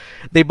right.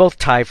 They both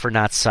tie for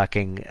not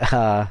sucking.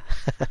 Allen,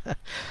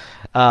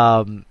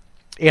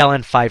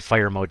 5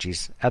 fire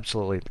emojis.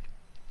 Absolutely.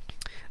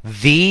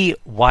 The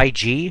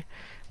YG,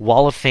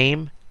 Wall of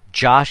Fame,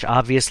 Josh,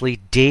 obviously,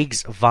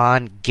 Diggs,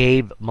 Vaughn,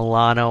 Gabe,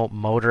 Milano,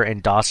 Motor,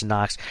 and Dawson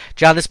Knox.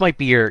 John, this might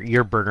be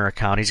your burner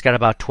account. He's got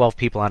about 12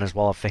 people on his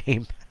Wall of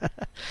Fame.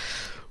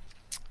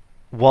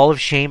 Wall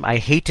of Shame, I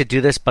hate to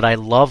do this, but I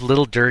love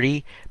Little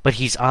Dirty, but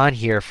he's on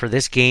here for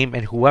this game,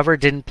 and whoever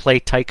didn't play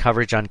tight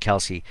coverage on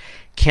Kelsey,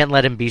 can't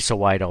let him be so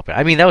wide open.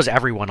 I mean, that was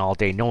everyone all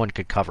day. No one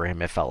could cover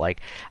him, it felt like.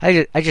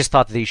 I just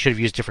thought that he should have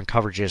used different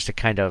coverages to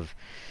kind of,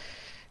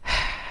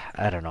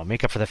 I don't know,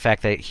 make up for the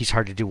fact that he's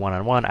hard to do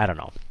one-on-one. I don't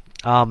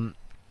know.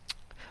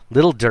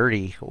 Little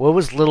Dirty. What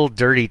was Little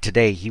Dirty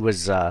today? He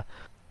was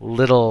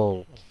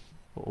little,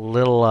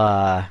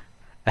 I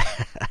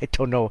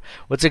don't know.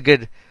 What's a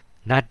good,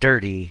 not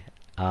dirty.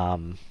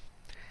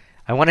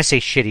 I want to say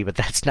shitty, but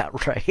that's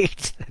not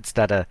right. That's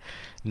not a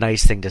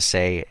nice thing to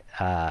say.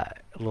 A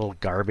little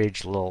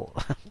garbage, little,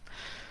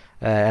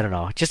 I don't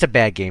know. Just a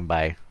bad game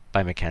by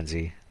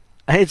McKenzie.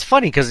 It's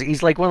funny because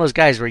he's like one of those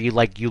guys where you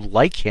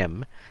like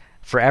him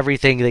for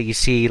everything that you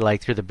see,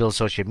 like through the Bills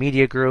social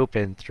media group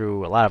and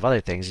through a lot of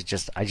other things.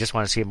 I just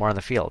want to see him more on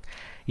the field.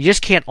 You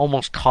just can't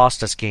almost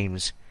cost us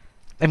games.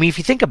 I mean, if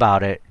you think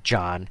about it,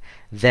 John,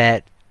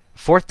 that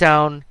fourth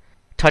down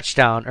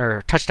touchdown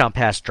or touchdown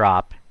pass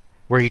drop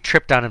where he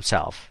tripped on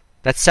himself,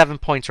 that's 7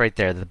 points right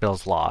there that the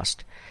Bills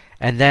lost.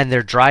 And then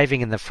they're driving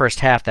in the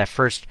first half, that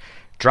first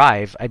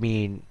drive, I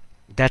mean,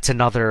 that's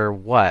another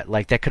what?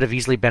 Like, that could have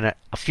easily been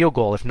a field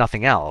goal if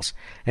nothing else.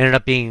 It ended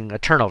up being a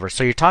turnover.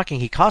 So you're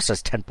talking he cost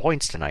us 10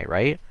 points tonight,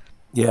 right?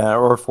 Yeah,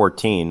 or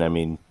 14. I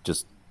mean,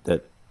 just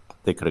that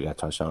they could have got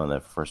touchdown on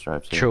that first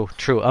drive, too.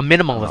 True. A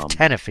minimum of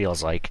 10, it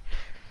feels like.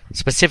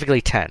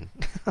 Specifically 10.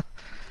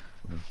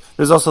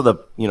 There's also the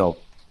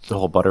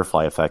whole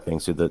butterfly effect thing,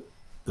 so that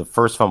the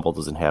first fumble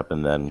doesn't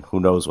happen, then who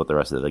knows what the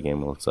rest of the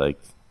game looks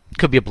like.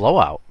 Could be a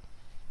blowout.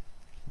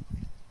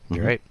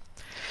 You're right.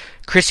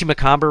 Chrissy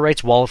McComber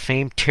writes, Wall of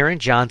Fame, Taron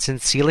Johnson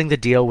sealing the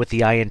deal with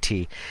the INT.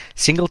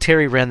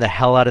 Singletary ran the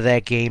hell out of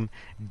that game.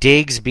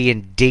 Diggs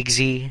being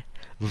Diggsy.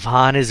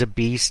 Vaughn is a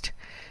beast.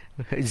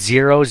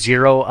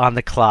 0-0 on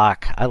the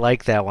clock. I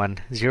like that one.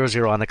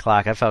 0-0 on the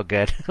clock. I felt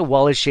good.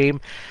 Wall of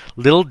Shame,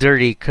 Little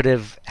Dirty could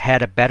have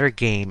had a better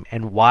game.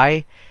 And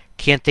why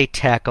can't they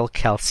tackle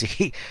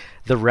Kelsey?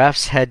 The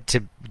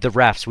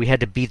refs, we had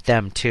to beat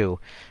them too.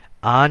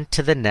 On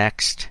to the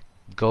next.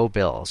 Go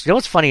Bills. You know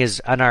what's funny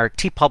is on our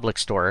TeePublic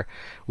store,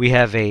 we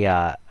have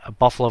a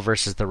Buffalo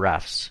versus the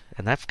refs.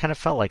 And that kind of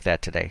felt like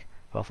that today.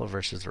 Buffalo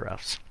versus the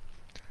refs.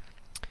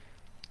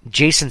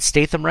 Jason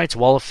Statham writes,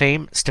 Wall of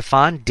Fame,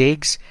 Stephon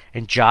Diggs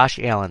and Josh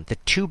Allen, the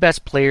two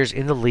best players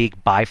in the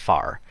league by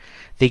far.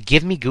 They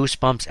give me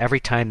goosebumps every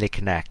time they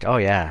connect. Oh,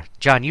 yeah.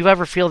 John, you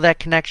ever feel that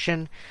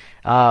connection?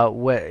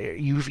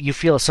 You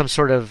feel some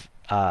sort of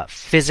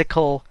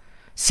physical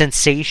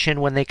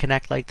sensation when they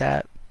connect like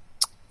that?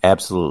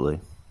 Absolutely.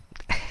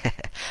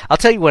 I'll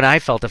tell you when I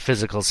felt a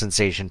physical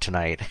sensation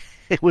tonight.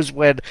 It was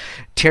when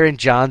Taron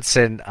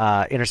Johnson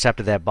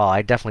intercepted that ball.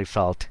 I definitely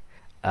felt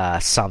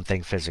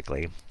something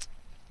physically.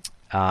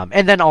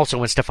 And then also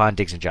when Stephon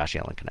Diggs and Josh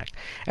Allen connect.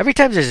 Every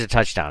time there's a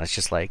touchdown, it's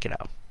just like,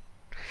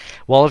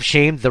 Wall of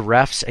Shame, the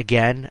refs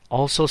again.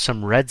 Also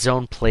some red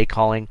zone play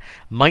calling.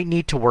 Might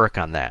need to work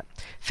on that.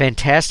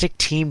 Fantastic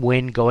team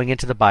win going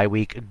into the bye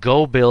week.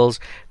 Go Bills.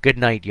 Good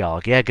night,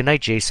 y'all. Yeah, good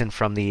night, Jason,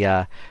 from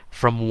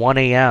 1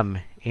 a.m.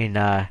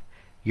 in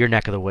your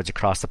neck of the woods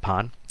across the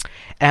pond.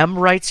 M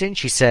writes in,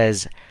 she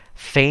says,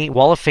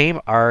 Wall of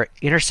Fame are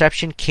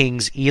interception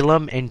kings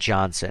Elam and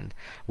Johnson.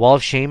 Wall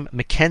of Shame,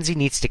 McKenzie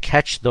needs to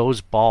catch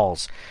those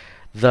balls.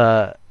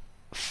 The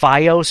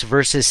Fios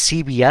versus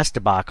CBS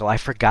debacle, I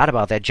forgot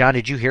about that. John,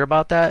 did you hear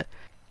about that?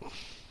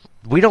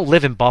 We don't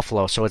live in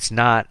Buffalo, so it's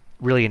not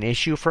really an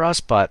issue for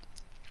us, but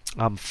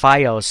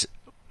Fios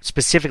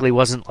specifically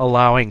wasn't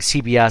allowing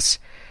CBS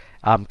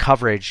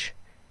coverage.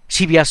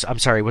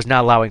 CBS, was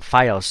not allowing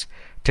Fios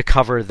to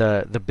cover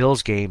the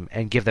Bills game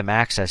and give them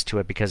access to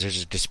it because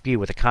there's a dispute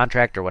with a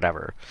contract or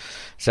whatever.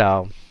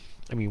 So,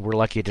 I mean, we're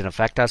lucky it didn't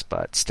affect us,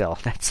 but still,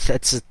 it's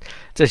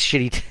a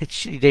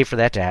shitty day for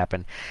that to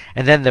happen.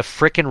 And then the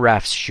frickin'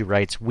 refs, she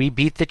writes, we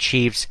beat the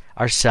Chiefs,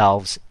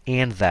 ourselves,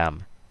 and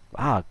them.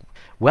 Wow,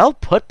 well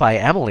put by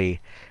Emily.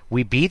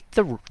 We beat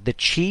the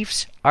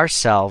Chiefs,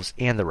 ourselves,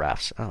 and the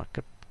refs. Oh,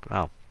 good.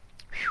 Wow.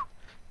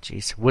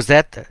 Jeez. Was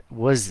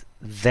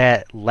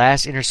that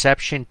last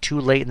interception too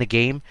late in the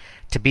game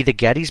to be the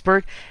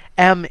Gettysburg?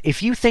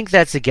 If you think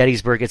that's the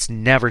Gettysburg, it's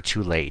never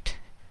too late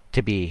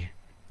to be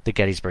the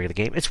Gettysburg of the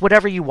game. It's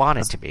whatever you want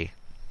it to be.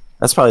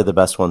 That's probably the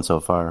best one so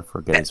far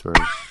for Gettysburg.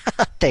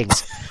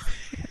 Thanks.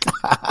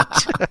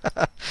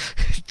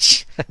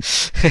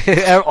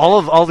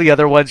 all the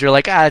other ones you're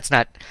like, it's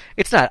not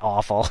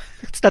awful.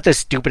 It's not the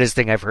stupidest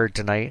thing I've heard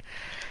tonight.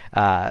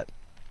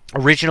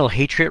 Original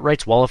Hatred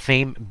writes, Wall of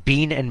Fame,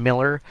 Bean and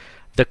Miller,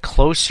 the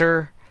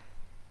closer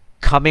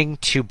coming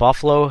to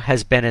Buffalo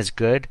has been as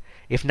good,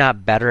 if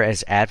not better,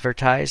 as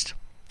advertised.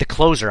 The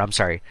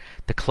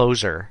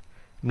closer,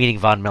 meaning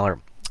Von Miller.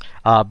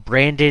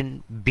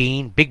 Brandon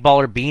Bean, Big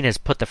Baller Bean, has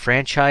put the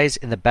franchise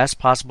in the best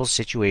possible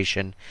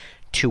situation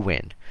to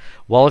win.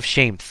 Wall of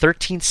Shame,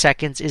 13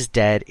 seconds is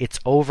dead. It's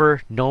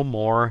over. No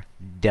more.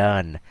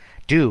 Done.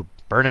 Dude,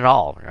 burn it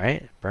all,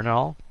 right? Burn it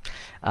all.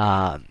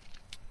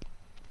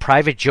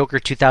 Private Joker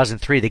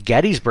 2003, the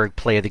Gettysburg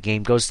play of the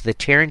game goes to the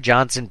Taron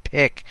Johnson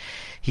pick.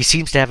 He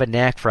seems to have a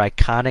knack for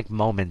iconic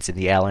moments in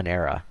the Allen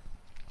era.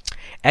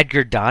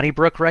 Edgar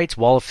Donnybrook writes,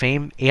 Wall of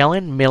Fame,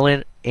 Allen,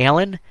 Miller,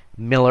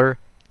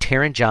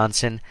 Taron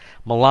Johnson.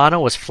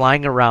 Milano was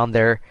flying around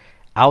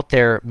out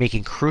there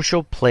making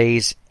crucial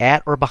plays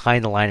at or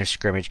behind the line of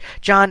scrimmage.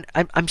 John,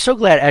 I'm so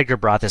glad Edgar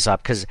brought this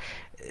up, because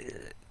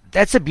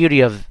that's the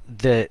beauty of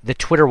the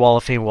Twitter Wall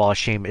of Fame, Wall of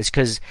Shame, is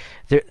because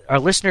our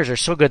listeners are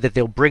so good that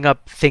they'll bring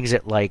up things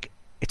that, like,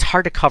 it's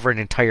hard to cover an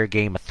entire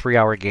game, a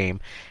 3-hour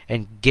game,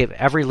 and give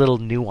every little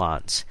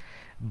nuance.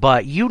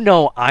 But you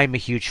know I'm a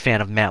huge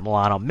fan of Matt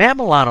Milano. Matt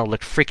Milano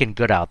looked freaking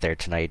good out there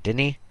tonight, didn't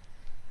he?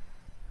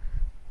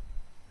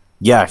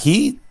 Yeah,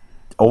 he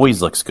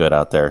always looks good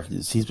out there.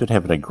 He's been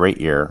having a great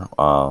year.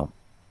 A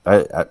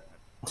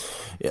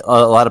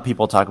lot of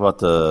people talk about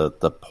the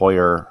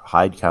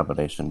Poyer-Hyde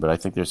combination, but I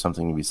think there's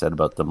something to be said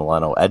about the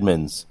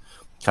Milano-Edmonds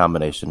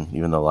combination,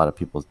 even though a lot of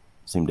people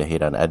seem to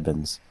hate on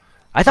Edmonds.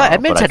 I thought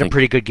Edmonds had a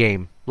pretty good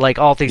game. Like,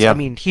 all things, yeah. I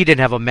mean, he didn't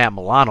have a Matt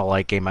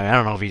Milano-like game. I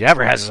don't know if he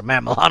ever has a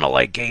Matt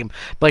Milano-like game,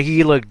 but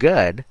he looked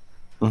good.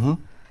 Mm-hmm.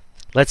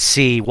 Let's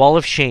see. Wall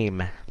of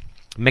Shame.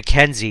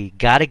 McKenzie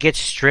got to get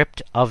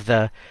stripped of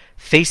the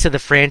face of the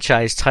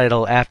franchise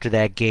title after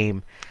that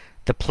game.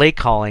 The play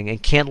calling,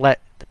 and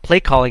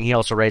he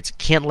also writes,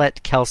 can't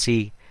let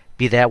Kelsey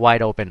be that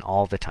wide open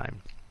all the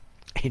time.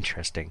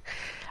 Interesting.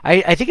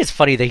 I think it's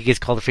funny that he gets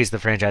called the face of the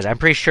franchise. I'm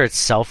pretty sure it's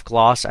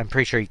self-gloss. I'm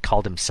pretty sure he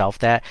called himself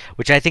that,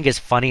 which I think is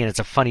funny, and it's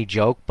a funny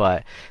joke,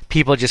 but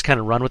people just kind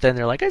of run with it, and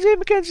they're like, Isaiah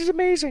McKenzie's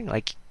amazing.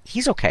 Like,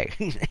 he's okay.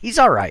 He's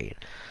all right.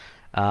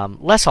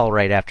 Less all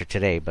right after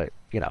today, but,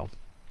 you know.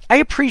 I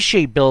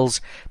appreciate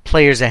Bills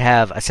players that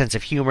have a sense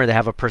of humor, that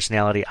have a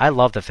personality. I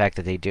love the fact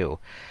that they do.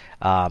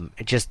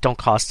 It just don't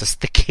cost us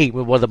the game,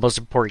 one of the most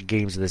important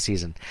games of the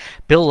season.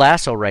 Bill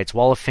Lasso writes,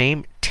 Wall of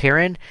Fame,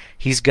 Taron,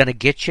 he's going to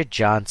get you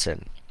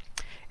Johnson.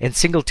 And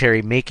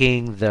Singletary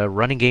making the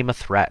running game a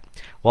threat.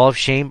 Wall of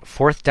Shame,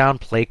 fourth down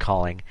play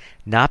calling,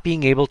 not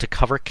being able to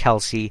cover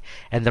Kelsey,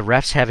 and the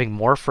refs having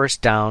more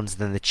first downs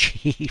than the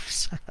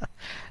Chiefs.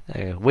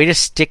 Way to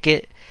stick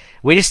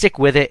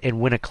with it and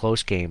win a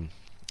close game.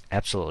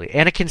 Absolutely.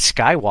 Anakin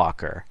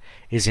Skywalker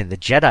is in. The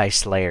Jedi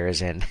Slayer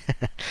is in.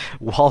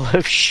 Wall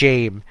of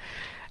Shame.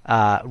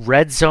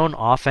 Red zone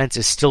offense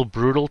is still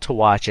brutal to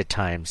watch at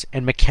times.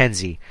 And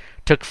McKenzie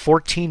took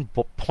 14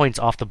 points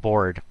off the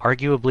board,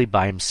 arguably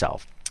by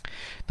himself.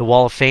 The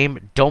Wall of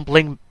Fame, don't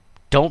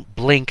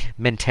blink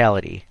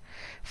mentality.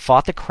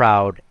 Fought the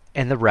crowd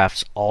and the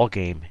refs all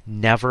game.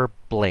 Never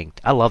blinked.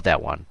 I love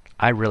that one.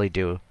 I really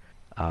do.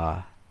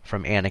 From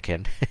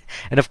Anakin.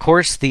 And of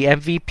course, the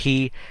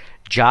MVP,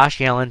 Josh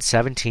Allen,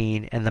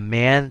 17, and the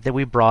man that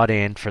we brought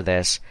in for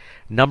this,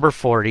 number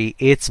 40,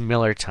 it's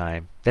Miller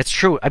time. That's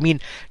true. I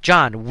mean,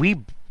 John,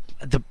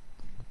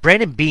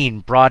 Brandon Beane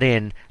brought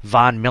in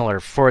Von Miller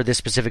for this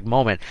specific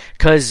moment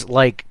because,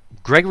 like,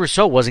 Greg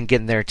Rousseau wasn't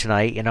getting there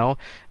tonight, you know.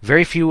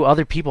 Very few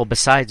other people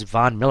besides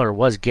Von Miller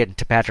was getting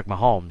to Patrick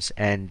Mahomes.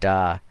 And,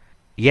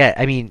 yeah,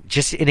 I mean,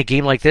 just in a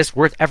game like this,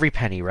 worth every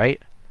penny,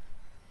 right?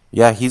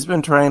 Yeah, he's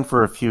been trying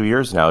for a few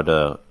years now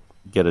to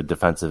get a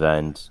defensive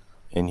end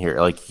in here.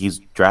 Like, he's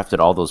drafted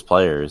all those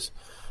players,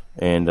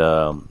 and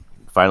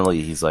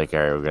finally he's like, all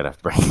right, we're going to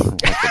bring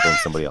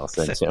somebody else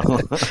in, too.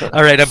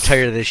 All right, I'm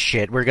tired of this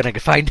shit. We're going to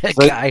find a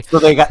guy. So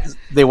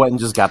they went and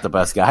just got the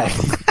best guy.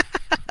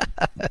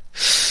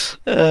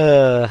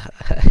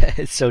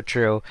 It's so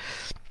true.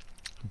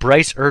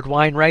 Bryce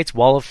Erdwine writes,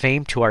 Wall of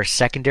Fame to our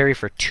secondary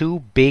for 2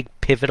 big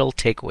pivotal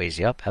takeaways.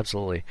 Yep,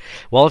 absolutely.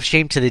 Wall of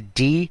Shame to the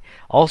D,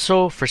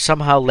 also for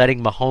somehow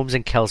letting Mahomes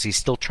and Kelsey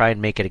still try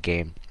and make it a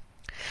game.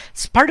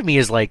 Part of me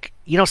is like,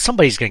 you know,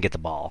 somebody's going to get the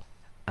ball.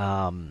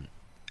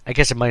 I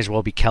guess it might as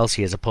well be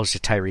Kelsey as opposed to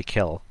Tyreek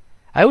Hill.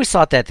 I always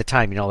thought that at the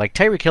time, you know, like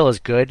Tyreek Hill is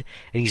good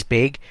and he's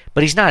big,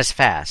 but he's not as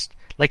fast.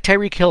 Like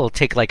Tyreek Hill will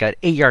take like an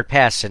 8-yard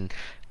pass and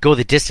go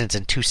the distance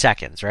in 2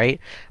 seconds, right?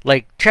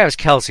 Like Travis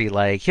Kelsey,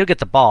 like he'll get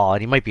the ball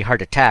and he might be hard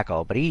to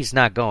tackle, but he's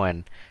not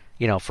going,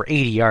 you know, for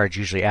 80 yards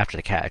usually after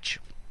the catch.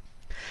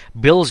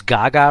 Bill's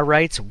Gaga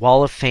writes,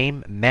 Wall of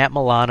Fame, Matt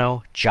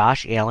Milano,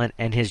 Josh Allen,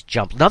 and his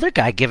jump. Another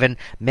guy giving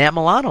Matt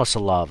Milano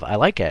some love. I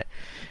like it.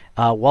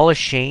 Wall of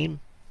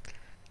Shame,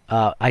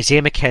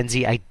 Isaiah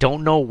McKenzie. I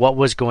don't know what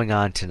was going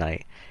on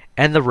tonight.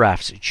 And the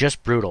refs,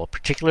 just brutal,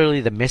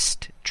 particularly the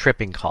missed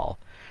tripping call.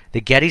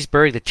 The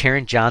Gettysburg, the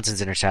Taron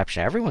Johnson's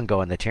interception. Everyone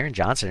going the Taron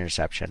Johnson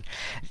interception.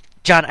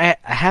 John, I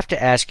have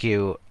to ask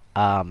you,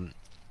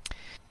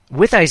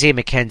 with Isaiah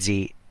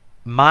McKenzie,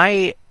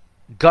 my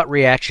gut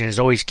reaction is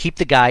always keep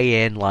the guy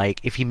in.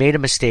 Like, if he made a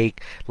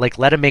mistake, like,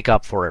 let him make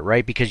up for it,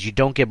 right? Because you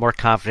don't get more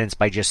confidence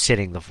by just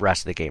sitting the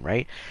rest of the game,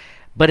 right?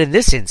 But in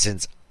this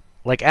instance,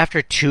 like,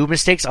 after 2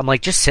 mistakes, I'm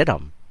like, just sit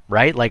him,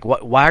 right? Like,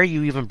 why are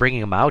you even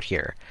bringing him out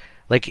here?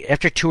 Like,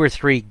 after 2 or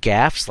 3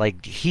 gaffes,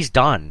 like, he's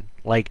done.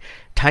 Like,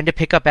 time to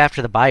pick up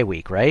after the bye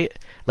week, right?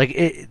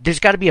 Like, there's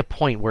got to be a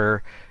point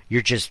where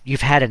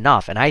you've had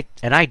enough, and I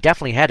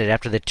definitely had it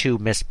after the 2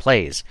 missed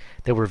plays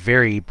that were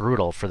very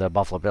brutal for the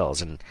Buffalo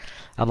Bills, and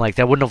I'm like,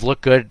 that wouldn't have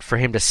looked good for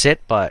him to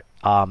sit, but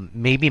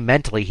maybe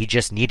mentally he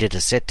just needed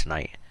to sit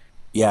tonight.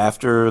 Yeah,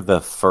 after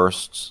the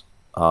first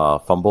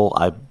fumble,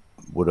 I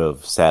would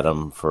have sat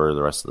him for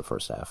the rest of the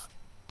first half.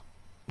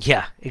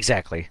 Yeah,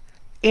 exactly.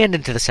 And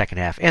into the second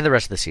half and the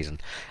rest of the season.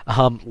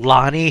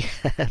 Lonnie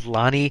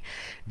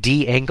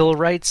D. Engel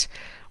writes,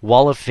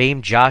 Wall of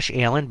Fame Josh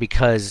Allen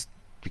because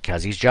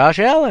he's Josh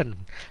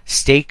Allen.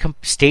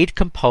 Stayed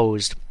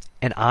composed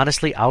and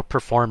honestly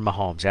outperformed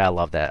Mahomes. Yeah, I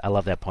love that. I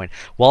love that point.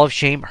 Wall of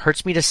Shame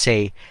hurts me to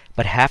say,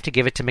 but have to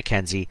give it to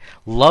McKenzie.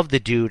 Love the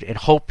dude and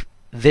hope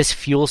this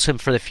fuels him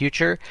for the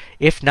future.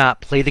 If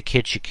not, play the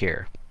kid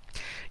Shakir.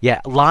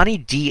 Yeah, Lonnie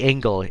D.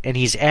 Engel, and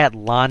he's at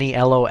Lonnie,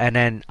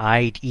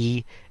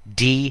 Lonnied,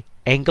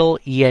 Engel,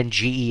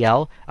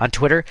 Engel, on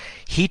Twitter.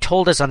 He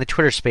told us on the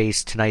Twitter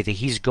space tonight that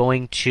he's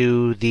going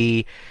to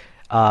the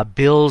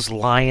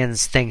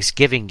Bills-Lions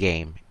Thanksgiving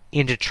game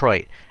in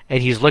Detroit.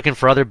 And he's looking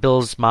for other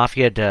Bills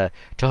Mafia to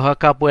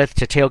hook up with,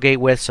 to tailgate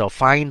with. So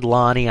find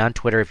Lonnie on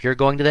Twitter if you're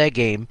going to that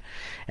game,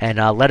 and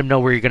let him know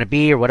where you're going to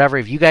be or whatever.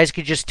 If you guys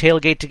could just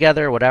tailgate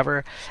together or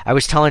whatever. I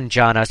was telling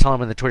John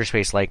in the Twitter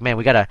space, like, man,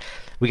 we gotta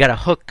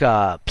hook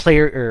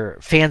player or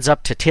fans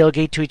up to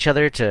tailgate to each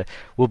other.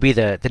 Will be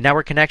the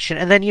network connection,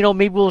 and then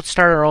maybe we'll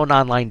start our own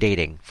online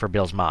dating for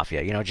Bills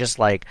Mafia. Just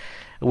like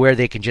where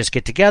they can just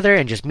get together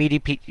and just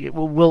meet.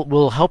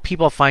 We'll help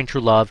people find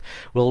true love.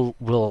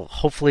 We'll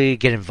hopefully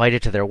get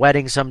invited to their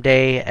wedding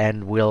someday,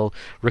 and we'll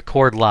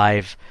record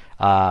live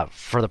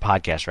for the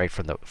podcast right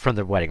from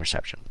the wedding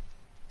reception.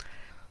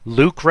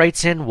 Luke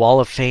writes in, Wall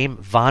of Fame,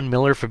 Von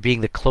Miller for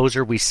being the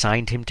closer we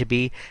signed him to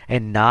be,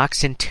 and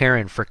Knox and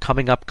Taryn for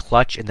coming up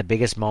clutch in the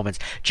biggest moments.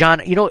 John,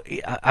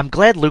 I'm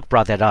glad Luke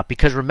brought that up,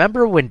 because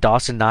remember when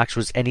Dawson Knox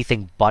was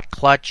anything but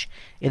clutch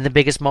in the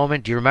biggest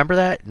moment? Do you remember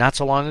that? Not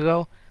so long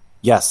ago?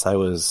 Yes, I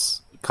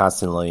was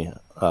constantly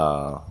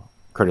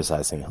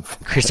criticizing him.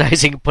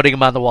 Putting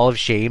him on the Wall of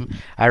Shame.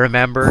 I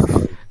remember.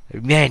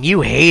 Man,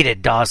 you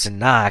hated Dawson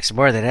Knox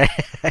more than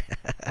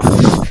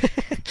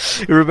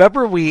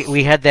Remember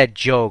we had that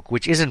joke,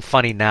 which isn't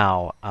funny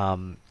now,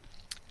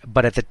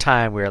 but at the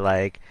time we were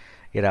like,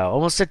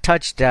 almost a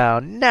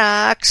touchdown,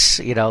 Knox,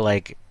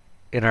 like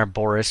in our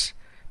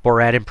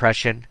Borat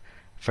impression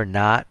for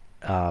not.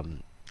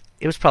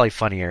 It was probably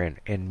funnier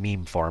in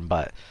meme form,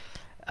 but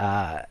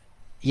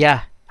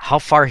yeah, how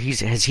far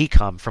has he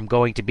come from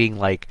going to being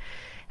like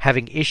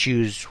having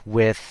issues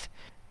with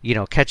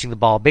catching the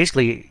ball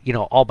basically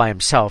all by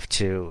himself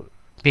to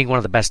being one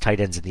of the best tight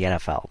ends in the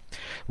NFL.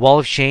 Wall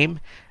of Shame,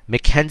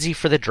 McKenzie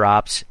for the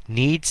drops,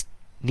 need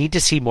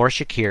to see more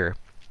Shakir.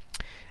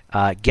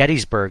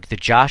 Gettysburg, the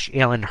Josh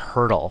Allen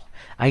hurdle.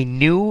 I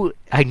knew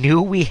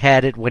we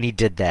had it when he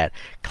did that.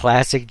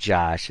 Classic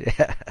Josh.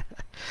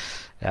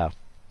 Yeah,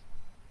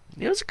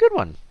 it was a good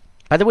one.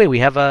 By the way, we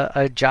have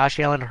a Josh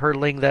Allen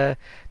hurdling the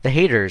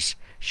haters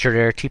shirt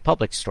at our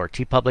TeePublic store,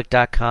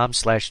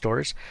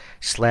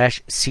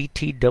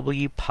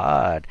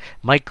 teepublic.com/stores/CTWpod.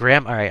 Mike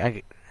Graham, all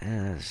right,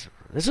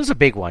 this is a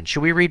big one.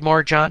 Should we read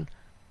more, John?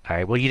 All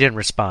right, well, you didn't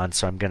respond,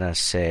 so I'm going to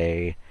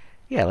say,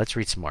 yeah, let's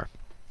read some more.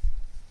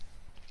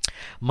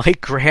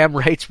 Mike Graham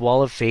writes,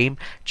 Wall of Fame,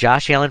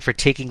 Josh Allen for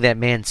taking that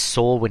man's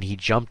soul when he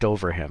jumped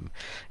over him.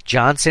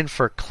 Johnson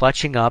for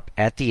clutching up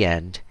at the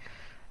end.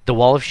 The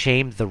Wall of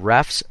Shame, the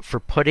refs for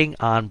putting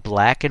on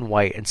black and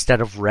white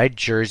instead of red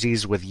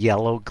jerseys with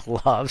yellow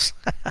gloves.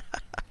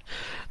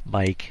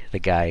 Mike, the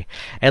guy.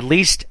 At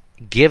least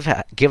give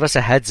us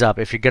a heads up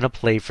if you're going to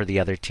play for the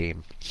other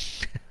team.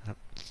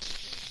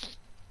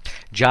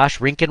 Josh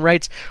Rinkin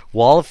writes,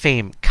 Wall of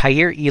Fame,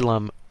 Khair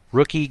Elam,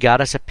 rookie,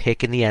 got us a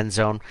pick in the end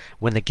zone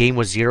when the game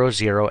was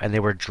 0-0 and they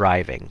were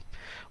driving.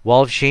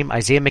 Wall of Shame,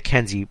 Isaiah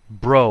McKenzie,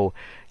 bro,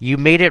 you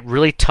made it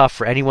really tough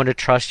for anyone to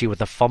trust you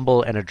with a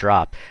fumble and a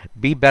drop.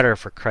 Be better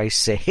for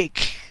Christ's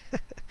sake.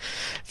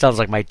 Sounds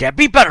like my dad.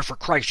 Be better for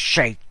Christ's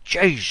sake.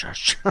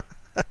 Jesus.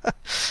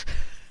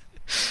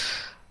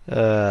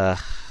 By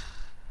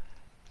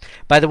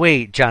the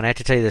way, John, I have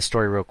to tell you this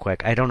story real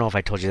quick. I don't know if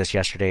I told you this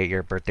yesterday at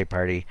your birthday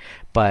party,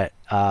 but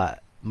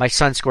my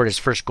son scored his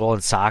first goal in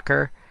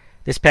soccer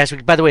this past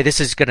week. By the way, this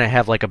is going to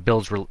have like a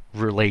Bills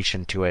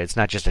relation to it. It's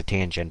not just a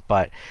tangent,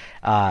 but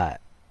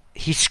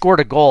he scored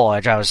a goal.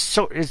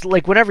 It's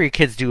like whenever your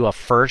kids do a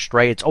first,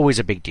 right? It's always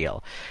a big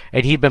deal.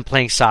 And he'd been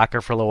playing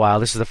soccer for a little while.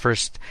 This is the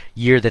first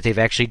year that they've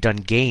actually done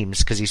games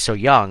because he's so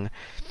young.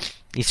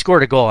 He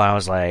scored a goal, and I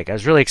was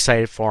really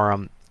excited for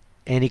him.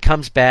 And he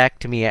comes back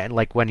to me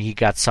like when he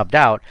got subbed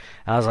out.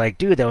 I was like,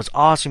 dude, that was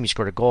awesome. You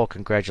scored a goal.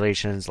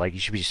 Congratulations. Like, you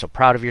should be so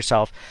proud of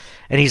yourself.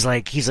 And he's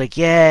like,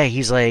 yeah.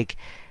 He's like,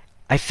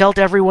 I felt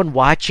everyone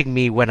watching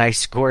me when I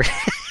scored.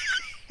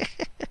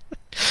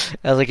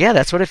 I was like, yeah,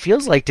 that's what it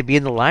feels like to be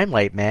in the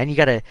limelight, man. You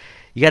gotta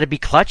be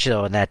clutch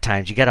though in that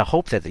times. You gotta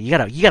hope that you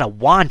gotta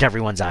want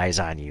everyone's eyes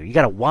on you. You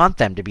gotta want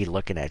them to be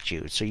looking at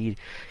you. So you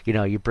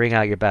bring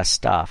out your best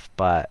stuff.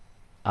 But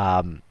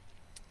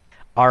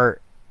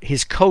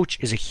his coach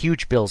is a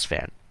huge Bills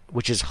fan,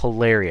 which is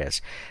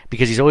hilarious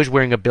because he's always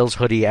wearing a Bills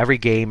hoodie every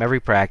game, every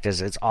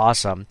practice. It's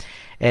awesome.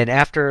 And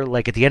after,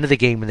 like, at the end of the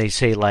game when they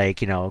say,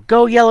 like,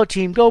 go yellow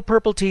team, go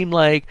purple team,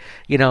 like,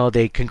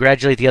 they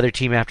congratulate the other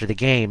team after the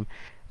game.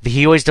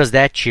 he always does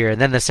that cheer,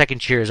 and then the second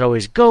cheer is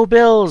always "Go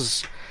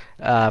Bills"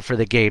 for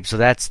the game. So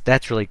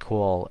that's really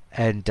cool.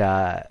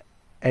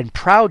 And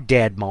proud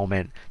dad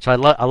moment. So I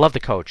love the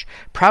coach.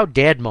 Proud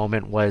dad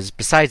moment was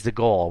besides the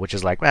goal, which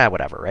is like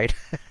whatever, right?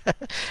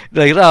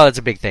 Like, oh, it's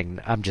a big thing.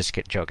 I'm just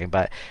joking,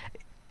 but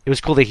it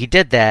was cool that he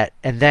did that.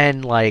 And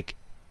then like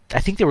I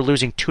think they were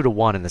losing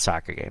 2-1 in the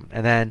soccer game,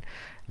 and then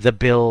the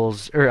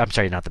Bills, or I'm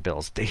sorry, not the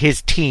Bills,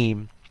 his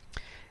team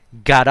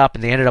got up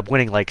and they ended up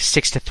winning like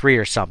 6-3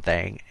 or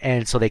something.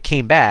 And so they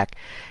came back,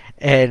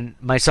 and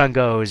my son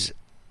goes,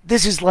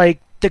 "This is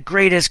like the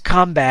greatest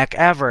comeback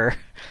ever.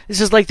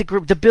 This is like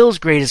the Bills'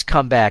 greatest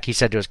comeback," he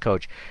said to his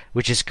coach,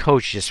 which his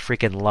coach just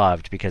freaking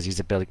loved because he's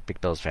a big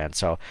Bills fan.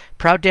 So,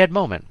 proud dad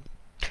moment.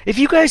 If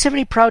you guys have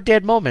any proud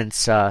dad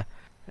moments,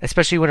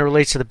 especially when it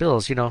relates to the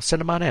Bills, send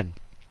them on in.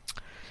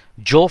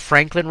 Joel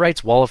Franklin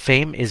writes, Wall of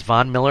Fame is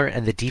Von Miller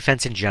and the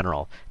defense in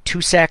general.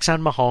 2 sacks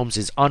on Mahomes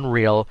is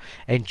unreal,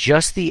 and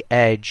just the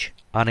edge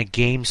on a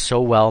game so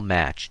well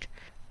matched.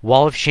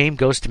 Wall of Shame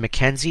goes to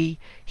McKenzie.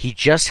 He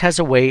just has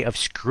a way of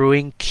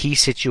screwing key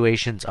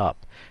situations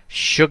up.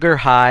 Sugar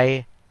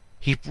high,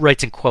 he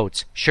writes in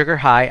quotes, sugar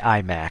high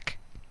iMac.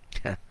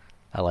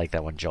 I like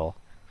that one, Joel.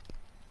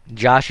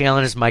 Josh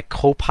Allen is my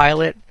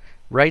co-pilot,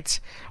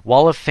 writes,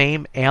 Wall of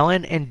Fame,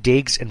 Allen and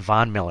Diggs and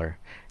Von Miller.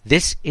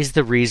 This is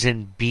the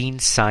reason Bean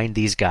signed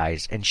these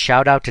guys, and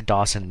shout out to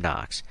Dawson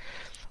Knox.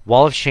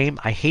 Wall of Shame,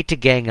 I hate to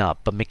gang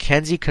up, but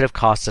McKenzie could have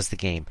cost us the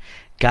game.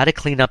 Got to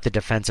clean up the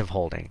defensive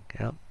holding.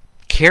 Yep.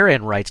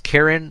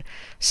 Karen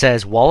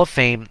says, Wall of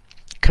Fame,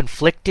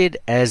 conflicted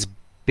as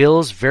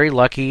Bills very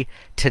lucky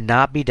to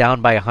not be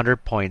down by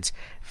 100 points.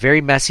 Very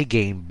messy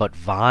game, but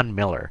Von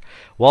Miller.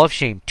 Wall of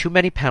Shame, too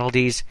many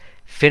penalties,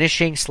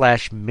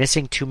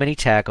 finishing/missing too many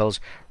tackles,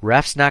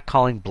 refs not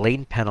calling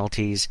blatant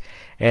penalties,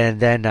 and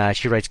then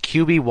she writes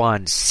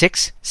QB1,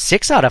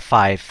 6 out of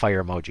 5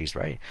 fire emojis,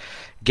 right?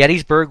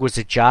 Gettysburg was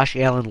the Josh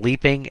Allen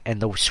leaping,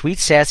 and the sweet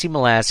sassy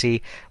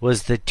Molassie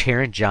was the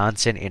Taron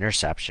Johnson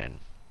interception.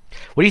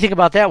 What do you think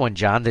about that one,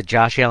 John? The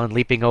Josh Allen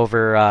leaping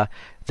over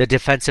the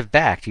defensive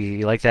back. Do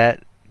you like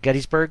that,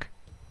 Gettysburg?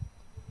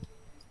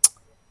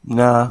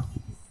 Nah.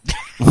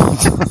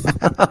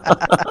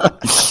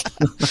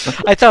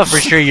 I thought for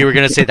sure you were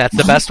going to say that's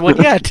the best one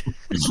yet.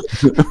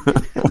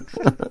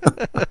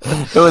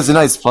 It was a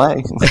nice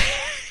play.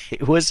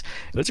 It was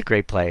a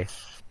great play.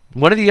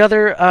 One of the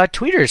other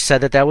tweeters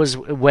said that was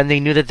when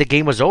they knew that the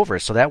game was over.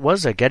 So that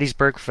was a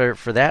Gettysburg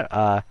for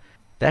that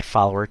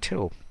follower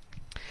too.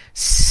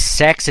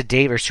 Saxa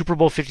Dave, or Super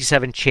Bowl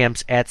 57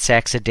 champs at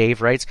Saxa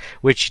Dave writes,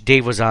 which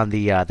Dave was on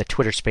the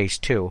Twitter space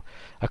too,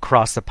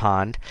 across the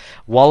pond.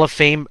 Wall of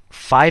Fame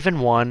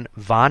 5-1,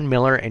 Von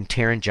Miller and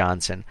Taron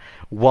Johnson.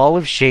 Wall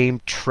of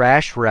Shame,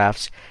 trash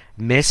refs,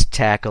 missed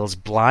tackles,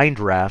 blind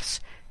refs,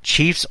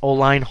 Chiefs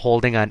O-line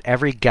holding on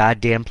every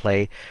goddamn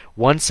play,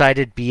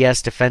 one-sided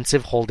BS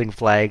defensive holding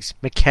flags,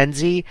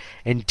 McKenzie,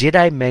 and did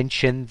I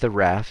mention the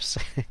refs?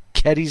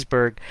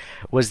 Gettysburg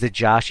was the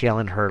Josh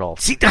Allen hurdle.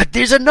 See,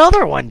 there's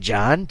another one,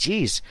 John.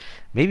 Jeez,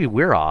 maybe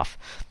we're off.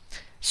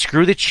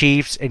 Screw the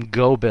Chiefs and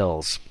go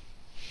Bills.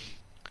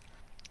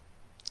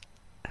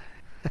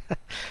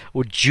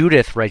 Well,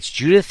 Judith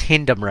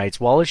Hindem writes,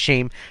 Wall of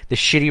Shame, the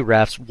shitty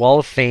refs, Wall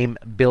of Fame,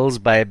 Bills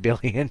by $1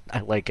 billion. I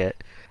like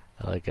it.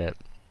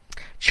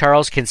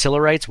 Charles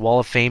Kinsella writes, Wall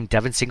of Fame,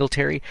 Devin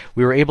Singletary.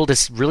 We were able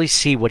to really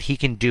see what he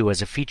can do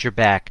as a feature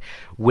back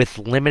with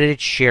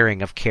limited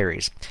sharing of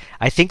carries.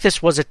 I think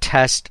this was a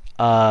test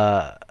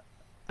to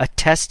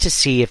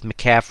see if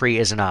McCaffrey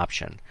is an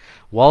option.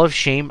 Wall of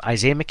Shame,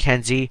 Isaiah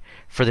McKenzie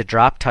for the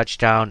drop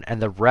touchdown,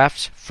 and the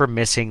refs for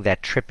missing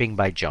that tripping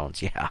by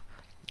Jones. Yeah.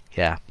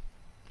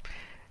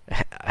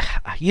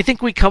 You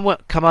think we come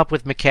up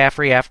with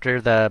McCaffrey after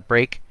the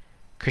break?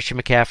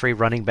 Christian McCaffrey,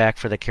 running back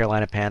for the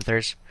Carolina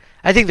Panthers.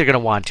 I think they're going to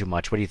want too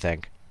much. What do you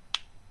think?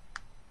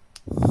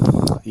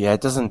 Yeah,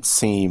 it doesn't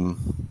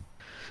seem.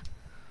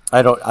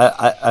 I don't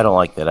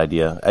like that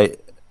idea.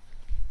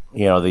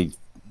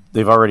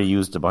 They've already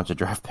used a bunch of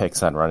draft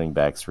picks on running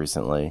backs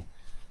recently.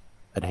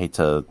 I'd hate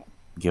to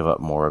give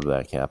up more of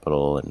that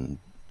capital, and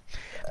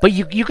but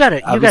you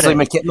gotta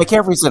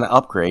McCaffrey's an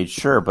upgrade,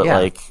 sure,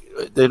 but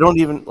they don't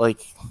even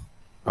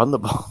run the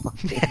ball.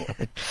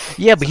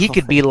 Yeah, but he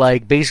could be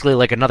basically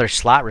like another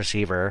slot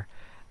receiver.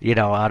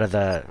 Out of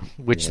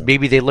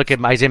maybe they look at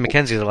Isaiah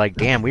McKenzie, they're like,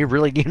 damn, we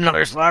really need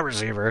another slot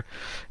receiver,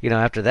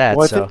 after that.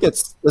 Well, I think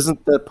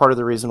isn't that part of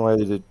the reason why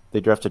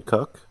they drafted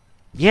Cook?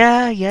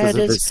 Yeah, it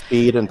is. His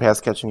speed and pass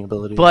catching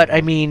ability. But,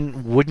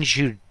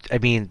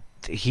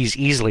 he's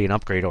easily an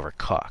upgrade over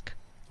Cook.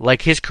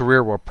 His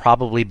career will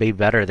probably be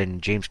better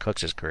than James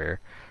Cook's career.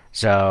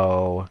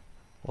 So,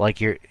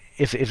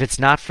 if it's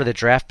not for the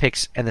draft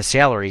picks and the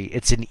salary,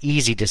 it's an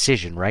easy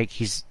decision, right?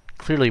 He's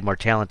clearly more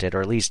talented,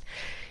 or at least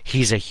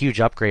he's a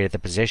huge upgrade at the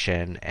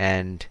position,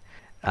 and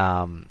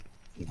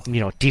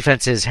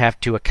defenses have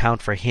to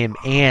account for him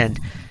and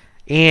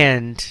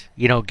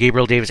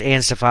Gabriel Davis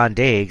and Stephon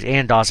Diggs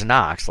and Dawson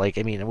Knox. I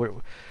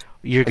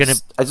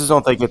just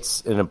don't think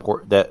it's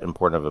that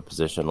important of a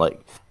position.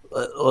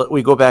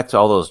 we go back to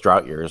all those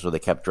drought years where they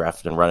kept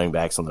drafting running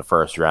backs in the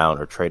first round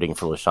or trading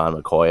for LaShawn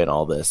McCoy and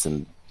all this,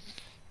 and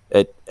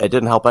it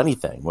didn't help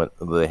anything when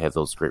they had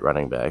those great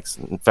running backs.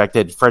 In fact, they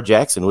had Fred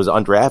Jackson, who was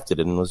undrafted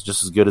and was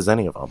just as good as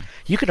any of them.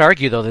 You could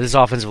argue, though, that this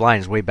offensive line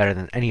is way better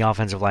than any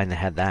offensive line they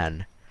had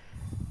then.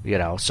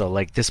 So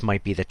like this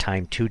might be the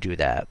time to do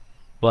that.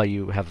 Well,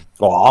 you have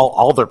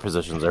all their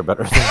positions are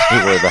better than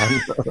they were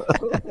then.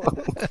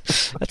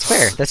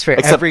 That's fair.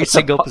 Every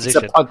single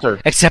position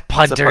except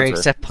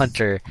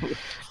punter.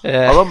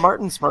 Although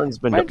Martin's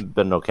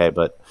been okay,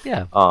 but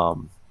yeah,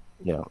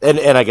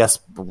 and I guess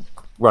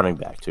running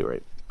back too,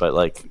 right? But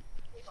like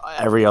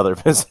every other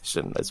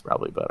position is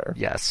probably better.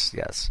 Yes.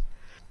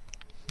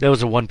 That was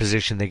the one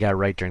position they got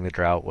right during the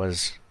drought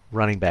was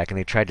running back, and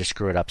they tried to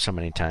screw it up so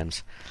many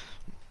times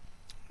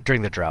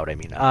during the drought. I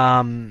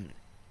mean,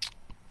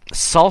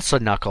 Salsa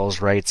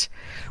Knuckles writes,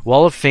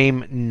 Wall of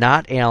Fame,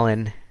 not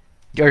Allen.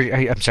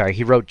 I'm sorry,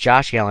 he wrote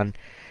Josh Allen,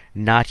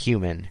 not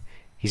human.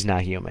 He's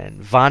not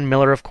human. Von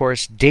Miller, of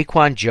course.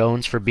 Daquan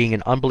Jones for being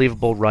an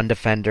unbelievable run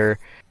defender.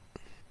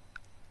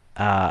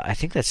 I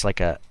think that's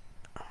a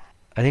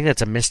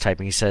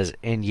mistyping. He says,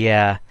 and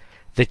yeah,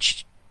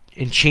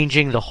 in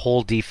changing the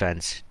whole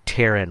defense,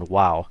 Taryn,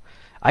 wow.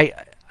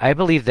 I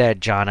believe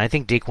that, John. I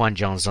think Daquan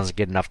Jones doesn't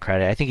get enough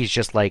credit. I think he's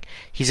just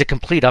he's a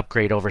complete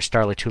upgrade over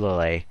Starlet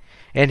Tulele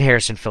and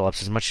Harrison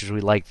Phillips. As much as we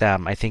like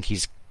them, I think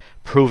he's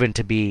proven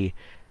to be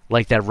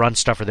like that run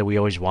stuffer that we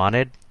always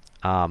wanted.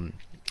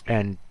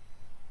 And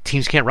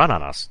teams can't run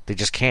on us. They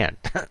just can't.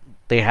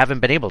 They haven't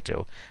been able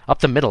to.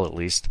 Up the middle, at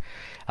least.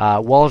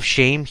 Wall of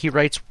Shame, he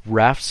writes,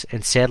 refs,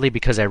 and sadly,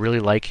 because I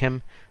really like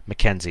him,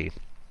 McKenzie.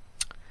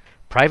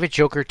 Private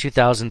Joker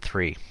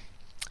 2003.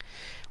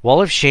 Wall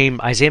of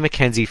Shame, Isaiah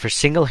McKenzie for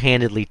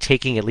single-handedly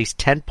taking at least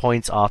 10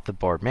 points off the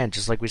board. Man,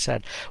 just like we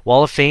said.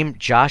 Wall of Fame,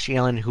 Josh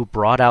Allen, who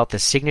brought out the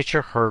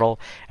signature hurdle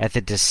at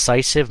the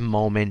decisive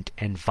moment,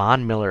 and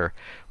Von Miller,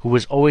 who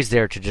was always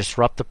there to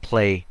disrupt the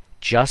play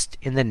just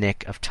in the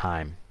nick of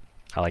time.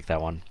 I like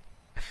that one.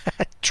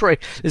 Troy,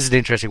 this is an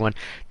interesting one.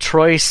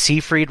 Troy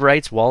Seafried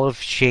writes, Wall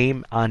of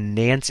Shame on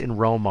Nance and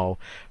Romo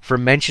for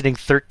mentioning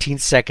 13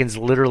 seconds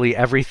literally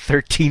every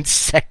 13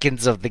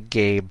 seconds of the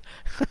game.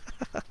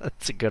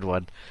 That's a good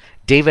one.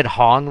 David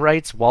Hong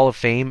writes, Wall of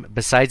Fame,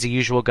 besides the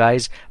usual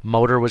guys,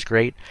 Motor was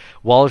great.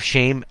 Wall of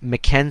Shame,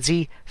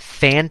 McKenzie,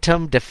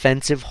 phantom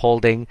defensive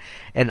holding,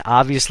 and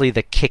obviously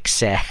the kick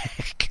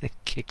sack.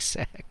 Kick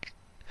sack.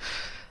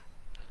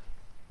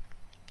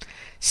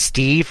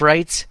 Steve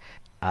writes,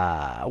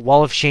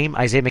 Wall of Shame,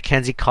 Isaiah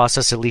McKenzie cost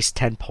us at least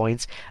 10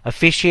 points.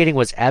 Officiating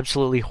was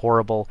absolutely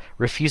horrible,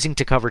 refusing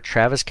to cover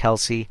Travis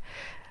Kelce,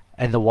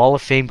 and the Wall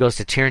of Fame goes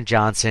to Taron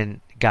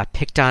Johnson, got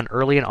picked on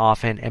early and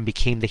often, and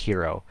became the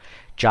hero.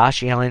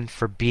 Josh Allen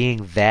for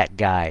being that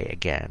guy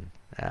again.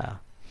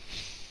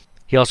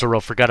 He also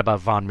wrote, forgot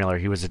about Von Miller,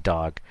 he was a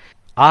dog.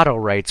 Otto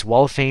writes,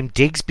 Wall of Fame,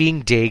 Diggs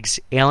being Diggs,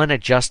 Allen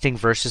adjusting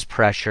versus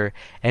pressure,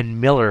 and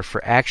Miller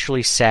for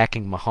actually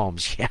sacking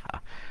Mahomes. Yeah,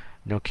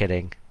 no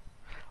kidding.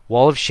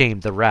 Wall of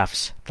Shame, the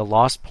refs, the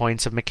lost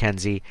points of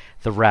McKenzie,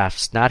 the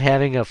refs, not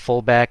having a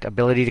fullback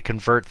ability to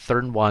convert 3rd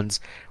and 1s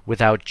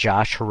without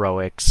Josh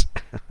heroics.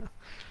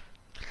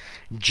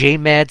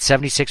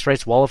 JMad76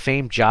 writes, Wall of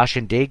Fame, Josh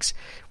and Diggs.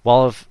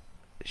 Wall of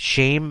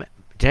Shame,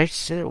 did I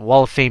say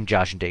Wall of Fame,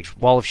 Josh and Diggs.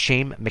 Wall of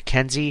Shame,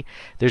 McKenzie.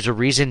 There's a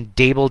reason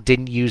Dable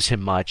didn't use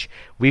him much.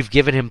 We've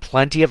given him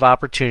plenty of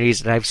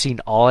opportunities, and I've seen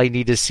all I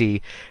need to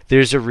see.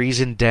 There's a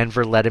reason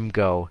Denver let him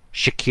go.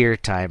 Shakir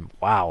time.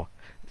 Wow.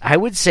 I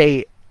would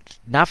say,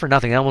 not for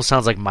nothing, that almost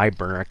sounds like my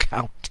burner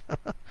account.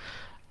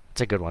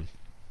 It's a good one.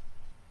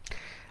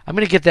 I'm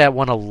going to give that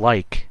one a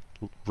like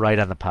right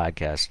on the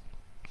podcast.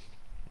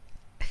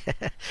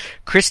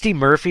 Christy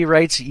Murphy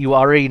writes, you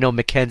already know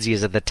McKenzie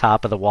is at the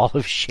top of the Wall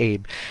of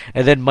Shame.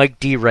 And then Mike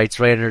D writes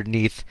right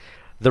underneath,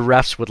 the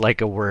refs would like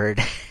a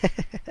word.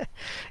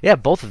 Yeah,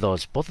 both of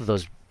those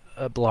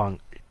belong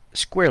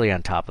squarely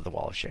on top of the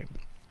Wall of Shame.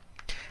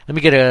 Let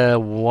me get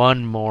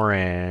one more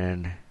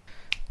in.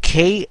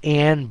 K.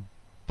 Ann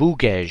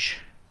Bugaj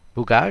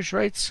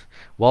writes,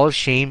 Wall of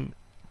Shame,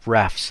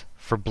 refs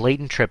for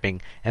blatant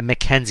tripping, and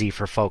McKenzie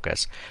for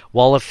focus.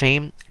 Wall of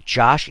Fame,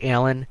 Josh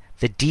Allen,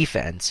 the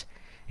defense.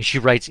 And she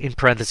writes in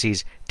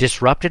parentheses,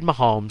 disrupted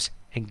Mahomes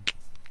and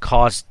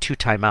caused 2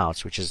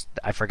 timeouts, which is,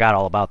 I forgot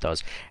all about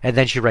those. And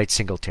then she writes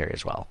Singletary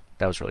as well.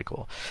 That was really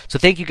cool. So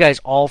thank you guys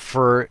all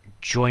for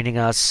joining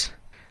us,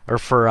 or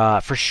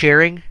for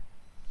sharing.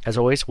 As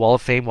always, Wall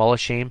of Fame, Wall of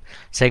Shame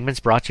segments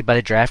brought to you by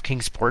the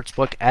DraftKings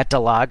Sportsbook at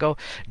Del Lago.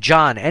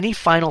 John, any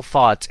final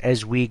thoughts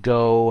as we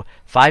go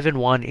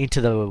 5-1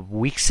 into the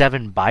Week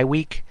 7 bye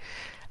week?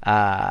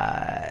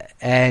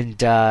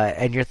 And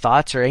your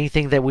thoughts or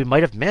anything that we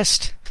might have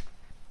missed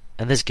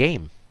in this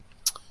game?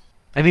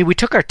 I mean, we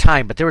took our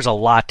time, but there was a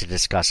lot to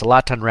discuss, a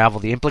lot to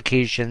unravel, the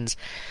implications,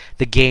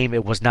 the game.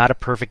 It was not a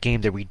perfect game.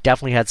 There we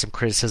definitely had some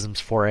criticisms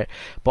for it.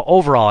 But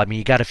overall, I mean,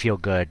 you got to feel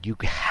good. You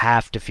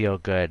have to feel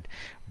good.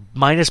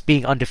 Minus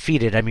being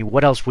undefeated, I mean,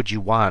 what else would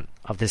you want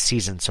of this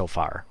season so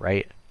far,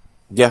 right?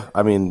 Yeah,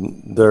 I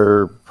mean,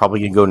 they're probably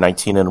going to go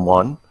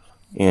 19-1.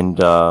 And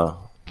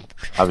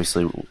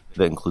obviously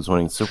that includes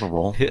winning the Super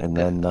Bowl. And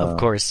then, of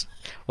course.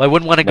 Well, I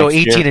wouldn't want to go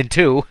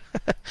 18-2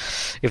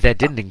 if that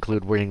didn't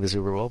include winning the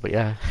Super Bowl, but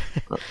yeah.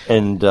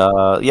 And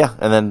and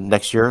then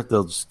next year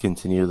they'll just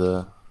continue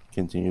that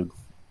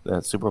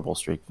Super Bowl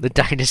streak. The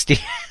dynasty.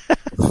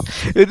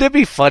 Wouldn't it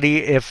be funny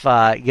if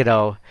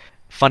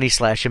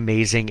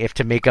funny/amazing if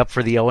to make up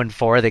for the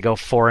 0-4 they go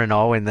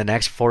 4-0 in the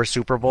next 4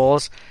 Super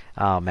Bowls?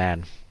 Oh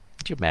man,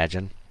 could you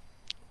imagine?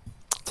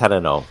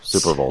 10-0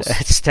 Super Bowls.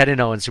 It's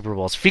 10-0 in Super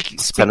Bowls.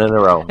 10 in a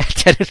row.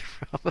 10 in a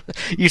row.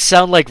 You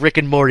sound like Rick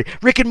and Morty.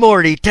 Rick and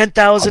Morty,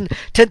 10,000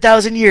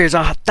 years,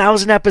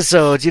 1,000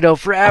 episodes,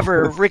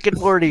 forever. Rick and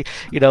Morty,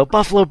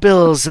 Buffalo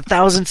Bills,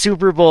 1,000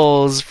 Super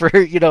Bowls for,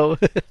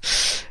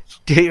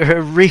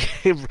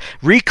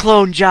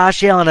 reclone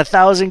Josh Allen,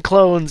 1,000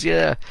 clones.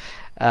 Yeah.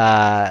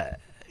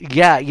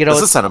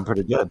 This is sounding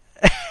pretty good.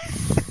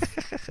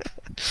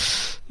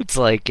 It's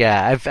like,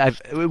 yeah, I've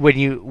when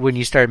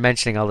you started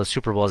mentioning all the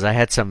Super Bowls, I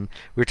had some.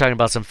 We were talking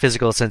about some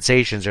physical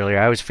sensations earlier.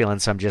 I was feeling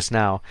some just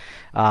now.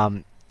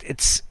 I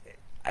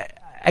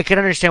can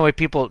understand why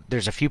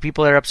there's a few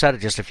people that are upset,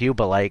 just a few,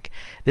 but like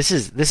this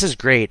is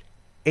great.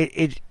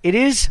 It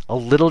is a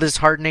little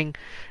disheartening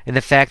in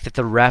the fact that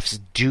the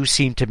refs do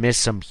seem to miss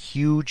some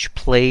huge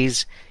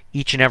plays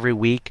each and every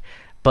week.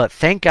 But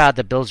thank God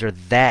the Bills are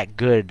that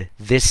good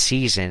this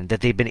season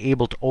that they've been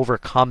able to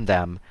overcome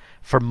them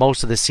for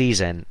most of the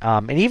season,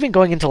 and even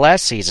going into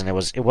last season,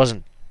 it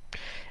wasn't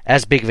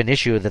as big of an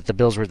issue that the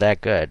Bills were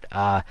that good.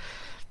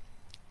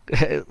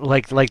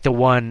 Like the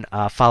one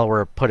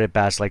follower put it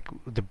best, like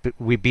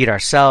we beat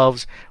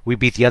ourselves, we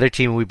beat the other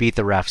team, and we beat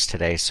the refs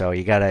today. So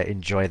you got to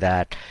enjoy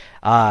that.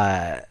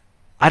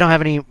 I don't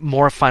have any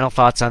more final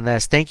thoughts on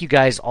this. Thank you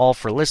guys all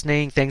for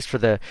listening. Thanks for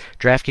the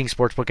DraftKings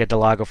Sportsbook at Del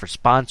Lago for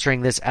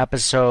sponsoring this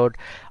episode.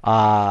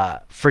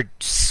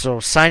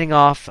 Signing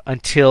off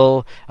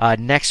until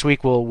next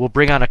week. We'll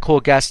bring on a cool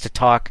guest to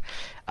talk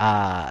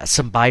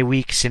some bye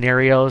week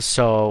scenarios.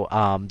 So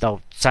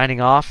signing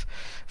off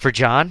for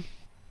John.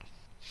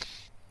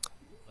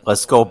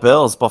 Let's go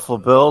Bills. Buffalo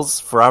Bills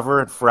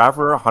forever and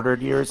forever.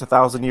 100 years,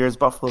 1,000 years.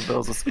 Buffalo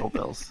Bills. Let's go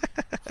Bills.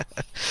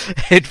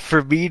 And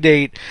for me,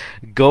 Nate,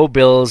 go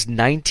Bills.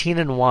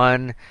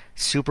 19-1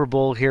 Super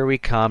Bowl. Here we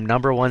come.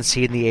 Number 1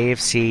 seed in the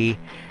AFC.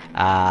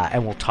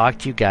 And we'll talk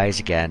to you guys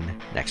again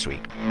next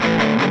week.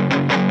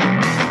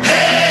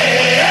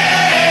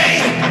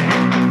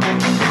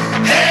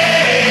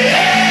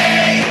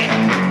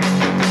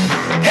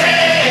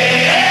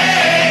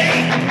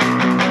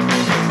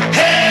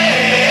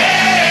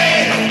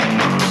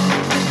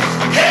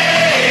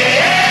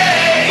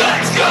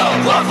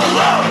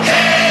 Buffalo,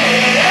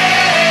 hey,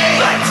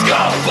 let's go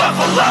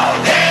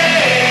Buffalo,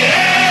 hey,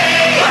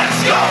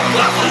 let's go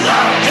Buffalo.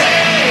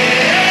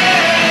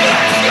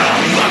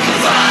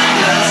 Find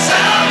us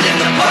out in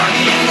the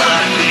parking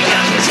lot. We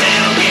got the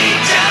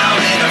tailgate down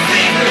in our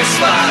favorite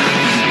spot.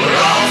 We're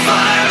all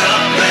fired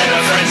up and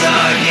our friends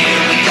are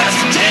here. We got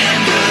some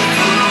damn good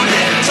food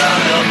and a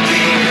ton of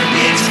beer.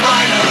 It's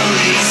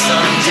finally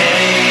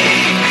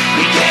Sunday.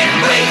 We can't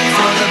wait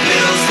for the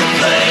Bills to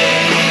play.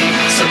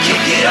 So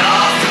kick it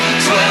off,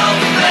 12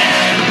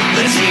 men.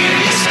 Let's hear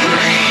you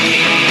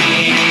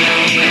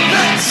scream.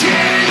 Let's hear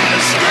you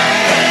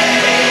scream.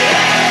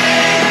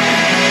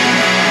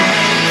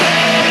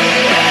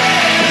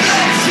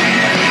 Let's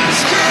hear you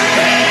scream.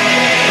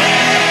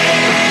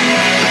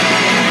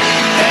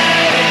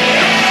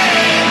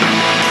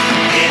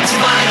 It's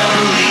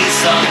finally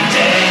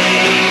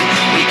Sunday.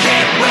 We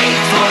can't wait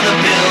for the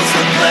Bills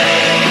to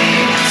play.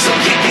 So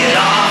kick it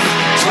off,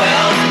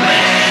 12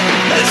 men.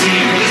 Let's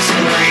hear you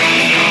scream.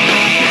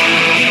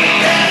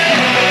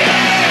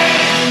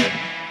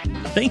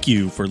 Thank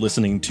you for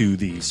listening to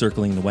the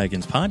Circling the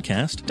Wagons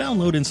podcast.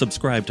 Download and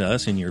subscribe to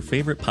us in your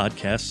favorite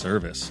podcast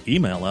service.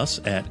 Email us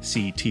at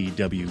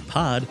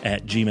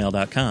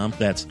ctwpod@gmail.com.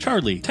 That's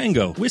Charlie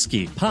Tango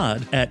Whiskey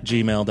Pod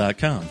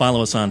 @gmail.com.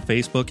 Follow us on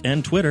Facebook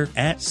and Twitter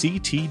at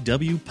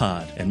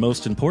CTWPod. And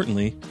most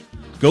importantly,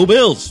 go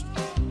Bills!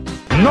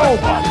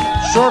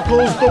 Nobody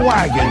circles the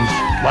wagons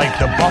like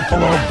the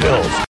Buffalo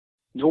Bills.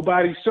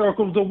 Nobody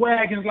circles the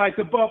wagons like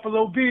the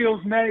Buffalo Bills,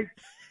 Nate.